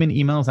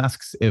Speakman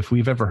asks if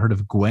we've ever heard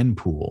of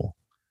Gwenpool.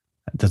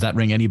 Does that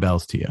ring any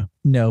bells to you?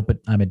 No, but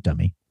I'm a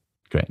dummy.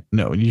 Great.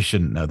 No, you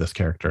shouldn't know this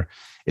character.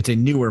 It's a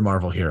newer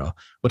Marvel hero.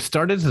 What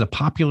started as a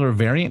popular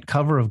variant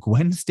cover of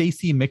Gwen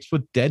Stacy mixed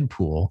with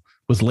Deadpool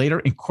was later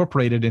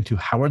incorporated into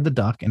Howard the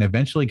Duck and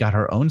eventually got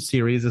her own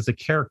series as a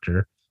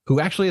character who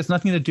actually has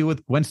nothing to do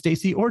with Gwen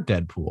Stacy or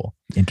Deadpool.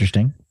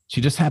 Interesting.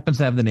 She just happens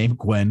to have the name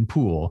Gwen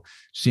Poole.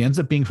 She ends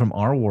up being from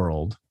our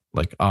world,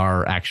 like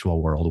our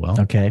actual world,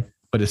 okay,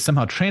 but is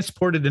somehow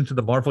transported into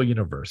the Marvel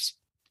universe.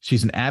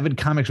 She's an avid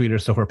comics reader,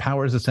 so her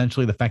power is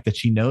essentially the fact that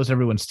she knows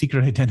everyone's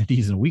secret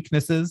identities and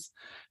weaknesses.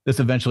 This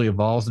eventually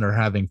evolves in her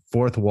having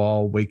fourth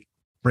wall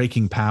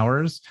breaking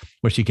powers,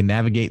 where she can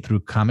navigate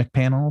through comic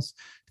panels.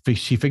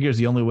 She figures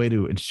the only way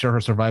to ensure her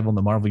survival in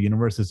the Marvel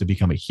universe is to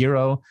become a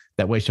hero.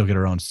 That way she'll get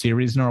her own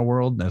series in our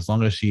world. And as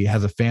long as she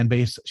has a fan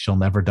base, she'll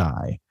never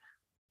die.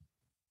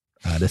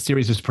 The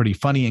series is pretty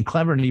funny and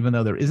clever. And even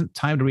though there isn't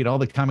time to read all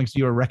the comics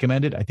you are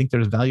recommended, I think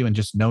there's value in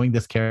just knowing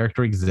this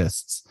character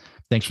exists.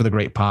 Thanks for the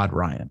great pod,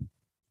 Ryan.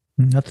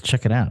 I'll have to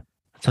check it out.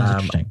 Sounds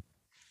interesting.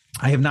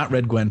 I have not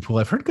read Gwen Poole.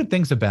 I've heard good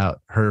things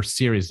about her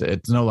series.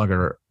 She no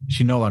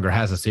longer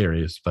has a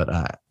series, but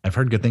I've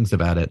heard good things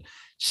about it.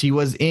 She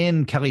was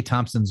in Kelly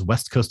Thompson's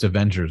West Coast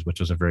Avengers, which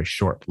was a very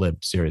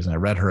short-lived series, and I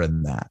read her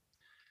in that.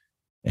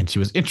 And she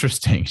was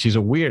interesting.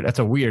 That's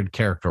a weird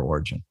character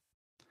origin.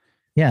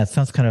 Yeah, it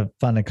sounds kind of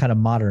fun and kind of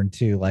modern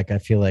too. Like I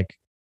feel like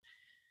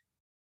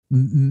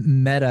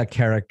meta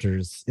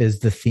characters is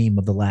the theme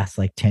of the last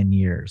 10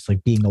 years,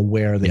 like being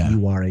aware that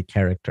you are a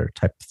character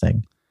type of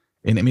thing.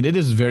 And I mean, it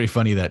is very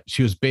funny that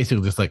she was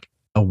basically just like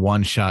a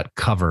one-shot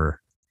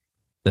cover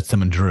that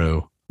someone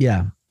drew.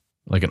 Yeah.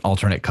 Like an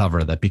alternate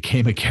cover that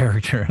became a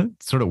character,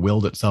 sort of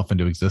willed itself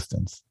into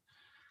existence.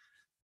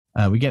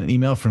 We get an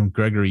email from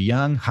Gregory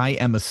Young. Hi,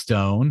 Emma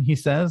Stone, he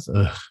says.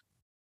 Ugh.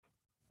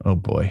 Oh,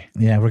 boy.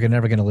 Yeah, we're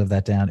never going to live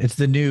that down. It's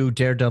the new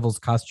Daredevil's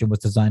costume was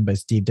designed by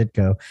Steve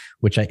Ditko,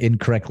 which I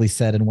incorrectly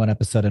said in one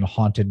episode and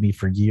haunted me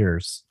for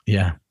years.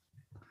 Yeah.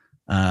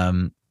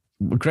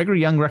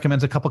 Gregory Young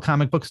recommends a couple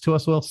comic books to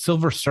us, Will.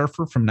 Silver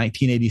Surfer from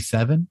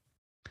 1987.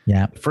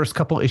 Yeah. The first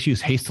couple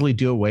issues hastily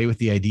do away with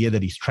the idea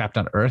that he's trapped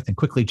on Earth and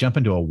quickly jump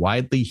into a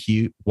wildly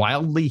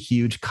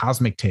huge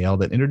cosmic tale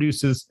that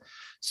introduces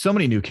so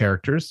many new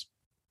characters,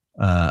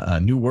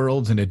 new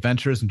worlds and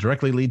adventures, and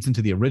directly leads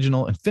into the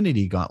original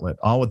Infinity Gauntlet,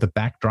 all with the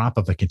backdrop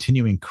of a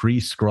continuing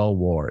Kree-Skrull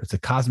war. It's a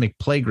cosmic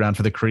playground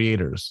for the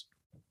creators.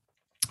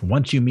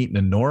 Once you meet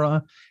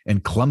Nenora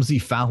and Clumsy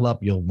Foul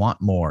Up, you'll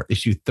want more.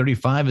 Issue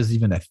 35 is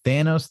even a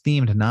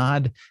Thanos-themed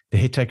nod to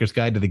Hitchhiker's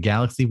Guide to the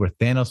Galaxy, where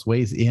Thanos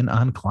weighs in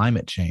on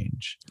climate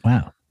change.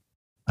 Wow.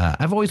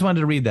 I've always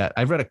wanted to read that.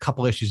 I've read a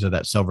couple issues of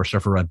that Silver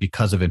Surfer run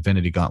because of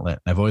Infinity Gauntlet.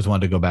 I've always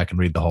wanted to go back and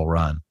read the whole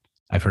run.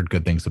 I've heard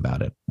good things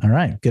about it. All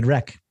right. Good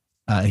rec.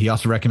 He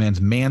also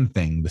recommends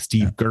Man-Thing, the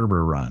Steve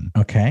Gerber run.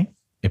 Okay.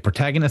 A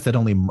protagonist that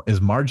only is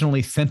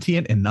marginally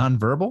sentient and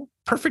nonverbal.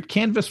 Perfect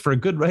canvas for a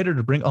good writer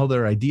to bring all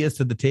their ideas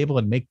to the table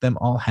and make them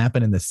all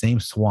happen in the same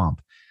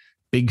swamp.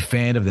 Big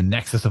fan of the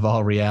Nexus of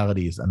All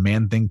Realities, a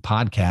Man-Thing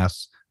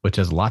podcast, which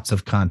has lots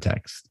of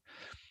context.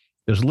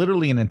 There's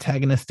literally an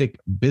antagonistic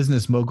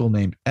business mogul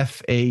named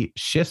F.A.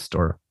 Schist,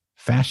 or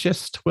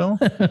Fascist, Will.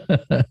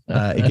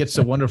 It gets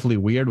so wonderfully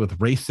weird with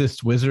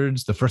racist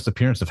wizards, the first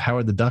appearance of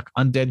Howard the Duck,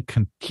 undead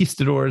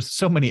conquistadors,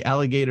 so many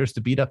alligators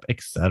to beat up,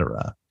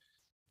 etc.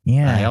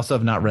 Yeah. I also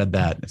have not read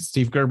that.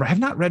 Steve Gerber. I have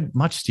not read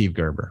much Steve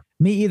Gerber.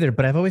 Me either,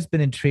 but I've always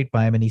been intrigued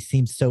by him, and he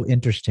seems so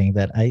interesting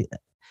that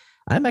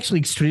I'm actually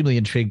extremely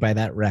intrigued by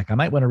that rec. I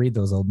might want to read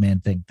those old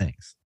Man-Thing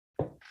things.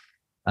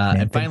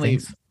 And finally,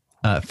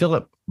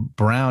 Philip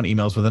Brown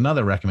emails with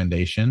another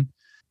recommendation.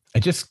 I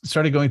just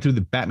started going through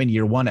the Batman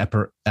Year One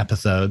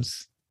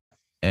episodes,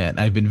 and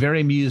I've been very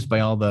amused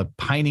by all the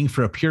pining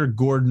for a pure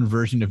Gordon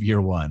version of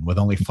Year One with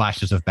only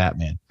flashes of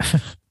Batman.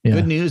 Yeah.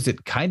 Good news,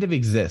 it kind of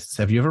exists.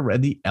 Have you ever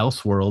read the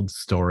Elseworlds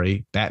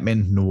story,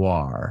 Batman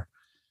Noir?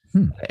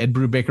 Ed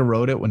Brubaker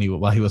wrote it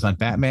while he was on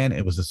Batman.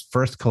 It was his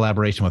first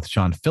collaboration with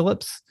Sean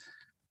Phillips.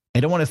 I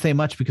don't want to say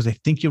much because I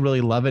think you'll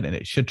really love it, and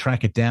it should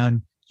track it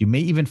down. You may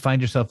even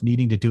find yourself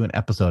needing to do an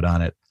episode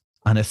on it.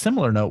 On a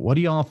similar note, what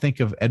do you all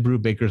think of Ed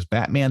Brubaker's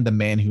Batman, the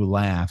Man Who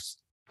Laughs,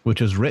 which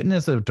was written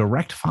as a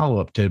direct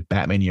follow-up to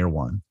Batman Year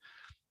One?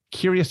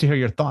 Curious to hear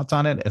your thoughts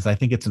on it, as I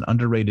think it's an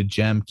underrated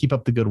gem. Keep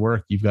up the good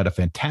work. You've got a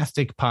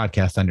fantastic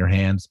podcast on your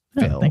hands,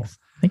 Phil. Thanks.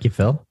 Thank you,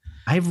 Phil.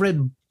 I've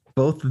read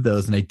both of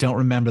those, and I don't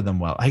remember them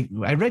well.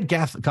 I read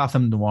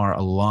Gotham Noir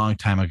a long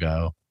time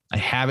ago. I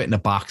have it in a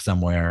box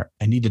somewhere.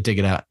 I need to dig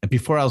it out.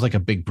 Before I was like a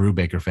big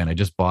Brubaker fan, I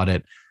just bought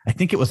it. I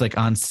think it was like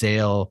on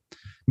sale.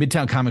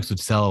 Midtown Comics would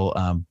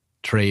sell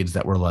trades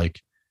that were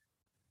like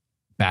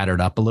battered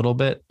up a little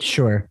bit.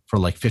 Sure. For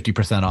like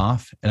 50%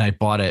 off. And I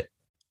bought it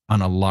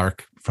on a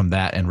lark from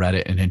that and read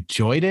it and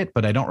enjoyed it,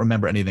 but I don't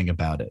remember anything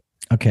about it.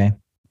 Okay.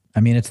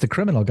 I mean, it's The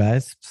Criminal,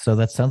 guys. So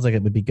that sounds like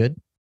it would be good.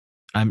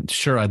 I'm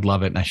sure I'd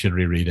love it, and I should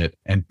reread it.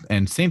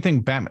 And same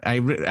thing,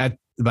 Batman.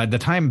 By the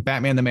time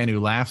Batman the Man Who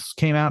Laughs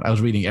came out, I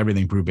was reading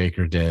everything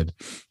Brubaker did.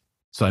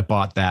 So I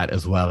bought that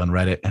as well and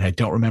read it, and I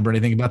don't remember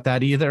anything about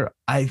that either.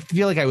 I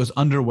feel like I was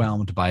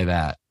underwhelmed by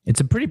that. It's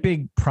a pretty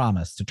big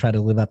promise to try to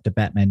live up to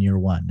Batman Year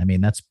One. I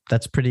mean, that's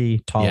pretty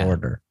tall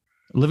order.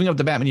 Living up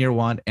to Batman Year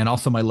One, and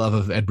also my love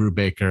of Ed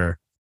Brubaker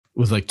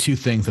was like two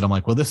things that I'm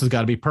like, well, this has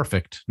got to be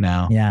perfect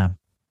now. Yeah.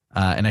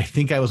 And I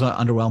think I was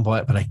underwhelmed by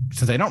it, but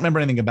since I don't remember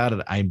anything about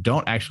it, I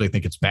don't actually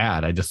think it's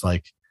bad. I just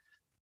like,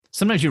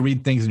 sometimes you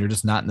read things and you're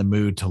just not in the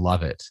mood to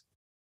love it.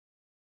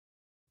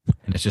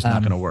 And it's just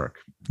not going to work.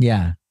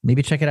 Yeah.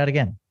 Maybe check it out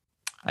again.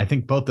 I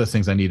think both those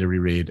things I need to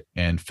reread,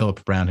 and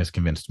Philip Brown has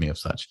convinced me of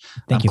such.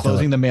 Thank you,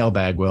 closing Philip. the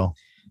mailbag, Will.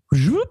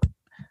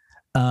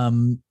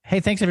 Hey,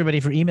 thanks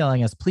everybody for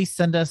emailing us. Please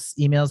send us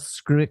emails,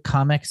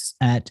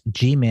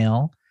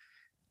 screwitcomics@gmail.com.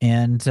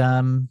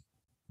 And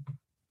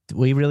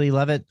we really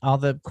love it, all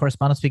the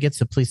correspondence we get,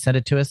 so please send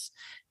it to us.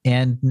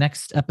 And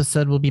next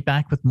episode, we'll be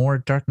back with more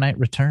Dark Knight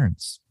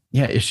Returns.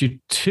 Yeah, issue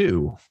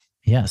 2.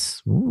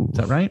 Yes. Ooh. Is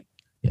that right?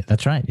 Yeah,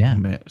 that's right. Yeah.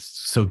 Man,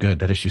 so good.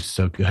 That issue's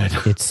so good.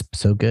 It's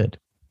so good.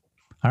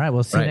 All right,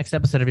 we'll see you next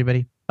episode,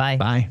 everybody. Bye.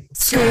 Bye.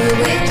 Screw it,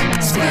 we're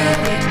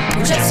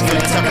just gonna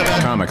talk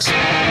about Comics.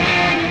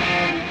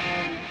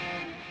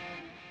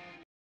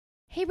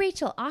 Hey,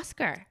 Rachel,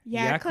 Oscar.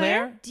 Yeah,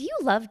 Claire? Do you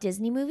love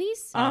Disney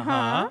movies?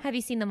 Uh-huh. Have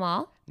you seen them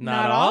all?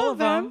 Not all of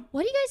them.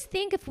 What do you guys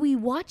think if we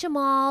watch them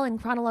all in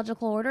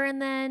chronological order and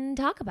then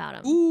talk about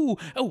them? Ooh.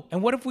 Oh,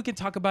 and what if we could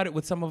talk about it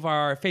with some of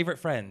our favorite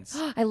friends?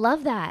 I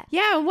love that.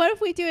 Yeah, what if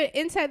we do it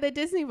inside the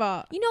Disney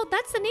Vault? You know,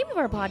 that's the name of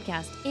our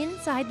podcast,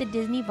 Inside the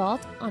Disney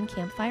Vault on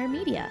Campfire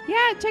Media.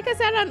 Yeah, check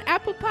us out on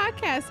Apple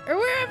Podcasts or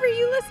wherever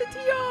you listen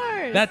to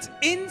yours. That's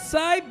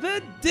Inside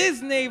the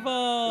Disney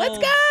Vault. Let's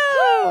go!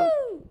 Woo!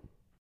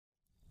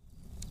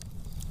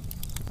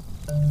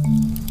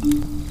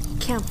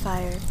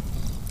 Campfire.